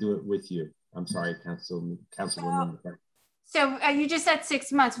we want to do it with you. I'm sorry, Councilwoman. So you just said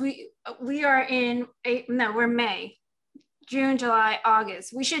 6 months. We are in we're May, June, July,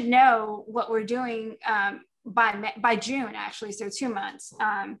 August. We should know what we're doing by June, actually. So 2 months.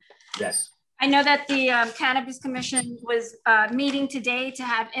 Yes. I know that the Cannabis Commission was meeting today to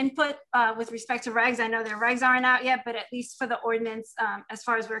have input with respect to regs. I know their regs aren't out yet, but at least for the ordinance, as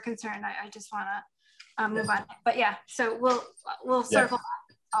far as we're concerned, I just want to move on. But yeah, so we'll circle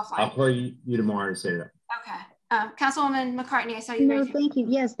back offline. I'll call you tomorrow and say that. Okay. Councilwoman McCartney, I saw you. No, thank you.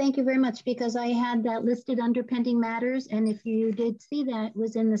 Yes, thank you very much, because I had that listed under pending matters. And if you did see that, it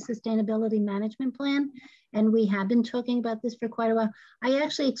was in the Sustainability Management Plan. And we have been talking about this for quite a while. I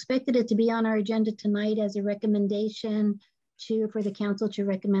actually expected it to be on our agenda tonight as a recommendation for the council to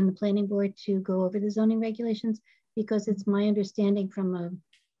recommend the planning board to go over the zoning regulations, because it's my understanding from a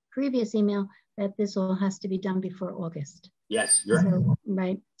previous email that this all has to be done before August. Yes, you're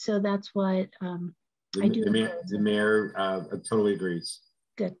right. So that's what the mayor totally agrees.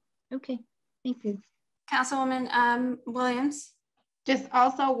 Good. Okay. Thank you. Councilwoman Williams. Just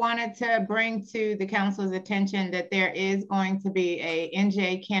also wanted to bring to the council's attention that there is going to be a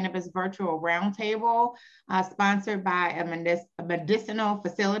NJ Cannabis virtual roundtable sponsored by a medicinal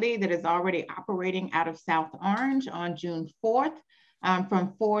facility that is already operating out of South Orange on June 4th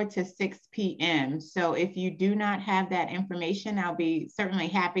from 4 to 6 p.m. So if you do not have that information, I'll be certainly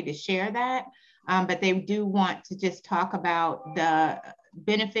happy to share that. But they do want to just talk about the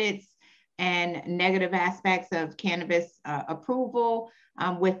benefits and negative aspects of cannabis approval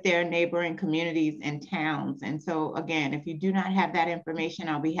with their neighboring communities and towns. And so again, if you do not have that information,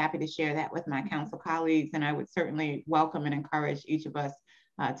 I'll be happy to share that with my council colleagues, and I would certainly welcome and encourage each of us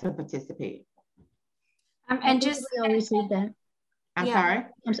to participate. And just we all received that. I'm sorry?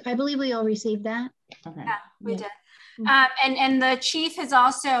 I believe we all received that. Okay. Yeah, we did. And the chief has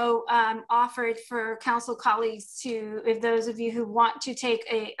also offered for council colleagues to, if those of you who want to take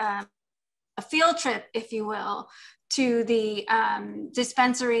a field trip, if you will, to the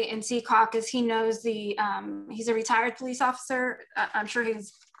dispensary in Secaucus. He knows he's a retired police officer. I'm sure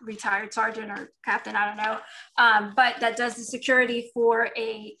he's retired sergeant or captain, I don't know. But that does the security for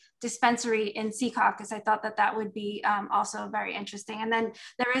a dispensary in Secaucus. I thought that would be also very interesting. And then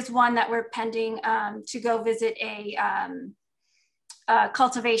there is one that we're pending to go visit a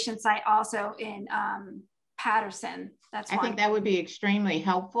cultivation site also in Patterson. I think that would be extremely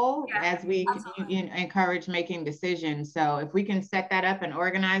helpful as we encourage making decisions. So if we can set that up and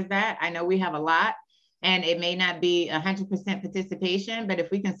organize that, I know we have a lot and it may not be 100% participation, but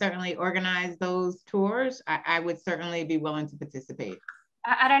if we can certainly organize those tours, I would certainly be willing to participate.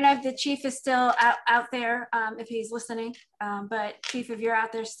 I don't know if the chief is still out there, if he's listening, but chief, if you're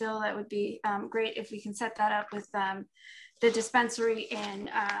out there still, that would be great if we can set that up with the dispensary in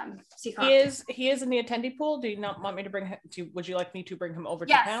Secaucus. He is in the attendee pool. Do you not want me to bring him would you like me to bring him over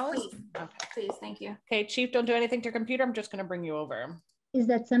to the panelists? Please. Okay. Please, thank you. Okay, chief, don't do anything to your computer. I'm just gonna bring you over. Is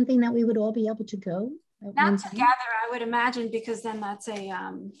that something that we would all be able to go? Not together, I would imagine, because then that's a,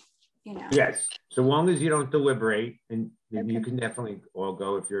 you know. Yes, so long as you don't deliberate, and you can definitely all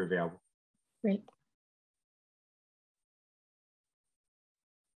go if you're available. Great.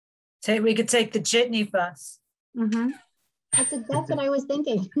 We could take the jitney bus. Mm-hmm. That's what I was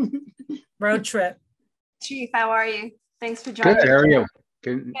thinking. Road trip. Chief, how are you? Thanks for joining. Good, how are you?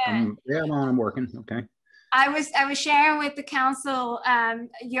 Yeah, I'm working, okay. I was sharing with the council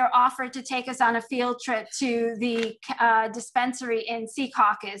your offer to take us on a field trip to the dispensary in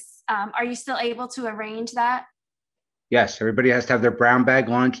Secaucus. Are you still able to arrange that? Yes, everybody has to have their brown bag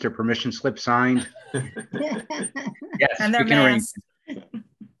lunch, their permission slip signed. Yes, and we can arrange it.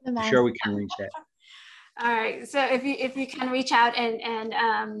 I'm sure we can arrange that. All right, so if you can reach out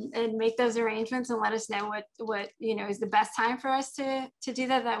and make those arrangements and let us know what you know is the best time for us to do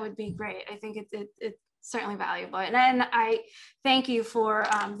that, that would be great. I think it's certainly valuable, and I thank you for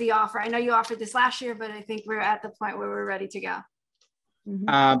the offer. I know you offered this last year, but I think we're at the point where we're ready to go.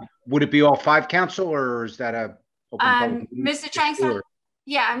 Mm-hmm. Would it be all 5 council, or is that a open Mr. Chang said,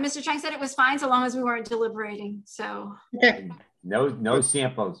 yeah, Mr. Chang said it was fine so long as we weren't deliberating. So no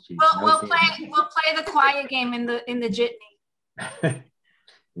samples, chief. We'll play the quiet game in the jitney.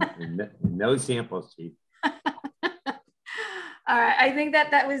 No samples, chief. All right, I think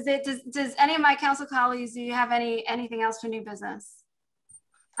that was it. Does any of my council colleagues, do you have anything else for new business?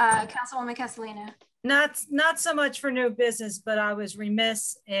 Councilwoman Castellino. Not so much for new business, but I was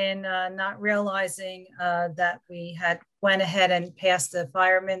remiss in not realizing that we had went ahead and passed the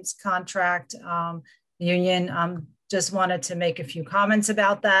fireman's contract union. Just wanted to make a few comments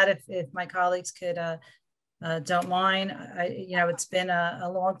about that if my colleagues could don't mind. It's been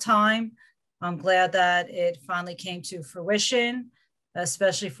a long time. I'm glad that it finally came to fruition,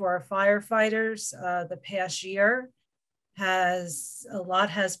 especially for our firefighters. The past year a lot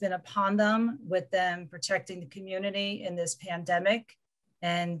has been upon them with them protecting the community in this pandemic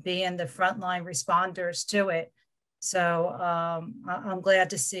and being the frontline responders to it. So I'm glad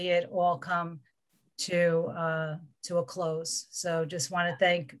to see it all come to a close. So just want to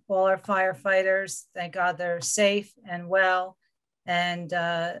thank all our firefighters. Thank God they're safe and well, and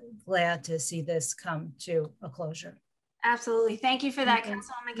glad to see this come to a closure. Absolutely. Thank you for that,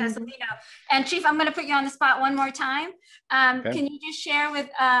 Councilwoman Castellino. And Chief, I'm going to put you on the spot one more time. Okay. Can you just share with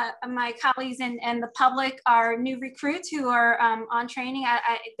my colleagues and the public our new recruits who are on training?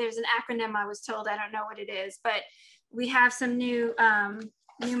 There's an acronym I was told. I don't know what it is, but we have some new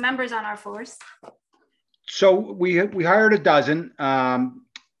members on our force. So we hired a dozen.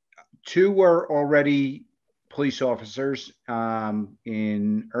 2 were already police officers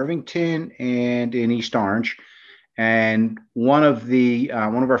in Irvington and in East Orange. And one of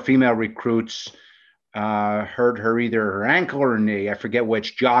our female recruits hurt her ankle or her knee, I forget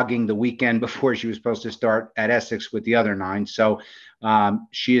which, jogging the weekend before she was supposed to start at Essex with the other 9. So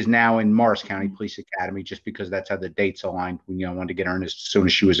she is now in Morris County Police Academy, just because that's how the dates aligned. We wanted to get her in as soon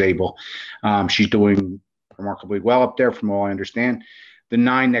as she was able. She's doing remarkably well up there, from all I understand. The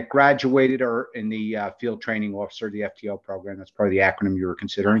 9 that graduated are in the field training officer, the FTO program. That's probably the acronym you were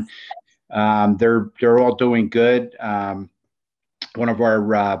considering. They're all doing good. One of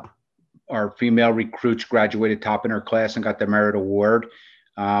our female recruits graduated top in her class and got the merit award.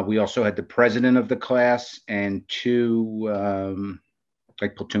 We also had the president of the class and 2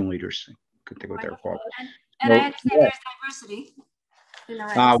 like platoon leaders. I couldn't think what they were called. And I understand there's diversity.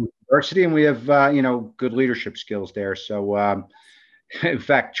 Diversity, and we have good leadership skills there. So in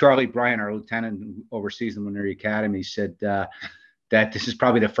fact, Charlie Bryan, our lieutenant who oversees the Military Academy, said that this is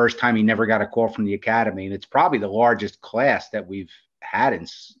probably the first time he never got a call from the academy, and it's probably the largest class that we've had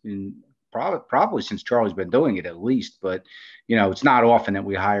in probably since Charlie's been doing it, at least. But it's not often that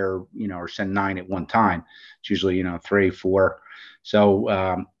we hire or send 9 at one time. It's usually 3, 4.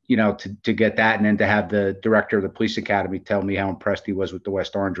 So to get that, and then to have the director of the police academy tell me how impressed he was with the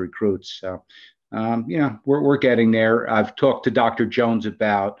West Orange recruits. So we're getting there. I've talked to Dr. Jones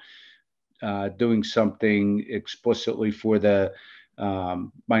about doing something explicitly for the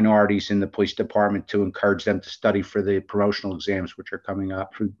minorities in the police department to encourage them to study for the promotional exams, which are coming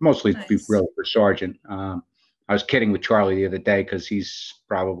up, mostly for sergeant. I was kidding with Charlie the other day because he's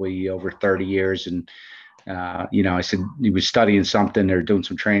probably over 30 years. And, I said he was studying something or doing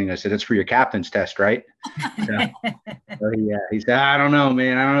some training. I said, that's for your captain's test, right? He said, I don't know,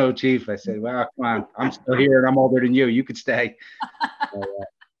 man. I don't know, Chief. I said, well, come on. I'm still here and I'm older than you. You could stay.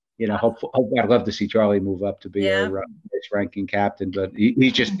 Hopefully, I'd love to see Charlie move up to be our ranking captain, but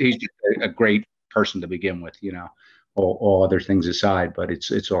he's just a great person to begin with, all other things aside, but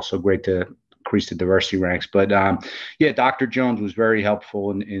it's also great to increase the diversity ranks. But Dr. Jones was very helpful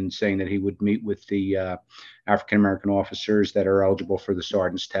in saying that he would meet with the African-American officers that are eligible for the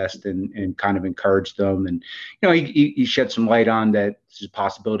sergeant's test and kind of encourage them. And, he shed some light on that there's a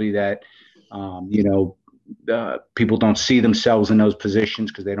possibility that, people don't see themselves in those positions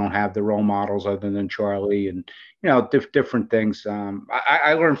because they don't have the role models other than Charlie, and different things.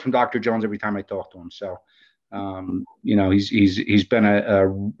 I learn from Dr. Jones every time I talk to him. So he's been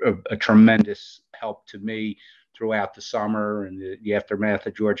a tremendous help to me throughout the summer and the aftermath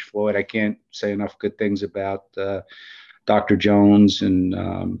of George Floyd. I can't say enough good things about Dr. Jones and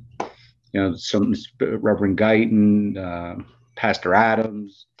some Reverend Guyton, Pastor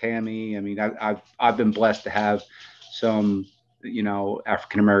Adams, Tammy. I mean, I've been blessed to have some,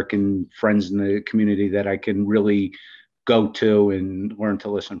 African-American friends in the community that I can really go to and learn to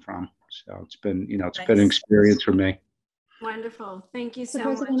listen from. So it's been, it's been an experience for me. Wonderful. Thank you Mr. so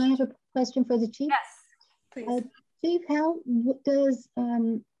President, much. I have a question for the Chief. Yes, please. Chief, how does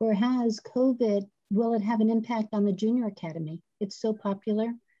or has COVID, will it have an impact on the Junior Academy? It's so popular.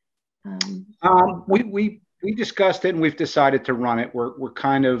 We discussed it and we've decided to run it. We're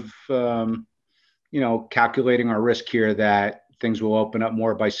kind of, calculating our risk here that things will open up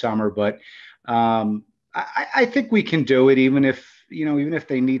more by summer, but I think we can do it even if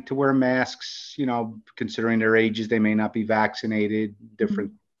they need to wear masks, considering their ages, they may not be vaccinated,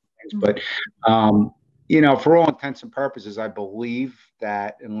 different things. But, for all intents and purposes, I believe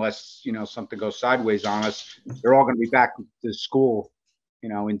that unless, something goes sideways on us, they're all going to be back to school,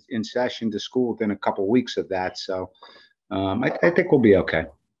 in session to school within a couple of weeks of that. So I think we'll be okay.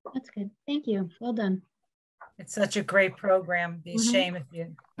 That's good. Thank you. Well done. It's such a great program. Be a shame if you're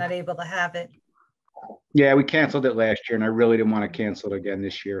not able to have it. Yeah, we canceled it last year, and I really didn't want to cancel it again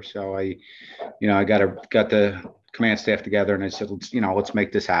this year. So I got the command staff together, and I said, let's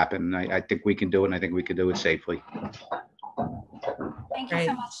make this happen. I think we can do it, and I think we can do it safely. Thank you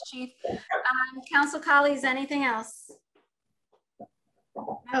so much, Chief. Council colleagues, anything else?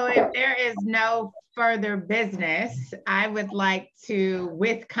 So if there is no further business, I would like to,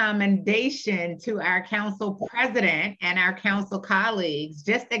 with commendation to our council president and our council colleagues,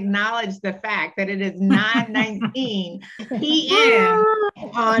 just acknowledge the fact that it is 9:19 p.m.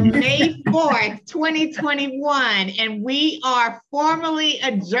 on May 4th, 2021, and we are formally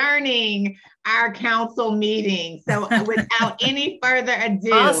adjourning our council meeting. So without any further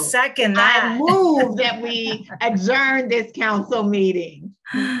ado, I'll second that. I move that we adjourn this council meeting.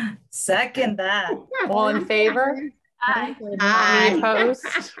 Second that. All in favor? Aye. Any opposed?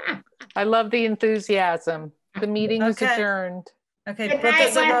 I love the enthusiasm. The meeting is adjourned. Okay, good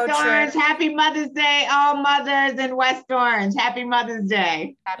night, West Orange. Happy Mother's Day, all mothers in West Orange. Happy Mother's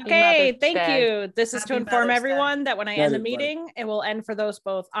Day. Okay, thank you. This is to inform everyone that when I end the meeting, it will end for those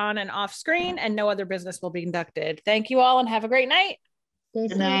both on and off screen, and no other business will be conducted. Thank you all and have a great night.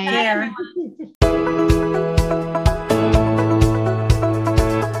 Good night.